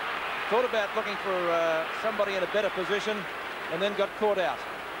 Matthews. Thought about looking for somebody in a better position and then got caught out.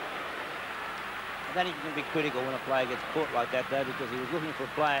 I don't think you can be critical when a player gets caught like that, though, because he was looking for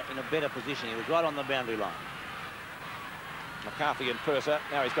a player in a better position. He was right on the boundary line. McCarthy and Purser.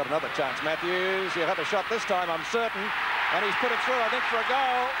 Now he's got another chance. Matthews, he'll have a shot this time, I'm certain. And he's put it through, I think, for a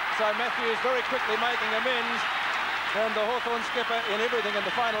goal. So Matthews very quickly making amends. And the Hawthorn skipper in everything in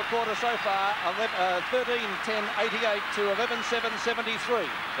the final quarter so far, 13-10-88 to 11-7-73.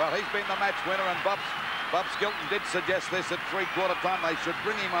 Well, he's been the match winner, and Bob Skilton did suggest this at three-quarter time. They should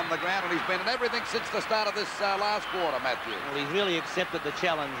bring him on the ground, and he's been in everything since the start of this last quarter, Matthew. Well, he's really accepted the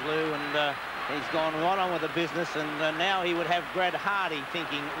challenge, Lou, and he's gone right on with the business, and now he would have Brad Hardy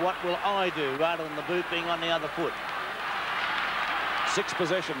thinking, what will I do, rather than the boot being on the other foot. 6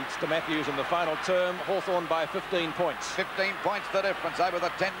 possessions to Matthews in the final term. Hawthorn by 15 points. 15 points the difference over the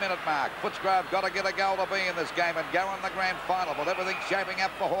 10-minute mark. Footscray got to get a goal to be in this game and go in the grand final, but everything's shaping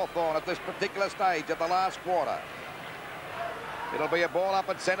up for Hawthorn at this particular stage of the last quarter. It'll be a ball up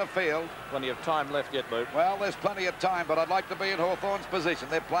at centre field. Plenty of time left yet, Luke. Well, there's plenty of time, but I'd like to be in Hawthorn's position.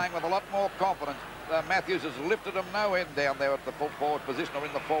 They're playing with a lot more confidence. Matthews has lifted them no end down there at the full forward position or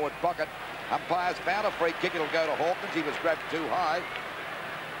in the forward pocket. Umpires found a free kick. It'll go to Hawkins. He was grabbed too high.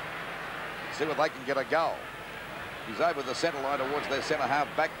 See what they can get a goal. He's over the centre line towards their centre-half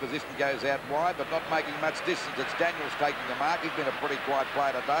back position, goes out wide, but not making much distance. It's Daniels taking the mark. He's been a pretty quiet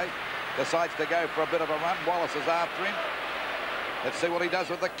player today. Decides to go for a bit of a run. Wallace is after him. Let's see what he does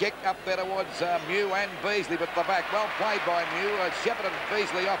with the kick up there towards Mew and Beasley with the back. Well played by Mew. Shepherd and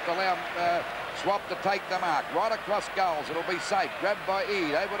Beasley off to allow Swap to take the mark. Right across goals. It'll be safe. Grabbed by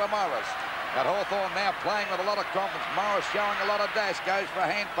Eade. Over to Morris. At Hawthorn now playing with a lot of confidence. Morris showing a lot of dash. Goes for a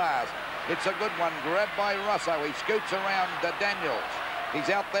hand pass. It's a good one. Grabbed by Russo. He scoots around Daniels. He's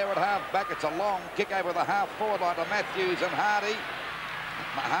out there at half-back. It's a long kick over the half-forward line to Matthews and Hardy.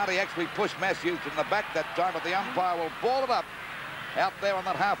 Hardy actually pushed Matthews from the back that time, but the umpire will ball it up out there on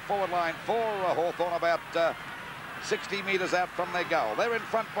that half-forward line for Hawthorn, about 60 metres out from their goal. They're in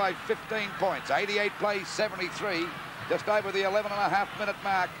front by 15 points. 88 plays 73, just over the 11.5-minute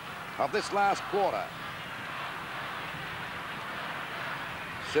mark of this last quarter.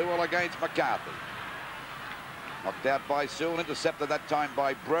 Sewell against McCarthy. Knocked out by Sewell, intercepted that time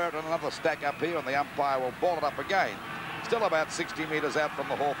by Brereton. Another stack up here, and the umpire will ball it up again. Still about 60 metres out from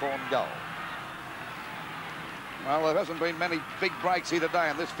the Hawthorn goal. Well, there hasn't been many big breaks here today,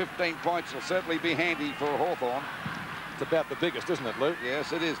 and this 15 points will certainly be handy for Hawthorn. It's about the biggest, isn't it, Luke?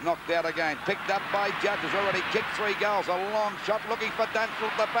 Yes, it is. Knocked out again. Picked up by Judge. Has already kicked 3 goals. A long shot looking for Dunstall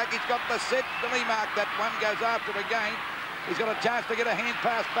at the back. He's got the set. Then he marked that one. Goes after it again. He's got a chance to get a hand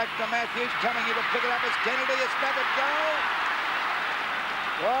pass back to Matthews. Coming in to pick it up is Kennedy. A staggered goal.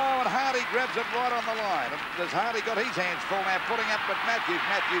 Oh, and Hardy grabs it right on the line. Has Hardy got his hands full now, putting up with Matthews.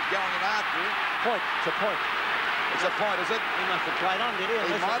 Matthews going in after him. Point to point. It's a point, is it? He must have played on, did he?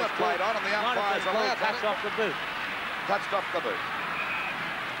 He might have played on, and the umpire's allowed that. Touched off the boot. Touched off the boot.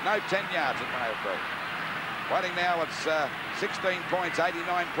 No 10 yards it may have been. Waiting now, it's 16 points, 89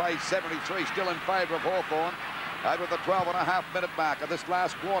 plays, 73, still in favour of Hawthorn. Over the 12.5-minute mark of this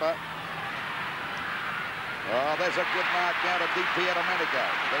last quarter. Oh, there's a good mark now to DP Domenico.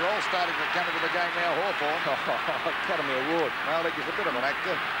 They're all starting to come into the game now, Hawthorn. Academy Award. Well, he's a bit of an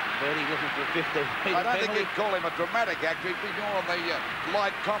actor. Birdie looking for a 15-metre I don't think he'd call him a dramatic actor. He'd be more on the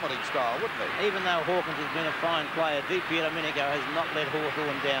light comedy style, wouldn't he? Even though Hawkins has been a fine player, DP Domenico has not let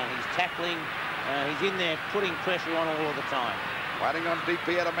Hawthorn down. He's tackling. He's in there putting pressure on all of the time. Waiting on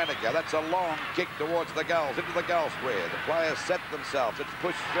DP Domenica. That's a long kick towards the goals, into the goal square. The players set themselves. It's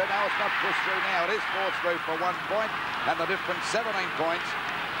pushed through. No, it's not pushed through now. It is forced through for 1 point, and the difference 17 points,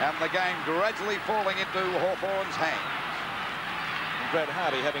 and the game gradually falling into Hawthorn's hands. And Brad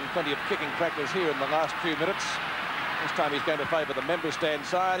Hardy having plenty of kicking practice here in the last few minutes. This time he's going to favour the member stand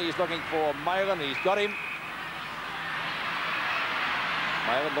side. He's looking for Malin. He's got him.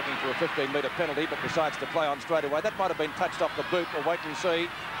 Malin looking for a 15-metre penalty, but decides to play on straight away. That might have been touched off the boot. We'll wait and see.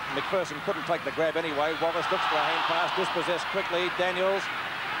 McPherson couldn't take the grab anyway. Wallace looks for a hand pass, dispossessed quickly. Daniels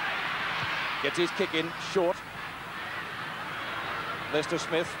gets his kick in, short. Lester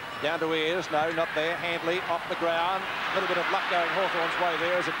Smith down to Ayres. No, not there. Handley off the ground. A little bit of luck going Hawthorn's way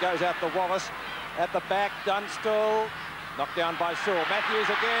there as it goes out to Wallace. At the back, Dunstall. Knocked down by Shaw. Matthews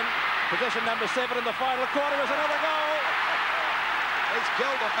again. Possession number 7 in the final quarter is another goal. He's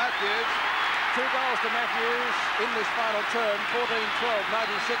killed him, Matthews. 2 goals to Matthews in this final term. 14-12,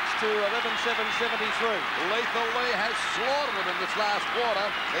 96 to 11-7, 73. Lethal Lee has slaughtered him in this last quarter.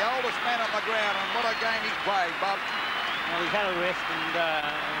 The oldest man on the ground, and what a game he's played, Bob. Well, he's had a rest, and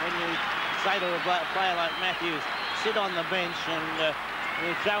when you say to a player like Matthews, sit on the bench and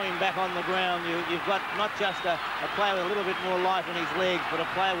you throw him back on the ground, you've got not just a player with a little bit more life in his legs, but a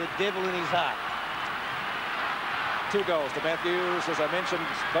player with devil in his heart. 2 goals to Matthews. As I mentioned,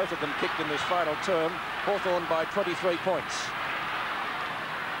 both of them kicked in this final term. Hawthorn by 23 points.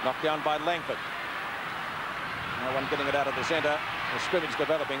 Knocked down by Langford. No one getting it out of the centre. The scrimmage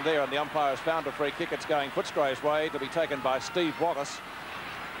developing there, and the umpire has found a free kick. It's going Footscray's way to be taken by Steve Wallace.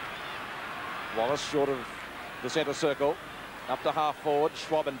 Wallace short of the centre circle. Up to half forward.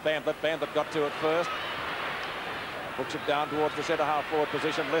 Schwab and Bamblett. Bamblett got to it first. Hooks it down towards the centre half forward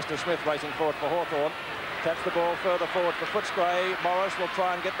position. Lester Smith racing forward for Hawthorn. Taps the ball further forward for Footscray. Morris will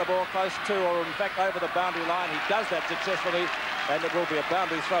try and get the ball close to, or in fact over the boundary line. He does that successfully, and it will be a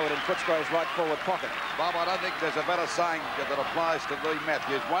boundary throw in Footscray's right forward pocket. Bob, I don't think there's a better saying that applies to Lee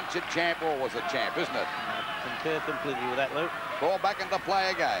Matthews. Once a champ, always a champ, isn't it? I concur completely with that, Luke. Ball back into play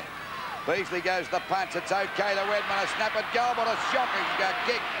again. Beasley goes the punch. It's okay to Redmond. A snap at goal, but a shocking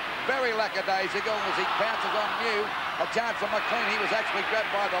kick. Very lackadaisical as he pounces on Mew. A chance for McLean. He was actually grabbed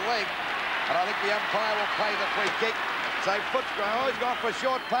by the leg. And I think the umpire will play the free kick. So Footscray, he's gone for a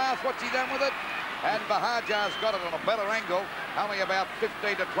short pass. What's he done with it? And Bahajar's got it on a better angle, only about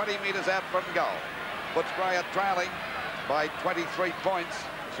 15 to 20 metres out from goal. Footscray are trailing by 23 points.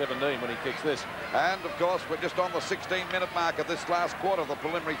 17 when he kicks this. And, of course, we're just on the 16-minute mark of this last quarter of the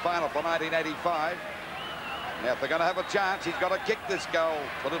preliminary final for 1985. Now, if they're going to have a chance, he's got to kick this goal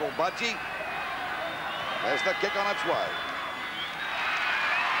for little Budgie. There's the kick on its way.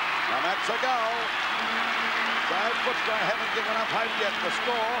 And that's a goal. So Footscray haven't given up hope yet. The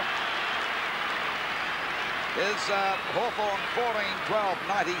score is Hawthorn 14-12,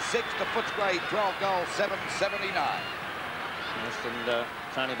 96 to Footscray 12 goals, 7-79. Yes, and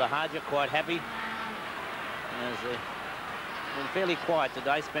Tony Bahajar quite happy. Has been fairly quiet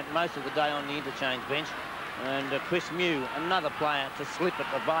today. Spent most of the day on the interchange bench. And Chris Mew, another player to slip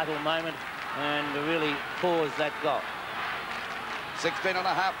at a vital moment and really cause that goal. 16 and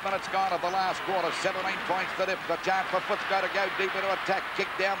a half minutes gone of the last quarter. 17 points to dip. A chance for Footscray to go deep into attack.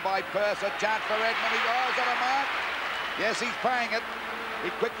 Kicked down by Pearce. A chance for Edmund. Is that a mark? Yes, he's paying it. He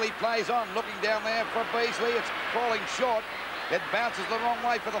quickly plays on, looking down there for Beasley. It's falling short. It bounces the wrong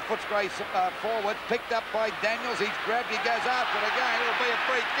way for the Footscray forward. Picked up by Daniels. He's grabbed. He goes after it again. It'll be a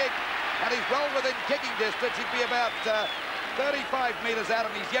free kick. And he's well within kicking distance. He'd be about 35 metres out,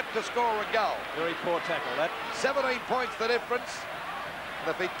 and he's yet to score a goal. Very poor tackle, that. 17 points the difference. And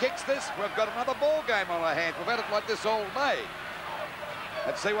if he kicks this, we've got another ball game on our hands. We've had it like this all day.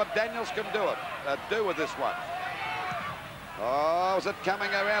 Let's see what Daniels can do with this one. Oh, is it coming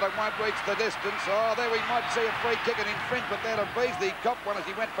around? It won't reach the distance. Oh, there we might see a free kick and infringement there of Beasley. He copped one as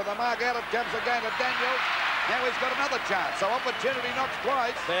he went for the mark. Out it comes again to Daniels. Now he's got another chance. So opportunity knocks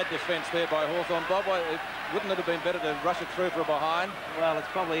twice. Bad defence there by Hawthorn. Bob, wouldn't it have been better to rush it through for a behind? Well, it's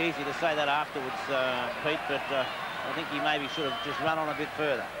probably easy to say that afterwards, Pete, but I think he maybe should have just run on a bit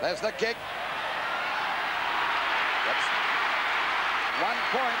further. There's the kick. That's 1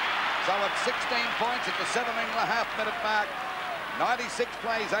 point. So at 16 points at the 17.5-minute mark. 96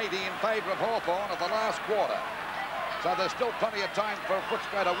 plays 80 in favour of Hawthorn at the last quarter. So there's still plenty of time for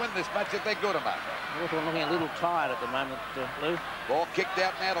Footscray to win this match if they're good enough. Hawthorn looking a little tired at the moment, Lou. Ball kicked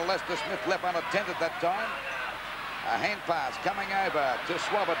out now to Lester Smith, left unattended that time. A hand pass coming over to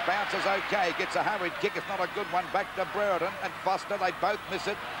Schwab. It bounces okay. Gets a hurried kick. It's not a good one. Back to Brereton and Foster. They both miss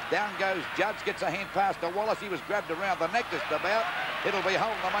it. Down goes Judge. Gets a hand pass to Wallace. He was grabbed around the neck just about. It'll be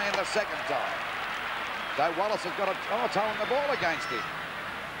holding away in the second time. So Wallace has got a towing the ball against him.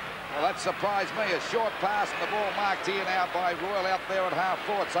 Well, that surprised me. A short pass and the ball marked here now by Royal out there at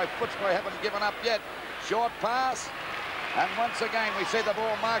half-forward. So Footscray haven't given up yet. Short pass. And once again, we see the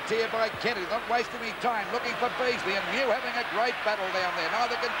ball marked here by Kennedy. Not wasting any time. Looking for Beasley. And Mew having a great battle down there.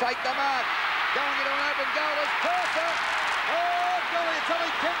 Neither can take the mark. Going into an open goal is Purser. Oh, golly, it's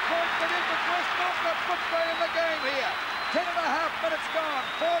only 10 points to him, but we're still got Footscray in the game here. 10.5 minutes gone.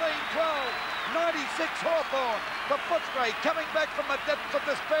 14-12. 96 Hawthorn. For Footscray coming back from the depths of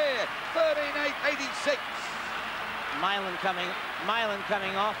despair. 13-8-86. Maylan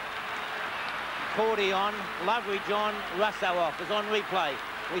coming off. Cordy on, Loveridge on, Russo off. It's on replay.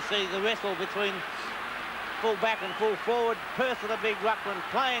 We see the wrestle between full back and full forward. Purser, the big ruckman,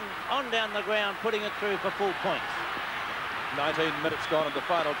 playing on down the ground, putting it through for full points. 19 minutes gone in the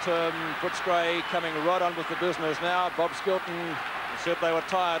final term. Footscray coming right on with the business now. Bob Skilton said they were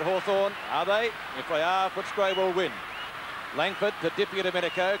tired. Hawthorn, are they? If they are, Footscray will win. Langford to Dippy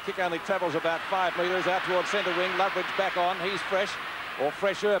Domenico. Kick only travels about 5 metres out towards centre wing. Loveridge back on. He's fresh. Or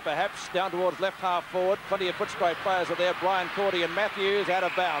fresher, perhaps, down towards left half forward. Plenty of Footscray players are there. Brian Cordy and Matthews out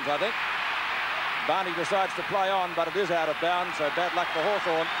of bounds, I think. Barney decides to play on, but it is out of bounds, so bad luck for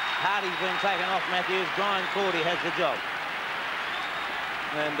Hawthorn. Hardy's been taken off Matthews. Brian Cordy has the job.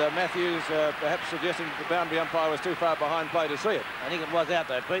 And Matthews perhaps suggesting that the boundary umpire was too far behind play to see it. I think it was out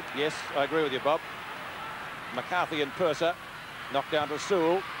though, Pete. Yes, I agree with you, Bob. McCarthy and Purser knocked down to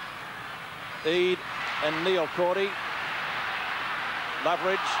Sewell. Eade and Neil Cordy.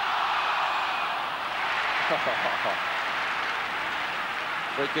 Loveridge.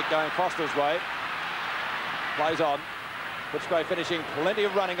 Free kick going Foster's way. Plays on. Footscray finishing plenty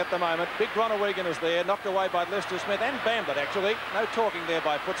of running at the moment. Big Gronawegan is there, knocked away by Lester Smith and Bamblett actually. No talking there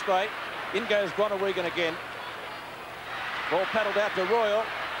by Footscray. In goes Gronawegan again. Ball paddled out to Royal.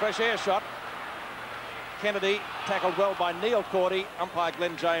 Fresh air shot. Kennedy tackled well by Neil Cordy. Umpire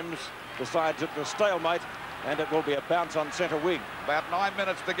Glenn James decides it's a stalemate. And it will be a bounce on centre wing. About 9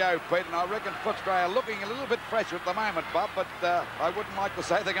 minutes to go, Pete, and I reckon Footscray are looking a little bit fresher at the moment, Bob, but I wouldn't like to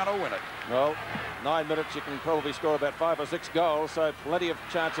say they're going to win it. Well, 9 minutes, you can probably score about 5 or 6 goals, so plenty of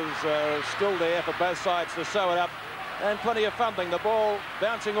chances still there for both sides to sew it up. And plenty of fumbling. The ball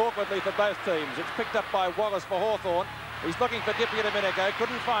bouncing awkwardly for both teams. It's picked up by Wallace for Hawthorn. He's looking for Dippy Domenico,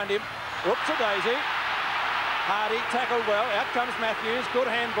 couldn't find him. Oops-a-daisy. Hardy tackled well. Out comes Matthews. Good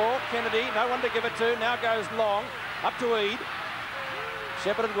handball. Kennedy, no one to give it to. Now goes long. Up to Eade.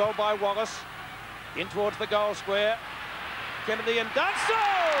 Shepherded well by Wallace. In towards the goal square. Kennedy and Dunstall!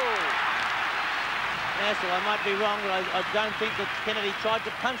 Yes, well, I might be wrong, but I don't think that Kennedy tried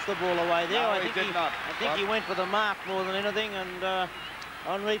to punch the ball away there. No, he did not. I think he went for the mark more than anything. And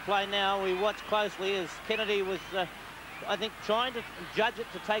on replay now, we watch closely as Kennedy was... I think trying to judge it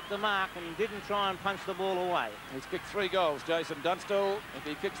to take the mark and didn't try and punch the ball away. He's kicked 3 goals, Jason Dunstall. If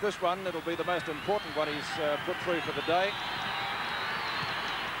he kicks this one, it'll be the most important one he's put through for the day.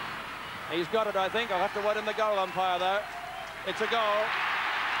 He's got it, I think. I'll have to wait in the goal umpire, though. It's a goal.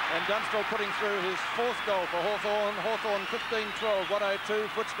 And Dunstall putting through his 4th goal for Hawthorn. Hawthorn 15-12, 102.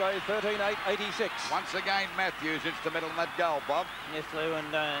 Footscray 13-8-86. Once again, Matthews instrumental in that goal, Bob. Yes, Lou, and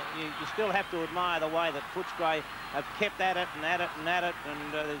you still have to admire the way that Footscray have kept at it and at it and at it,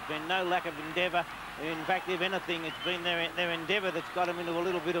 and there's been no lack of endeavour. In fact, if anything, it's been their endeavour that's got them into a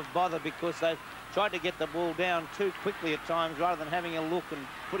little bit of bother because they've tried to get the ball down too quickly at times rather than having a look and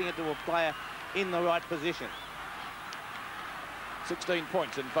putting it to a player in the right position. 16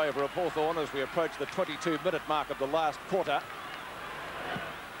 points in favour of Hawthorn as we approach the 22-minute mark of the last quarter.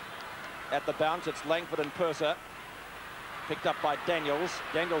 At the bounce, it's Langford and Purser. Picked up by Daniels.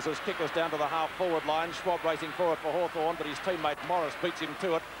 Daniels' kick is down to the half-forward line. Schwab racing forward for Hawthorn, but his teammate Morris beats him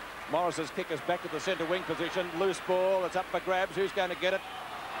to it. Morris's kick is back to the centre wing position. Loose ball, it's up for grabs. Who's going to get it?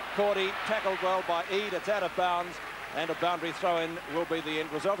 Cordy tackled well by Eade. It's out of bounds. And a boundary throw-in will be the end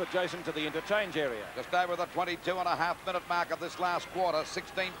result, adjacent to the interchange area. Just over the 22.5-minute mark of this last quarter.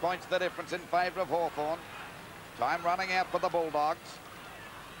 16 points the difference in favour of Hawthorn. Time running out for the Bulldogs.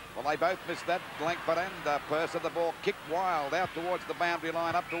 Well, they both missed that. Langford and Purser. The ball kicked wild out towards the boundary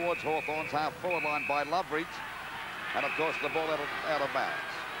line, up towards Hawthorn's half-forward line by Loveridge. And, of course, the ball out of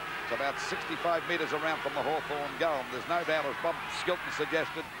bounds. It's about 65 metres around from the Hawthorn goal. And there's no doubt, as Bob Skilton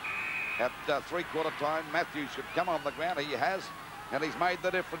suggested, at three-quarter time, Matthews should come on the ground. He has, and he's made the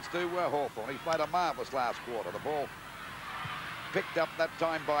difference to Hawthorn. He's played a marvellous last quarter. The ball picked up that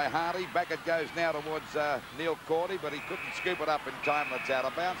time by Hardy. Back it goes now towards Neil Cordy, but he couldn't scoop it up in time. That's out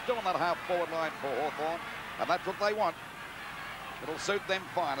of bounds. Still on that half-forward line for Hawthorn, and that's what they want. It'll suit them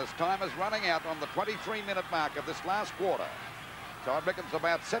fine as time is running out on the 23-minute mark of this last quarter. So I reckon it's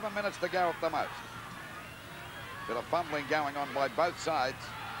about 7 minutes to go at the most. Bit of fumbling going on by both sides.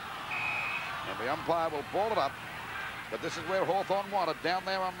 And the umpire will ball it up. But this is where Hawthorn wanted, down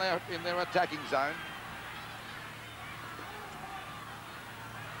there in their attacking zone.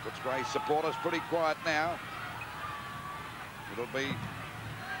 Footscray supporters pretty quiet now. It'll be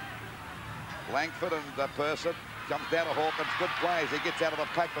Langford and Purcell. Comes down to Hawkins. Good play as he gets out of the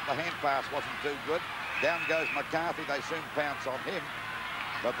pack, but the hand pass wasn't too good. Down goes McCarthy. They soon pounce on him.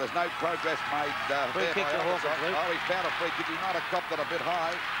 But there's no progress made there. Free kick to Hawkins. Oh, he found a free kick. He might have copped it a bit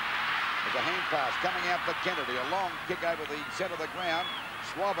high. There's a hand pass coming out for Kennedy. A long kick over the centre of the ground.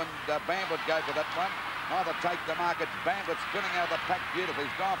 Schwab and Bamwood go for that one. Neither take the mark. It's Bamwood spinning out of the pack beautifully.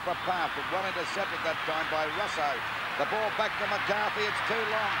 He's gone for a pass, but well intercepted that time by Russo. The ball back to McCarthy. It's too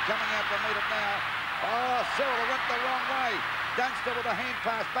long. Coming out to meet it now. Oh, Cyril went the wrong way. Dunster with a hand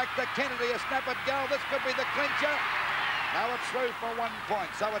pass back to Kennedy. A snap at goal. This could be the clincher. Now it's through for 1 point.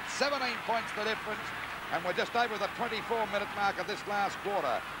 So it's 17 points the difference. And we're just over the 24-minute mark of this last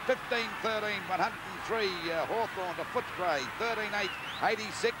quarter. 15-13, 103, Hawthorn to Footscray, 13-8,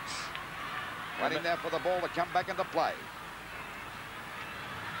 86. Waiting now for the ball to come back into play.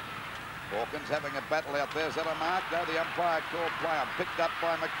 Hawkins having a battle out there. Is that a mark? No, the umpire called play on. Picked up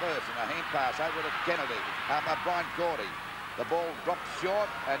by McPherson. A hand pass over to Kennedy. Brian Cordy. The ball dropped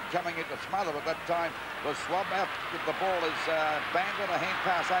short and coming into smother at that time was Schwab. Out with the ball is Bandit. A hand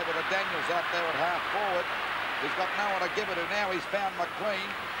pass over to Daniels out there at half forward. He's got no one to give it to now. He's found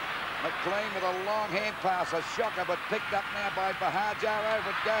McLean. McLean with a long hand pass, a shocker, but picked up now by Bahajar.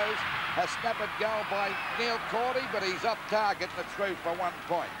 Over it goes. A snap at goal by Neil Cordy, but he's off target and it's through for 1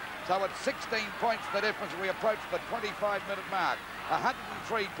 point. So it's 16 points the difference. We approach the 25-minute mark.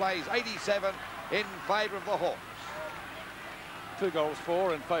 103 plays, 87 in favour of the Hawks. 2 goals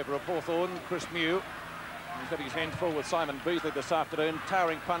for in favour of Hawthorn. Chris Mew. He's got his hands full with Simon Beasley this afternoon.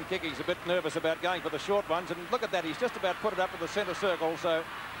 Towering punt kick. He's a bit nervous about going for the short ones. And look at that. He's just about put it up in the centre circle. So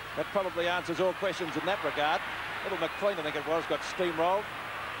that probably answers all questions in that regard. Little McLean, I think it was, got steamrolled.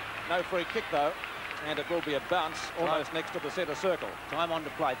 No free kick, though. And it will be a bounce almost next to the centre circle. Time on to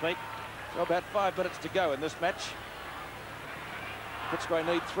play, Pete. So about 5 minutes to go in this match. Footscray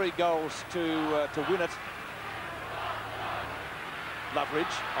need 3 goals to win it.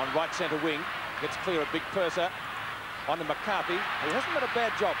 Loveridge on right centre wing. Gets clear of Big Purser. On to McCarthy, who hasn't done a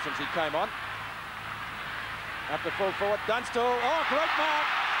bad job since he came on. Up to full forward. Dunstall. Oh, great mark.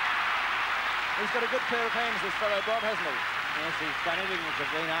 He's got a good pair of hands, this fellow, Bob, hasn't he? Yes, he's done everything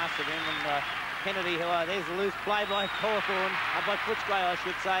that's been asked of him. And Kennedy, there's a loose play by Hawthorn, by Footscray, I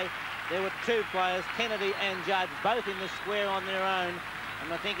should say. There were 2 players, Kennedy and Judge, both in the square on their own.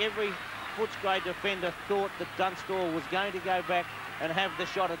 And I think every Footscray defender thought that Dunstall was going to go back and have the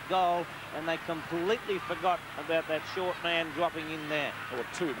shot at goal, and they completely forgot about that short man dropping in there. Well,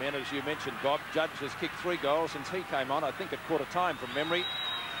 2 men, as you mentioned, Bob. Judge has kicked 3 goals since he came on, I think at quarter time from memory.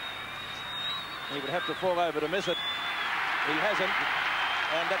 He would have to fall over to miss it. He hasn't,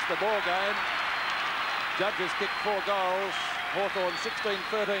 and that's the ball game. Judge has kicked 4 goals. Hawthorn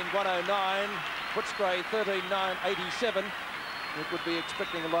 16-13, 109. Footscray 13-9, 87. We would be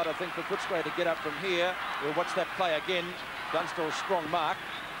expecting a lot, I think, for Footscray to get up from here. We'll watch that play again. Dunstall's strong mark.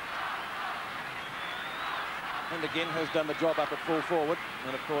 And again has done the job up at full forward.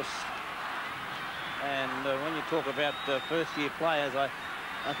 And of course... And when you talk about first-year players,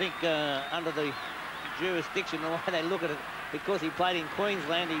 I think under the jurisdiction, the way they look at it, because he played in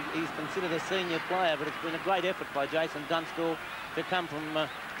Queensland, he's considered a senior player, but it's been a great effort by Jason Dunstall to come from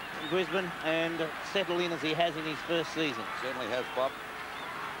Brisbane and settle in as he has in his first season. Certainly has, Bob.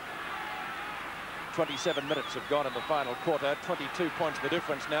 27 minutes have gone in the final quarter. 22 points the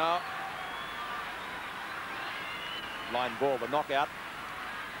difference now. Line ball, the knockout.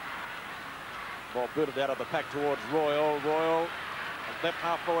 Ball booted out of the pack towards Royal. Royal, left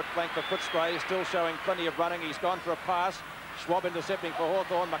half forward flank for Footscray, still showing plenty of running. He's gone for a pass. Schwab intercepting for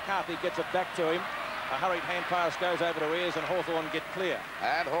Hawthorn. McCarthy gets it back to him. A hurried hand pass goes over to Ayres and Hawthorn get clear.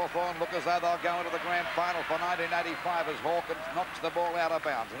 And Hawthorn look as though they'll go into the grand final for 1985 as Hawkins knocks the ball out of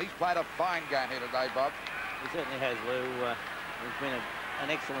bounds. And he's played a fine game here today, Bob. He certainly has, Lou. He's been an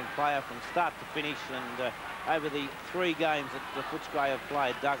excellent player from start to finish. And over the 3 games that the Footscray have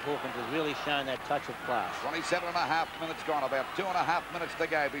played, Doug Hawkins has really shown that touch of class. 27.5 minutes gone, about 2.5 minutes to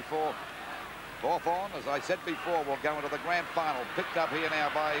go before Hawthorn, as I said before, will go into the grand final. Picked up here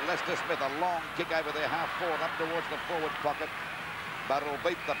now by Lester Smith. A long kick over their half forward up towards the forward pocket. But it'll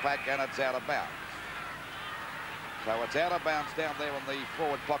beat the pack and it's out of bounds. So it's out of bounds down there in the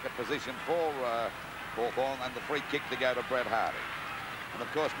forward pocket position for Hawthorn, and the free kick to go to Brett Hardy. And of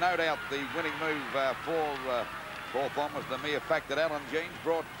course, no doubt the winning move for Hawthorn was the mere fact that Alan Jeans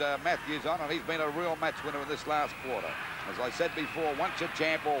brought Matthews on, and he's been a real match winner in this last quarter. As I said before, once a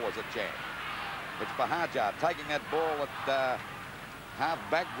champ, always a champ. It's Bahajar taking that ball at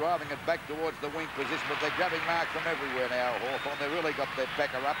half-back, driving it back towards the wing position, but they're grabbing mark from everywhere now, Hawthorn. They've really got their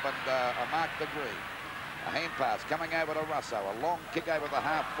pecker up, and a mark degree. A hand pass coming over to Russo. A long kick over the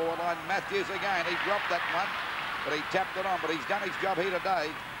half-forward line. Matthews again. He dropped that one, but he tapped it on. But he's done his job here today.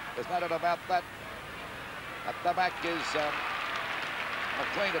 There's no doubt about that. At the back is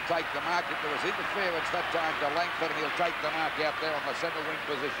McLean to take the mark. If there was interference that time to Langford, and he'll take the mark out there on the centre wing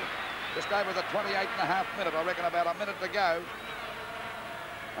position. Just over the 28.5 minute, I reckon about a minute to go.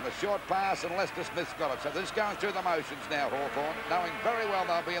 And a short pass, and Lester Smith's got it. So this going through the motions now, Hawthorn, knowing very well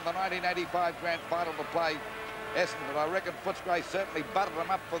they'll be in the 1985 grand final to play Essendon. And I reckon Footscray certainly buttered them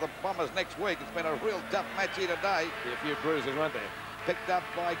up for the Bombers next week. It's been a real tough match here today. Be a few bruises, won't there? Picked up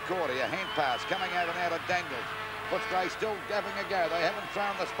by Cordy. A hand pass coming out and out of Daniels. Footscray still having a go. They haven't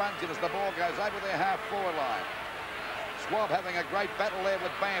thrown the sponge in as the ball goes over their half-forward line. Swab having a great battle there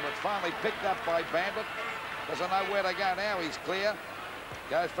with Bandit. Finally picked up by Bandit. Doesn't know where to go now. He's clear.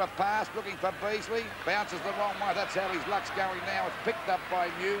 Goes for a pass, looking for Beasley. Bounces the wrong way. That's how his luck's going now. It's picked up by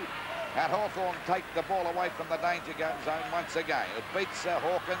Mew. And Hawthorn take the ball away from the danger zone once again. It beats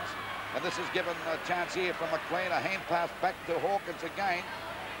Hawkins. And this is given a chance here from McLean. A hand pass back to Hawkins again.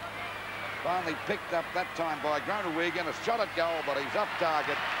 Finally picked up that time by Groenewegen. A shot at goal, but he's off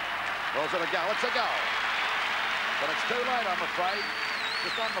target. Well, is it a goal? It's a goal. But it's too late, I'm afraid.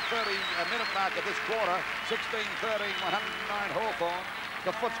 Just on the 30-minute mark of this quarter. 16-13, 109 Hawthorn.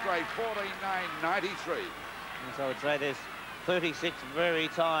 The Footscray 14-9-93. So I would say there's 36 very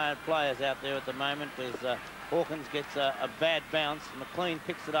tired players out there at the moment as Hawkins gets a bad bounce. McLean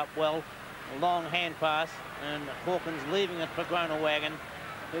picks it up well. A long hand pass, and Hawkins leaving it for Groenewegen,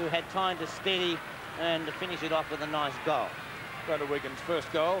 who had time to steady and to finish it off with a nice goal. Groenewegen's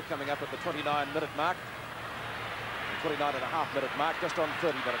first goal coming up at the 29-minute mark. 29.5-minute mark, just on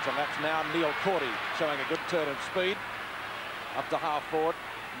 30 minutes on that's now. Neil Cordy showing a good turn of speed. Up to half-forward.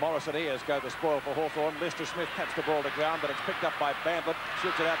 Morris and Ayers go the spoil for Hawthorn. Lester Smith taps the ball to ground, but it's picked up by Bandit.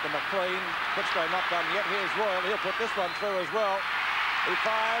 Shoots it out to McLean. Footscray not done yet. Here's Royal. He'll put this one through as well. He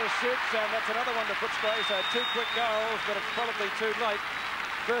fires, shoots, and that's another one to Footscray. So 2 quick goals, but it's probably too late.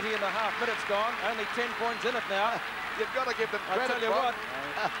 30.5 minutes gone. Only 10 points in it now. You've got to give them credit. I tell you what.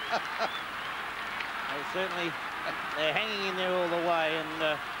 They're hanging in there all the way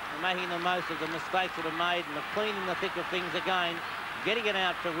and making the most of the mistakes that are made, and McLean in the thick of things again, getting it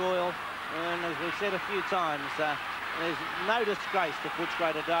out to Royal. And as we've said a few times, there's no disgrace to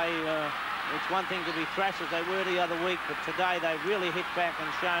Footscray today. It's one thing to be thrashed as they were the other week, but today they really hit back and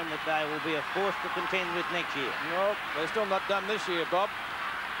shown that they will be a force to contend with next year. No, they're still not done this year, Bob.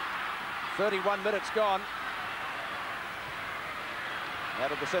 31 minutes gone.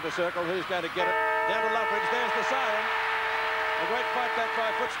 Out of the centre circle, who's going to get it? Down to Luffridge, there's the siren. A great fight back by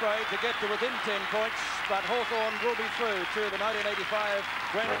Footscray to get to within 10 points, but Hawthorn will be through to the 1985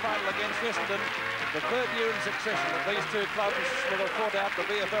 grand final against Essendon. The 3rd year in succession that these two clubs will have fought out the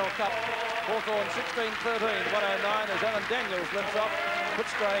VFL Cup. Hawthorn 16-13, 109 as Alan Daniels limps off.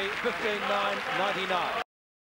 Footscray 15-9, 99.